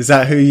 Is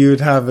that who you would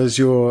have as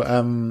your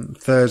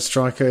third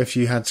striker if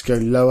you had to go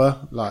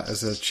lower, like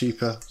as a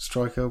cheaper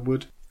striker?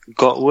 Wood?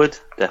 Got Wood,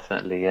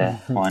 definitely. Yeah,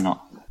 why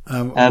not?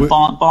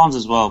 Barnes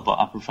as well, but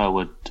I prefer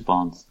Wood to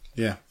Barnes.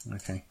 Yeah.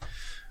 Okay.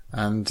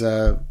 And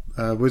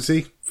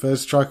Woodsy, third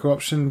striker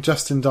option.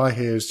 Justin Dye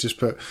here has just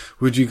put,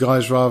 would you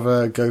guys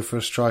rather go for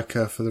a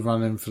striker for the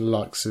run-in for the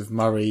likes of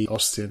Murray,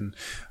 Austin,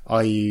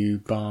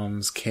 Ayew,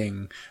 Barnes,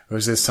 King, or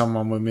is there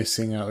someone we're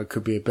missing out that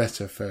could be a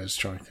better third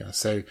striker?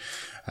 So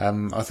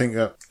I think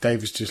that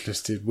David's just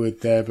listed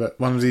Wood there, but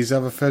one of these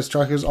other third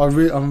strikers,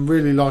 I'm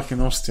really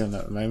liking Austin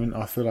at the moment.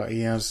 I feel like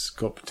he has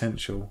got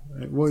potential.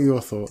 What are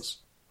your thoughts?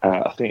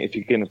 I think if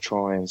you're going to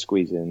try and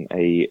squeeze in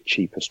a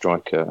cheaper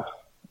striker,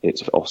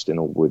 it's Austin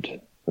or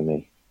Wood for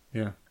me.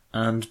 Yeah.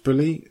 And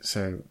Bully,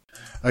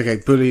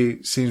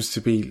 Bully seems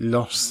to be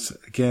lost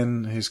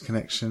again. His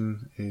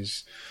connection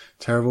is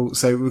terrible.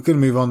 So we're going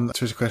to move on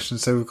to a question.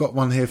 So we've got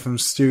one here from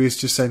Stu. He's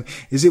just saying,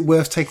 is it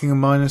worth taking a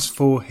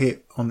 -4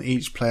 hit on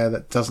each player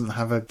that doesn't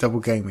have a double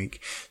game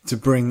week to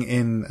bring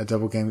in a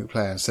double game week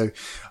player? So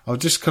I'll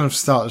just kind of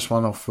start this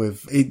one off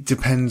with, it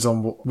depends on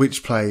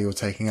which player you're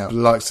taking out. The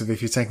likes of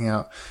if you're taking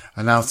out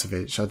an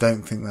Arnautovic, I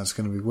don't think that's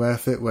going to be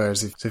worth it.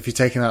 Whereas if you're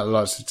taking out the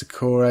likes of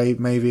Decore,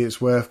 maybe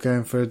it's worth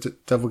going for a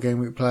double game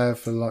week player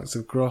for the likes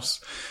of Gross.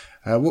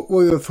 What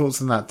are your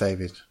thoughts on that,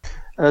 David?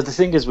 The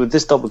thing is, with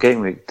this double game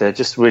week, there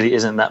just really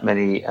isn't that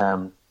many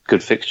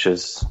good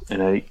fixtures,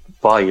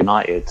 by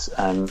United,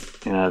 and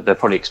they're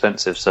probably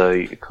expensive. So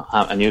you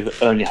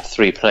only have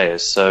 3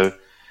 players, so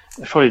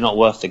it's probably not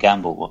worth the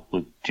gamble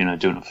with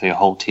doing it for your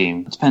whole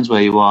team. It depends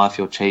where you are if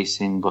you're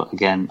chasing, but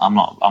again, I'm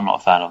not a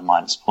fan of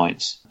minus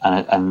points,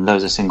 and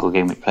those are single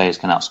game week players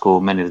can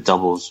outscore many of the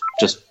doubles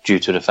just due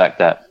to the fact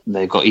that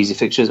they've got easy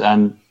fixtures,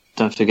 and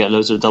don't forget,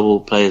 loads of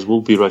double players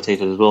will be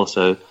rotated as well.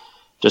 So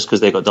just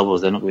because they got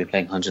doubles, they're not going to be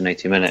playing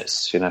 180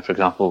 minutes. For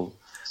example,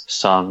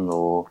 Son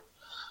or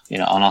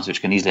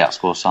Arnautovic can easily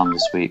outscore Son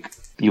this week.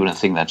 You wouldn't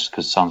think that just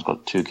because Son's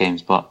got 2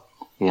 games, but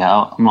yeah,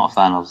 I'm not a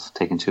fan of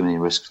taking too many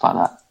risks like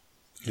that.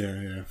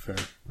 Yeah, fair.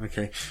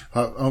 Okay.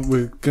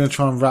 We're going to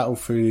try and rattle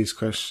through these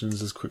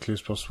questions as quickly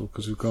as possible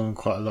because we've gone on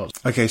quite a lot.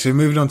 Okay, so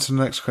moving on to the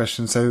next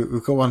question. So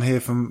we've got one here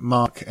from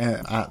Mark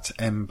at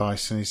M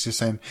Bison. He's just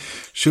saying,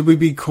 should we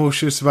be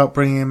cautious about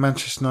bringing in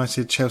Manchester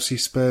United, Chelsea,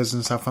 Spurs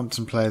and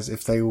Southampton players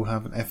if they all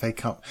have an FA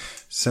Cup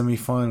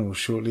semi-final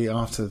shortly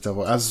after the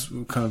double? As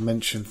we kind of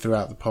mentioned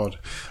throughout the pod,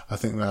 I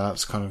think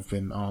that's kind of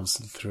been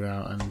answered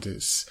throughout, and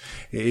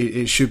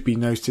it should be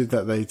noted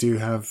that they do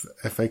have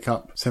FA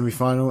Cup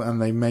semi-final and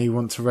they may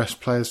want to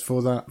rest players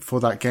for that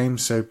game,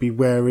 so be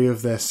wary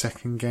of their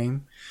second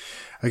game.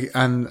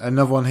 And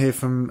another one here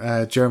from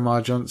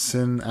Jeremiah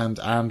Johnson and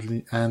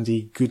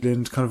Andy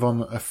Goodland, kind of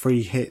on a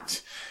free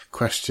hit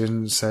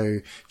question. So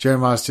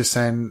Jeremiah's just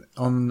saying,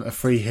 on a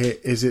free hit,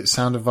 is it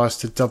sound advice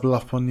to double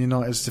up on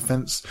United's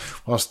defence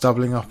whilst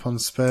doubling up on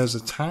Spurs'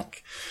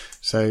 attack?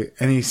 So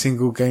any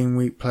single game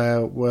week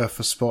player worth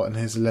a spot in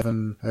his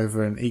 11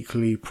 over an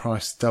equally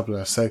priced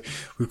doubler. So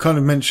we've kind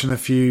of mentioned a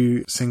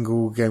few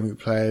single game week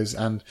players,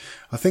 and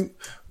I think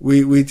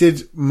we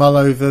did mull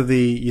over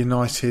the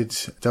United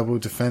double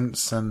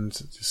defence and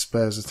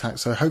Spurs attack.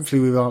 So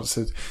hopefully we've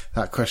answered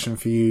that question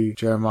for you,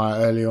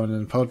 Jeremiah, early on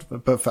in the pod.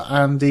 But for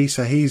Andy,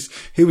 so he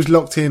was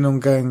locked in on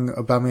going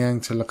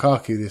Aubameyang to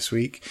Lukaku this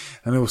week,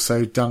 and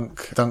also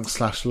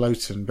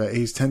Dunk/Lowton, but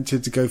he's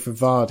tempted to go for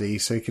Vardy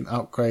so he can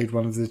upgrade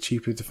one of the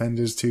cheaper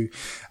defenders to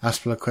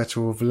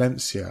Azpilicueta or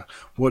Valencia.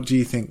 What do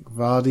you think,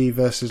 Vardy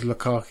versus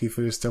Lukaku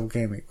for this double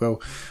game week? Well,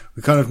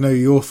 we kind of know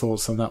your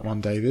thoughts on that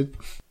one, David.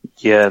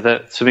 Yeah,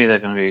 to me they're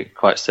going to be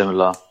quite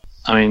similar.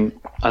 I mean,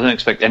 I don't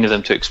expect any of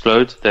them to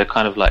explode. They're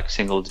kind of like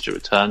single-digit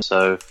returns.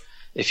 So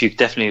if you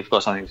definitely have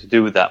got something to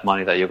do with that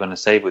money that you're going to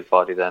save with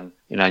Vardy, then,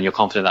 and you're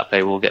confident that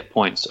player will get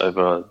points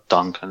over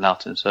Dunk and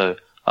Lowton. So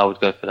I would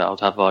go for that. I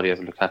would have Vardy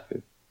over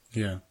Lukaku.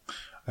 Yeah.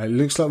 It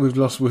looks like we've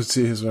lost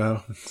Woodsy as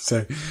well.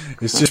 So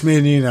it's just me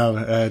and you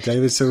now,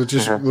 David. So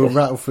we'll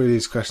rattle through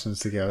these questions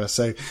together.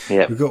 So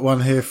We've got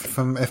one here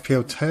from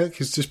FPL Turk.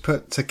 He's just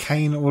put to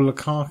Kane or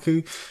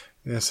Lukaku.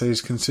 Yeah, so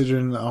he's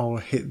considering I'll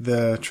hit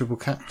the triple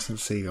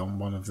captaincy on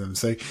one of them.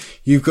 So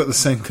you've got the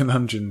same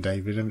conundrum,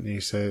 David, haven't you?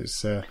 So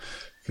it's going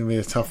to be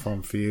a tough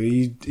one for you.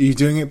 Are you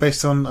doing it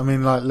based on,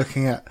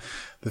 looking at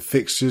the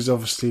fixtures?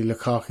 Obviously,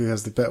 Lukaku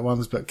has the better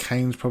ones, but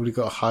Kane's probably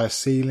got a higher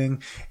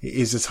ceiling. It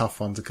is a tough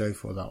one to go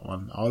for, that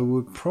one. I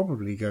would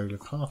probably go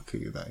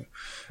Lukaku, though.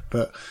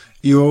 But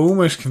you are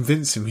almost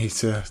convincing me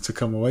to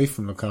come away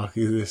from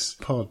Lukaku this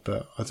pod,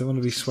 but I don't want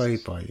to be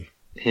swayed by you.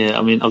 Yeah,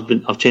 I mean,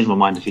 I've changed my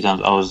mind a few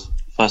times.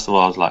 First of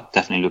all, I was like,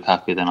 definitely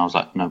Lukaku. Then I was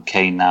like, no,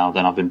 Kane now.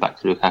 Then I've been back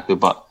to Lukaku.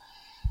 But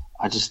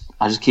I just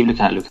keep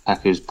looking at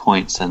Lukaku's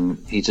points, and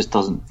he just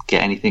doesn't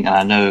get anything. And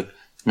I know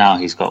now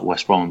he's got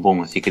West Brom and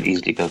Bournemouth. He could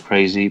easily go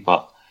crazy.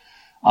 But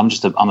I'm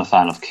a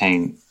fan of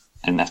Kane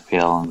in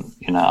FPL,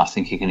 and I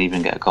think he can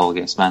even get a goal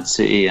against Man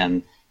City,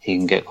 and he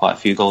can get quite a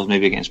few goals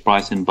maybe against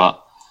Brighton.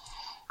 But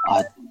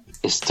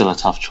it's still a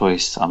tough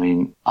choice. I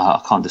mean,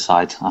 I can't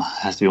decide. It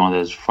has to be one of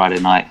those Friday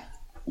night,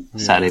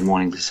 Saturday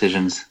morning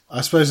decisions. I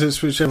suppose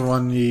it's whichever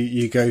one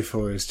you go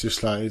for. It's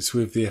just like it's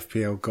with the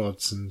FPL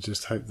gods, and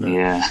just hope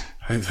that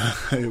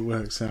it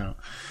works out.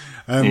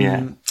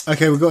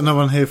 Okay, we've got another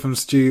one here from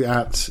Stu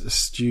at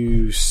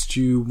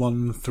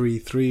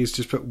Stu133. He's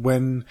just put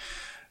when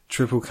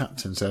triple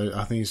captain. So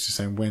I think he's just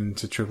saying when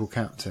to triple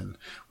captain.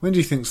 When do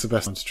you think's the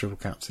best one to triple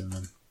captain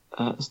then?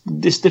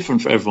 It's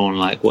different for everyone,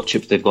 like what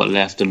chips they've got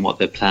left and what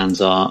their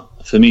plans are.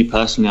 For me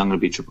personally, I'm going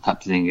to be triple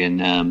captaining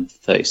in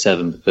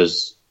 37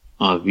 because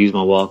I've used my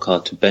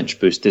wildcard to bench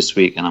boost this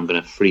week, and I'm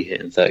going to free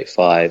hit in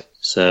 35.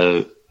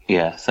 So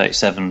yeah,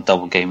 37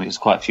 double game week. There's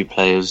quite a few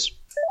players.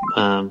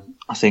 I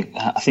think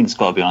it's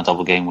got to be on a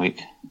double game week.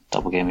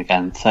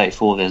 And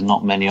 34, there's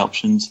not many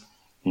options.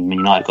 I mean,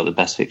 United got the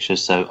best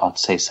fixtures, so I'd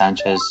say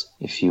Sanchez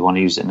if you want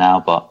to use it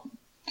now, but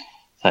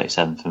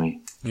 37 for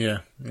me. Yeah,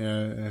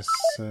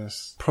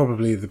 it's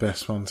probably the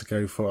best one to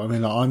go for. I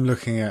mean, I'm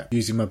looking at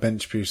using my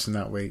bench boost in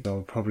that week.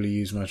 I'll probably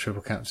use my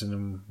triple captain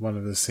in one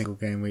of the single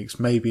game weeks,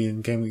 maybe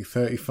in game week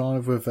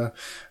 35 with a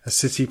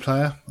City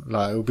player.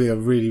 It'll be a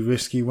really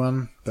risky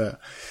one, but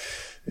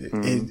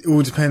it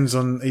all depends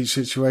on each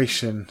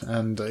situation,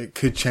 and it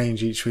could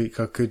change each week.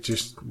 I could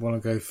just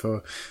want to go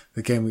for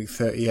the game week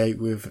 38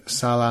 with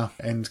Salah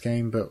end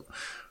game, but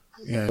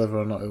whether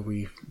or not it'll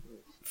be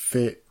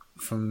fit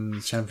from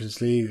the Champions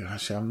League,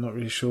 actually I'm not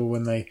really sure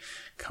when they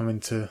come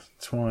into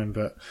twine,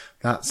 but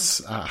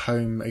that's at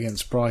home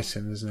against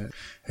Brighton, isn't it?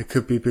 It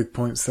could be big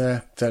points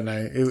there. Don't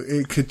know.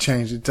 It could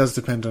change. It does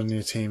depend on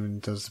your team, and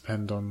it does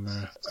depend on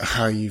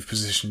how you've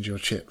positioned your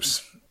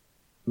chips.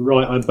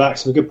 Right, I'm back.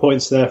 Some good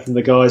points there from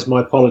the guys.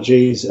 My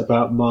apologies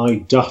about my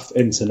duff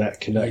internet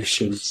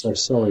connection. So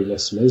sorry,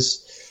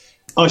 listeners.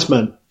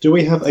 Iceman, do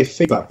we have a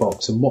feedback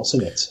box, and what's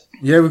in it?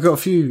 Yeah, we've got a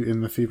few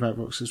in the feedback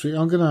box this week.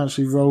 I'm going to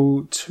actually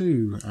roll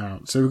two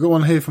out. So we've got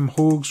one here from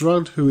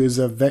Hogsrud, who is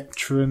a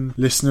veteran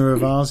listener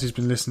of ours. He's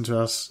been listening to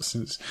us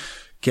since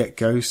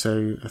get-go.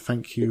 So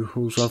thank you,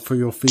 Horsrod, for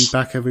your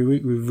feedback every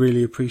week. We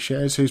really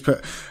appreciate it. So he's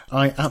put,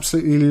 I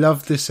absolutely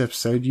love this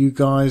episode. You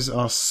guys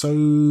are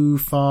so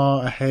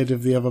far ahead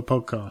of the other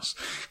podcasts.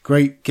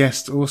 Great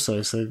guest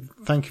also. So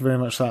thank you very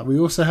much for that. We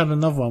also had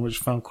another one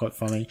which I found quite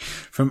funny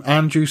from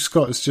Andrew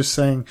Scott. It's just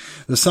saying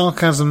the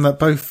sarcasm that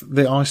both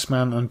the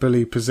Iceman and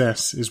Bully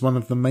possess is one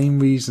of the main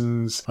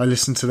reasons I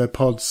listen to their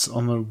pods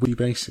on a weekly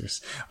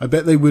basis. I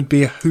bet they would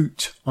be a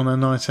hoot on a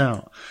night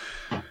out.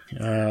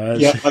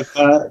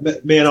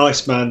 Me and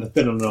Iceman have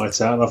been on a night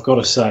out, and I've got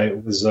to say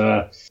it was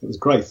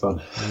great fun.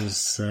 It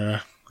was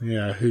a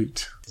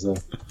hoot. It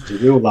was a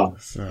real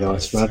laugh. The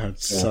Iceman had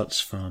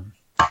such fun.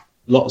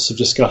 Lots of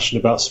discussion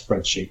about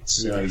spreadsheets.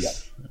 So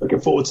looking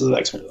forward to the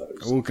next one of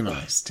those.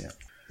 Organised, yeah.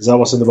 Is that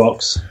what's in the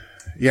box?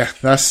 Yeah,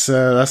 that's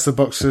the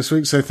box for this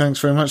week. So thanks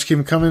very much. Keep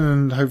them coming,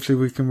 and hopefully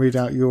we can read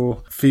out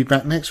your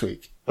feedback next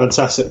week.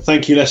 Fantastic.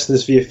 Thank you,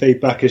 listeners, for your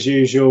feedback as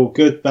usual.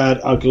 Good, bad,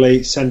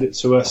 ugly. Send it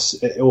to us.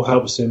 It all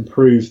helps to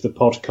improve the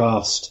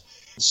podcast.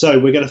 So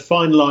we're going to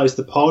finalise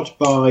the pod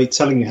by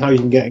telling you how you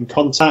can get in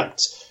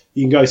contact.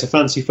 You can go to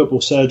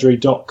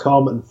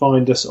fantasyfootballsurgery.com and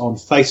find us on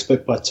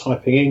Facebook by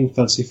typing in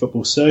Fantasy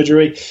Football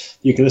Surgery.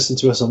 You can listen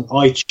to us on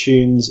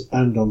iTunes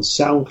and on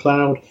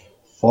SoundCloud.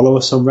 Follow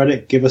us on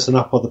Reddit. Give us an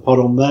up on the pod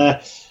on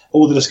there.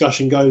 All the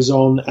discussion goes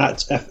on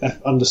at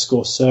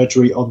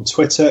FF_surgery on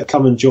Twitter.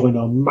 Come and join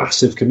our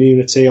massive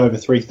community, over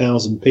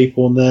 3,000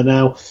 people on there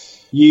now.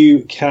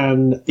 You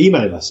can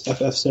email us,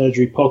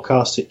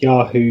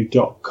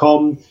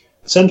 ffsurgerypodcast@yahoo.com.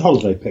 Send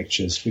holiday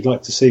pictures. We'd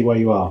like to see where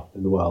you are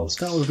in the world.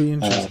 That would be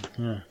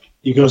interesting,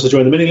 You can also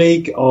join the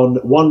mini-league on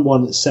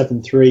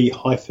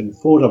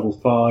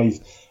 1173-455.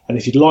 And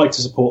if you'd like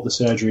to support the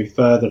surgery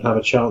further and have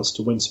a chance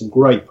to win some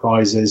great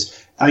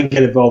prizes and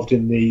get involved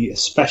in the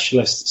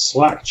specialist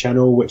Slack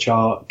channel, which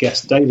our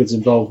guest David's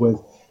involved with,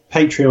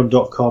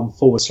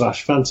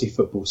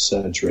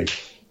 patreon.com/fantasyfootballsurgery.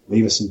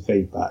 Leave us some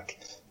feedback.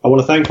 I want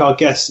to thank our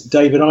guest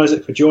David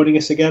Isaac for joining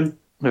us again.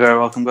 You're very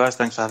welcome, guys.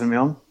 Thanks for having me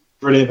on.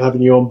 Brilliant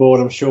having you on board.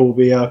 I'm sure we'll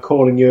be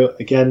calling you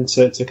again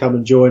to come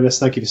and join us.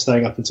 Thank you for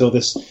staying up until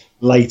this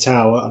late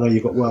hour. I know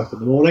you've got work in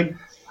the morning.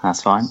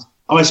 That's fine.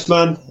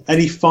 Iceman,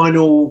 any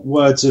final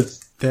words of...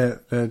 There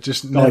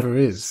just never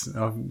is.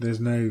 There's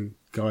no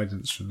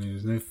guidance from me.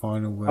 There's no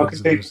final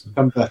words.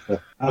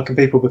 How can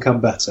people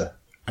become better?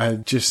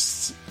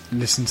 Just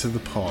listen to the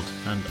pod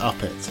and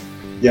up it.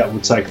 Yeah,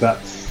 we'll take that.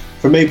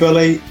 From me,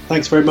 Bully,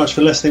 thanks very much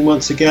for listening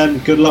once again.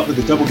 Good luck with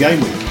the double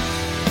game week.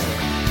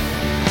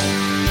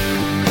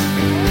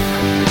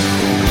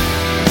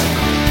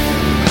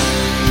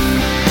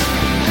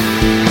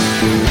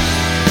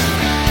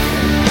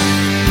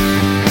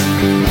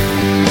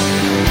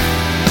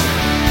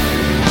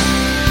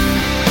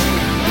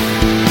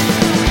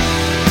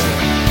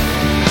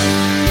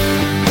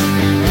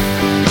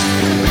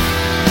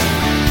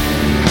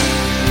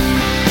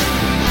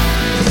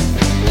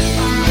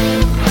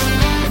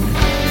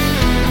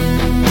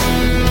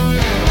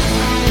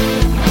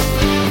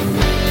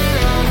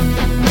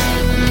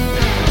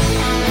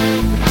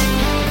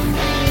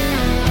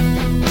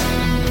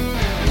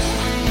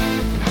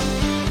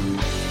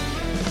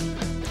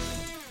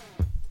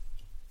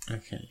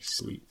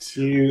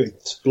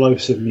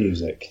 Explosive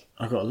music.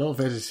 I've got a lot of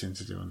editing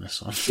to do on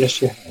this one.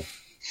 Yes, you have.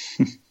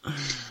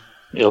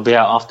 It'll be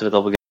out after the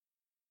double game.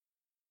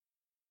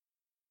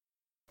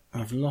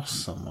 I've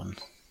lost someone.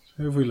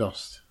 Who have we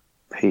lost?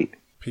 Pete.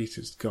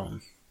 Peter's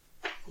gone.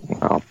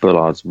 Oh,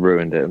 Bullard's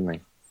ruined it, hasn't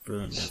he?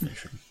 Ruined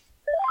everything.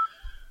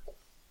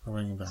 I'll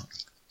ring him back.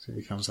 See if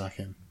he comes back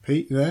in.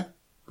 Pete, you there?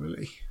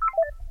 Bully.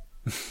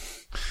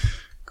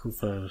 Cool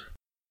forward.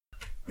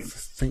 I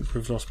think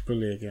we've lost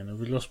Bully again. Have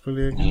we lost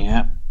Bully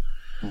again?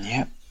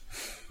 Yep.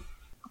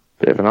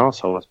 Bit of an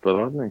arsehole, that's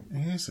Bullard, isn't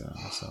he? He is an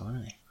arsehole,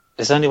 isn't he?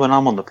 It's only when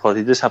I'm on the pod.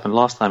 This happened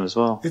last time as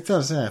well. It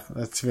does, yeah.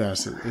 To be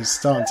honest, it's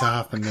starting to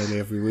happen nearly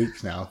every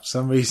week now. For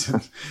some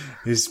reason,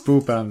 his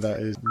ball band at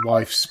his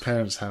wife's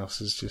parents'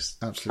 house is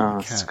just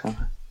absolutely cat.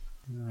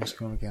 No, it's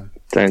gone again.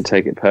 Don't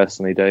take it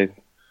personally, Dave.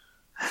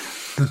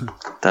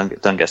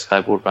 Don't get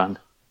Sky broadband.